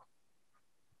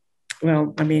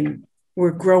 well, I mean,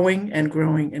 we're growing and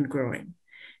growing and growing,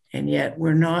 and yet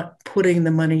we're not putting the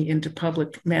money into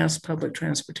mass public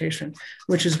transportation,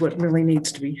 which is what really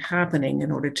needs to be happening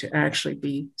in order to actually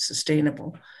be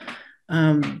sustainable.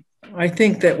 I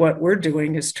think that what we're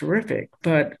doing is terrific,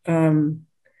 but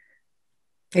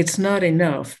it's not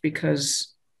enough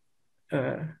because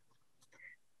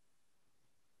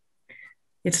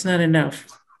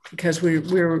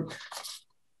we're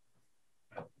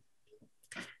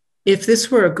if this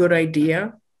were a good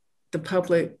idea, the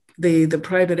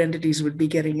private entities would be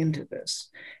getting into this.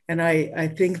 And I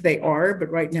think they are, but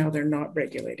right now they're not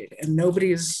regulated, and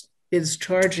nobody is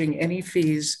charging any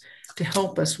fees to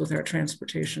help us with our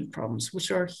transportation problems,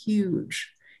 which are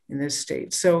huge in this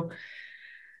state. So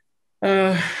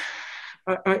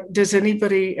does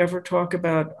anybody ever talk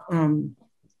about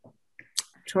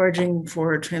charging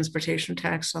for a transportation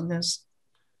tax on this?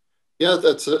 Yeah,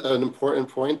 that's an important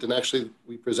point. And actually,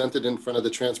 we presented in front of the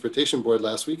Transportation Board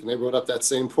last week, and they wrote up that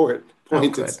same point.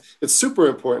 It's super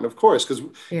important, of course, because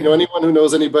you know, anyone who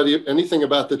knows anything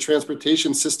about the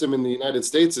transportation system in the United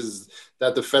States is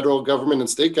that the federal government and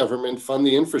state government fund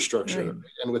the infrastructure, right?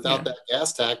 And without that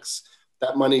gas tax,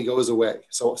 that money goes away.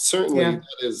 So certainly that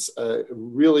is a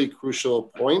really crucial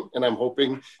point, and I'm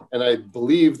hoping and I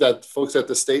believe that folks at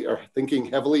the state are thinking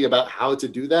heavily about how to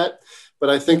do that.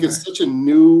 But I think it's such a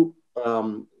new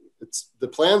the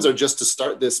plans are just to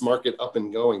start this market up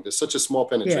and going. There's such a small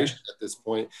penetration at this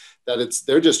point that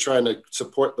they're just trying to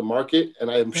support the market,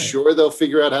 and I'm sure they'll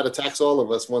figure out how to tax all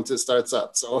of us once it starts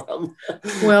up. So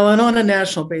well, and on a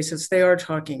national basis, they are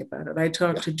talking about it. I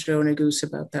talked to Joe Neguse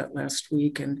about that last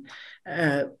week, and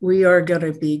we are going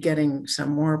to be getting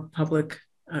some more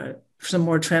some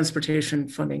more transportation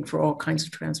funding for all kinds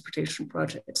of transportation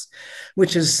projects,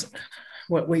 which is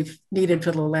what we've needed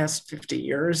for the last 50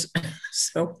 years.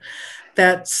 So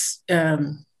that's a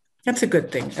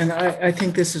good thing. And I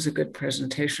think this is a good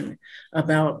presentation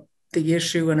about the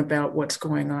issue and about what's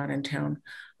going on in town.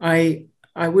 I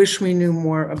wish we knew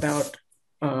more about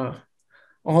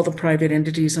all the private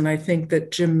entities. And I think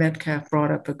that Jim Metcalf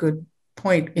brought up a good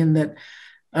point in that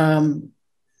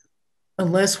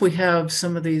unless we have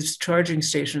some of these charging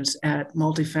stations at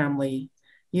multifamily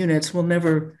units, we'll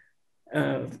never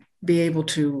be able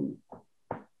to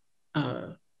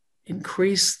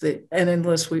increase and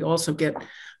unless we also get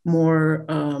more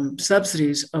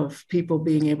subsidies of people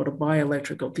being able to buy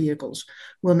electrical vehicles,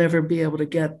 we'll never be able to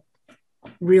get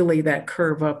really that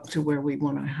curve up to where we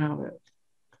want to have it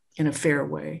in a fair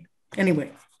way.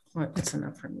 Anyway, that's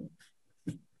enough for me.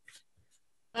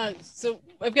 So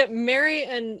I've got Mary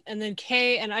and then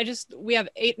Kay, and we have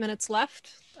 8 minutes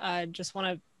left. Just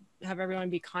want to have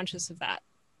everyone be conscious of that.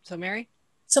 So Mary?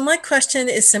 So my question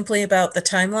is simply about the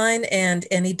timeline and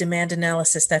any demand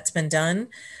analysis that's been done.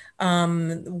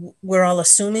 We're all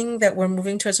assuming that we're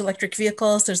moving towards electric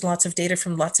vehicles. There's lots of data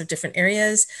from lots of different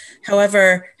areas.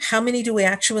 However, how many do we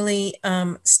actually,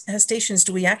 stations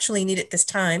do we actually need at this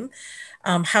time?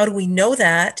 How do we know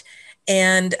that?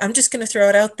 And I'm just going to throw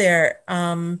it out there.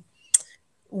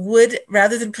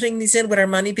 Rather than putting these in, would our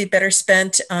money be better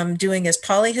spent doing as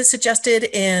Polly has suggested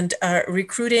and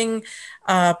recruiting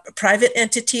private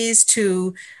entities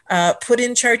to put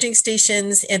in charging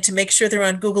stations and to make sure they're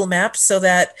on Google Maps so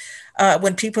that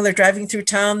when people are driving through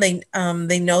town, they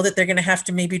know that they're going to have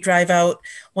to maybe drive out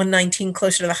 119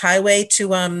 closer to the highway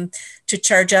to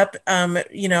charge up, and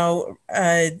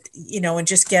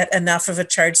just get enough of a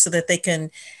charge so that they can,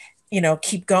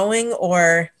 keep going?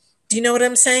 Or do you know what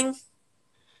I'm saying?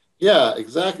 Yeah,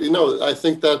 exactly. No, I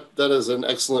think that is an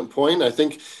excellent point. I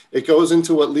think it goes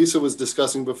into what Lisa was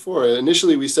discussing before.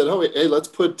 Initially, we said, oh, hey, let's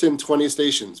put in 20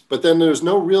 stations. But then there's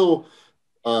no real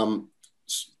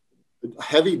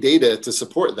heavy data to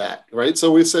support that, right?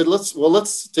 So we said,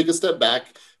 let's take a step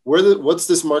back. What's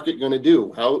this market going to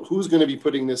do? Who's going to be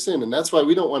putting this in? And that's why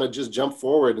we don't want to just jump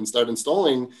forward and start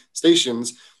installing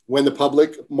stations when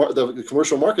the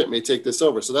commercial market may take this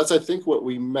over. So that's, I think, what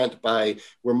we meant by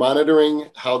we're monitoring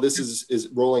how this is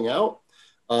rolling out.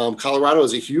 Colorado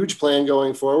has a huge plan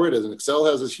going forward, and Excel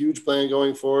has this huge plan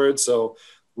going forward. So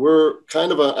we're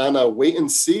kind of on a wait and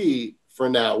see for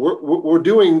now. We're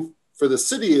doing for the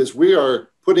city is we are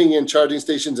putting in charging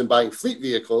stations and buying fleet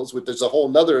vehicles, which is a whole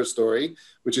nother story,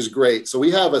 which is great. So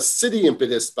we have a city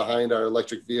impetus behind our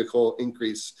electric vehicle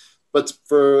increase. But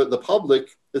for the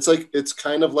public, it's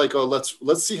kind of like, oh,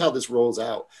 let's see how this rolls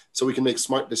out so we can make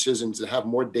smart decisions and have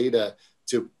more data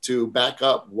to back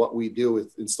up what we do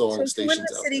with installing stations.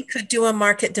 So the city could do a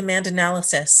market demand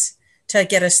analysis to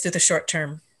get us through the short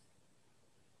term.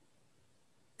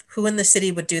 Who in the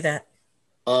city would do that?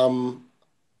 I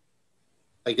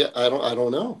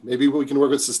don't know. Maybe we can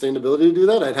work with sustainability to do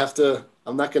that.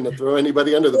 I'm not going to throw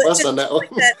anybody under the bus on that one.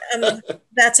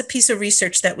 That's a piece of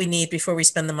research that we need before we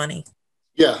spend the money.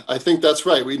 Yeah, I think that's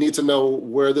right. We need to know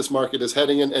where this market is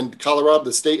heading. And Colorado,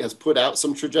 the state has put out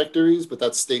some trajectories, but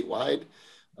that's statewide.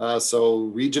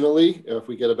 So regionally, if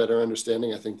we get a better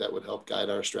understanding, I think that would help guide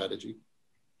our strategy.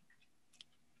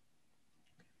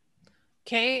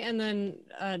 Okay, and then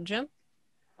Jim?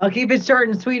 I'll keep it short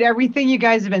and sweet. Everything you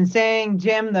guys have been saying,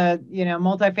 Jim, the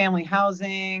multifamily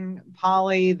housing,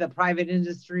 Polly, the private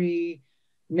industry,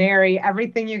 Mary,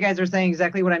 everything you guys are saying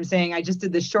exactly what I'm saying. I just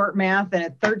did the short math, and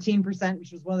at 13%,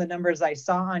 which was one of the numbers I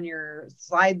saw on your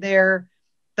slide there,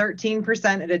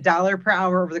 13% at $1 per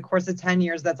hour over the course of 10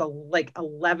 years, that's like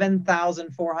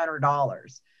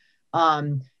 $11,400.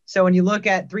 So when you look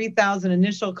at 3,000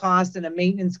 initial cost and a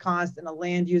maintenance cost and a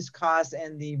land use cost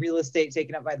and the real estate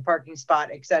taken up by the parking spot,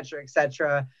 et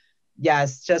cetera,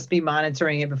 yes, just be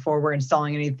monitoring it before we're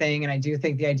installing anything. And I do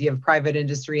think the idea of private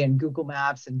industry and Google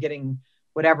Maps and getting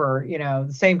whatever, you know,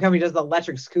 the same company does the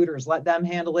electric scooters, let them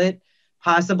handle it,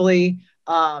 possibly.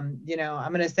 You know,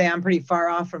 I'm going to say I'm pretty far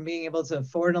off from being able to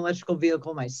afford an electrical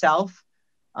vehicle myself.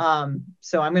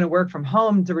 So I'm going to work from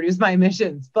home to reduce my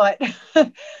emissions. But,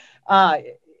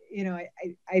 you know,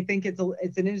 I think it's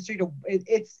an industry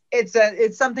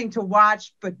it's something to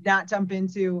watch, but not jump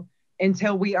into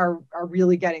until we are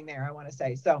really getting there, I want to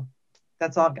say. So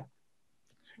that's all I've got.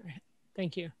 All right.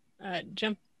 Thank you.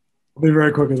 Jim? I'll be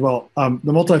very quick as well.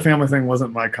 The multifamily thing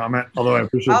wasn't my comment, although I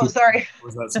appreciate Oh, sorry.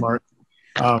 Was that smart?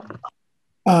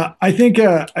 I think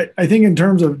in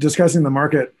terms of discussing the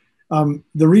market,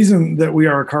 the reason that we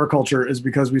are a car culture is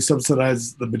because we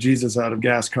subsidize the bejesus out of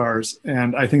gas cars.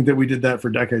 And I think that we did that for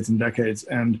decades and decades.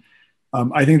 And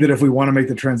I think that if we want to make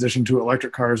the transition to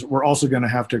electric cars, we're also going to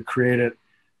have to create it.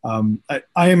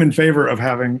 I am in favor of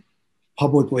having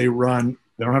publicly run,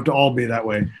 they don't have to all be that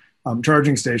way,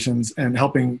 charging stations and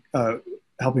helping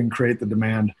create the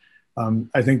demand.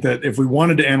 I think that if we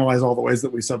wanted to analyze all the ways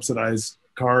that we subsidize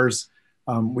cars,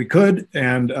 we could,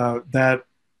 and that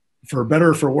for better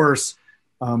or for worse,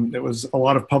 it was a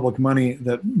lot of public money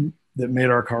that made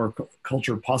our car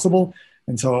culture possible.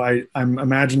 And so I'm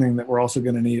imagining that we're also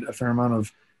going to need a fair amount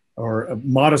of, or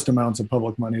modest amounts of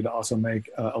public money to also make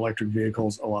electric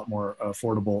vehicles a lot more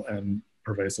affordable and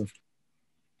pervasive.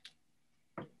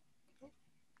 I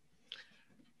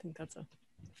think that's a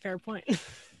fair point.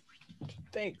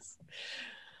 Thanks.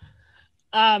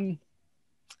 Well,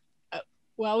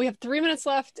 we have 3 minutes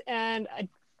left and I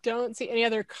don't see any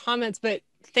other comments, but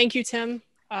thank you, Tim,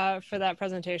 for that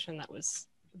presentation. That was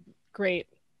great,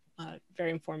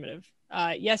 very informative.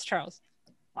 Yes, Charles.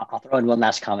 I'll throw in one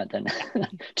last comment then.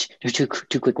 two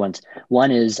quick ones.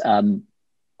 One is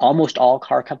almost all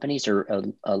car companies, or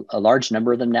a large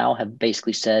number of them now, have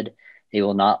basically said they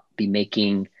will not be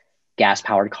making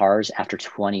gas-powered cars after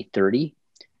 2030.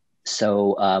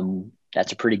 So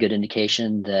that's a pretty good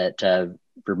indication that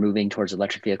we're moving towards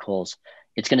electric vehicles.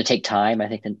 It's going to take time. I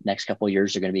think the next couple of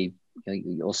years are going to be,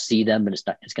 you'll see them, but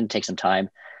it's going to take some time.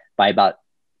 By about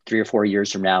 3 or 4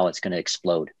 years from now, it's going to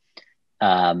explode.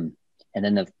 And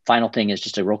then the final thing is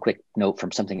just a real quick note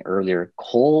from something earlier.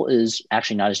 Coal is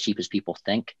actually not as cheap as people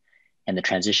think, and the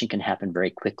transition can happen very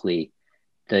quickly.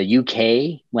 The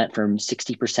UK went from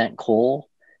 60% coal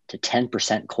to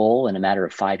 10% coal in a matter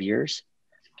of 5 years.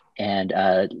 And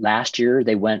last year,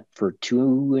 they went for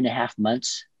 2.5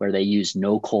 months where they used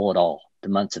no coal at all, the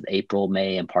months of April,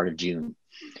 May, and part of June.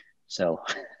 So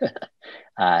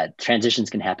transitions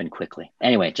can happen quickly.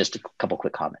 Anyway, just a couple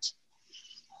quick comments.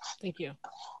 Thank you.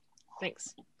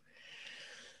 Thanks.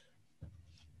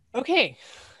 Okay.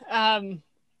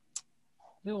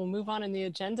 We will move on in the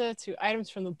agenda to items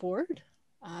from the board.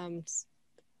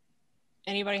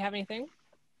 Anybody have anything?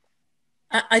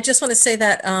 I just want to say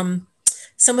that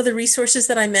some of the resources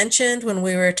that I mentioned when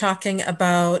we were talking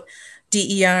about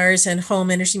DERs and home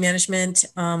energy management,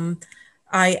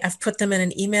 I've put them in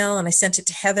an email and I sent it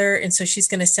to Heather. And so she's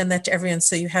going to send that to everyone.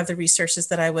 So you have the resources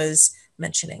that I was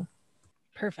mentioning.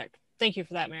 Perfect. Thank you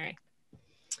for that, Mary.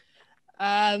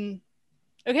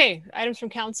 Okay, items from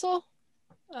council.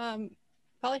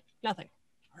 Polly, nothing.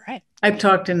 All right. I've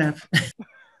talked enough.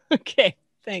 Okay,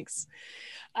 thanks.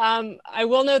 I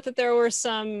will note that there were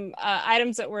some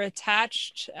items that were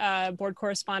attached, board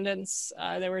correspondence.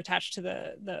 They were attached to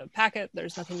the packet.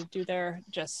 There's nothing to do there.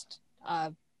 Just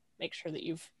make sure that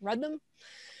you've read them.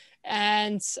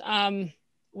 And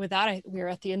with that, we're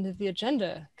at the end of the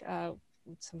agenda.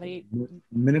 Somebody, a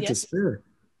minute to spare.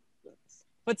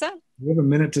 What's that? We have a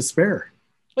minute to spare.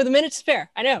 With a minute to spare.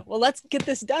 I know. Well, let's get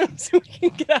this done so we can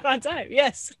get out on time.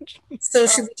 Yes. So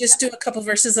should we just do a couple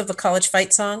verses of the college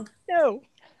fight song? No.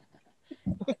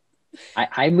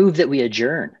 I move that we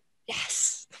adjourn.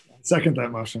 Yes. Second that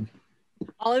motion.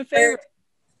 All in favor?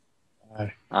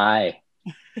 Aye. Aye.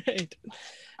 Right.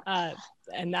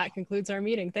 And that concludes our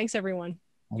meeting. Thanks, everyone.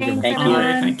 Thank you.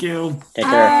 Thank you. Take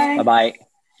care. Bye-bye.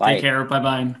 Bye. Take care.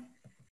 Bye-bye.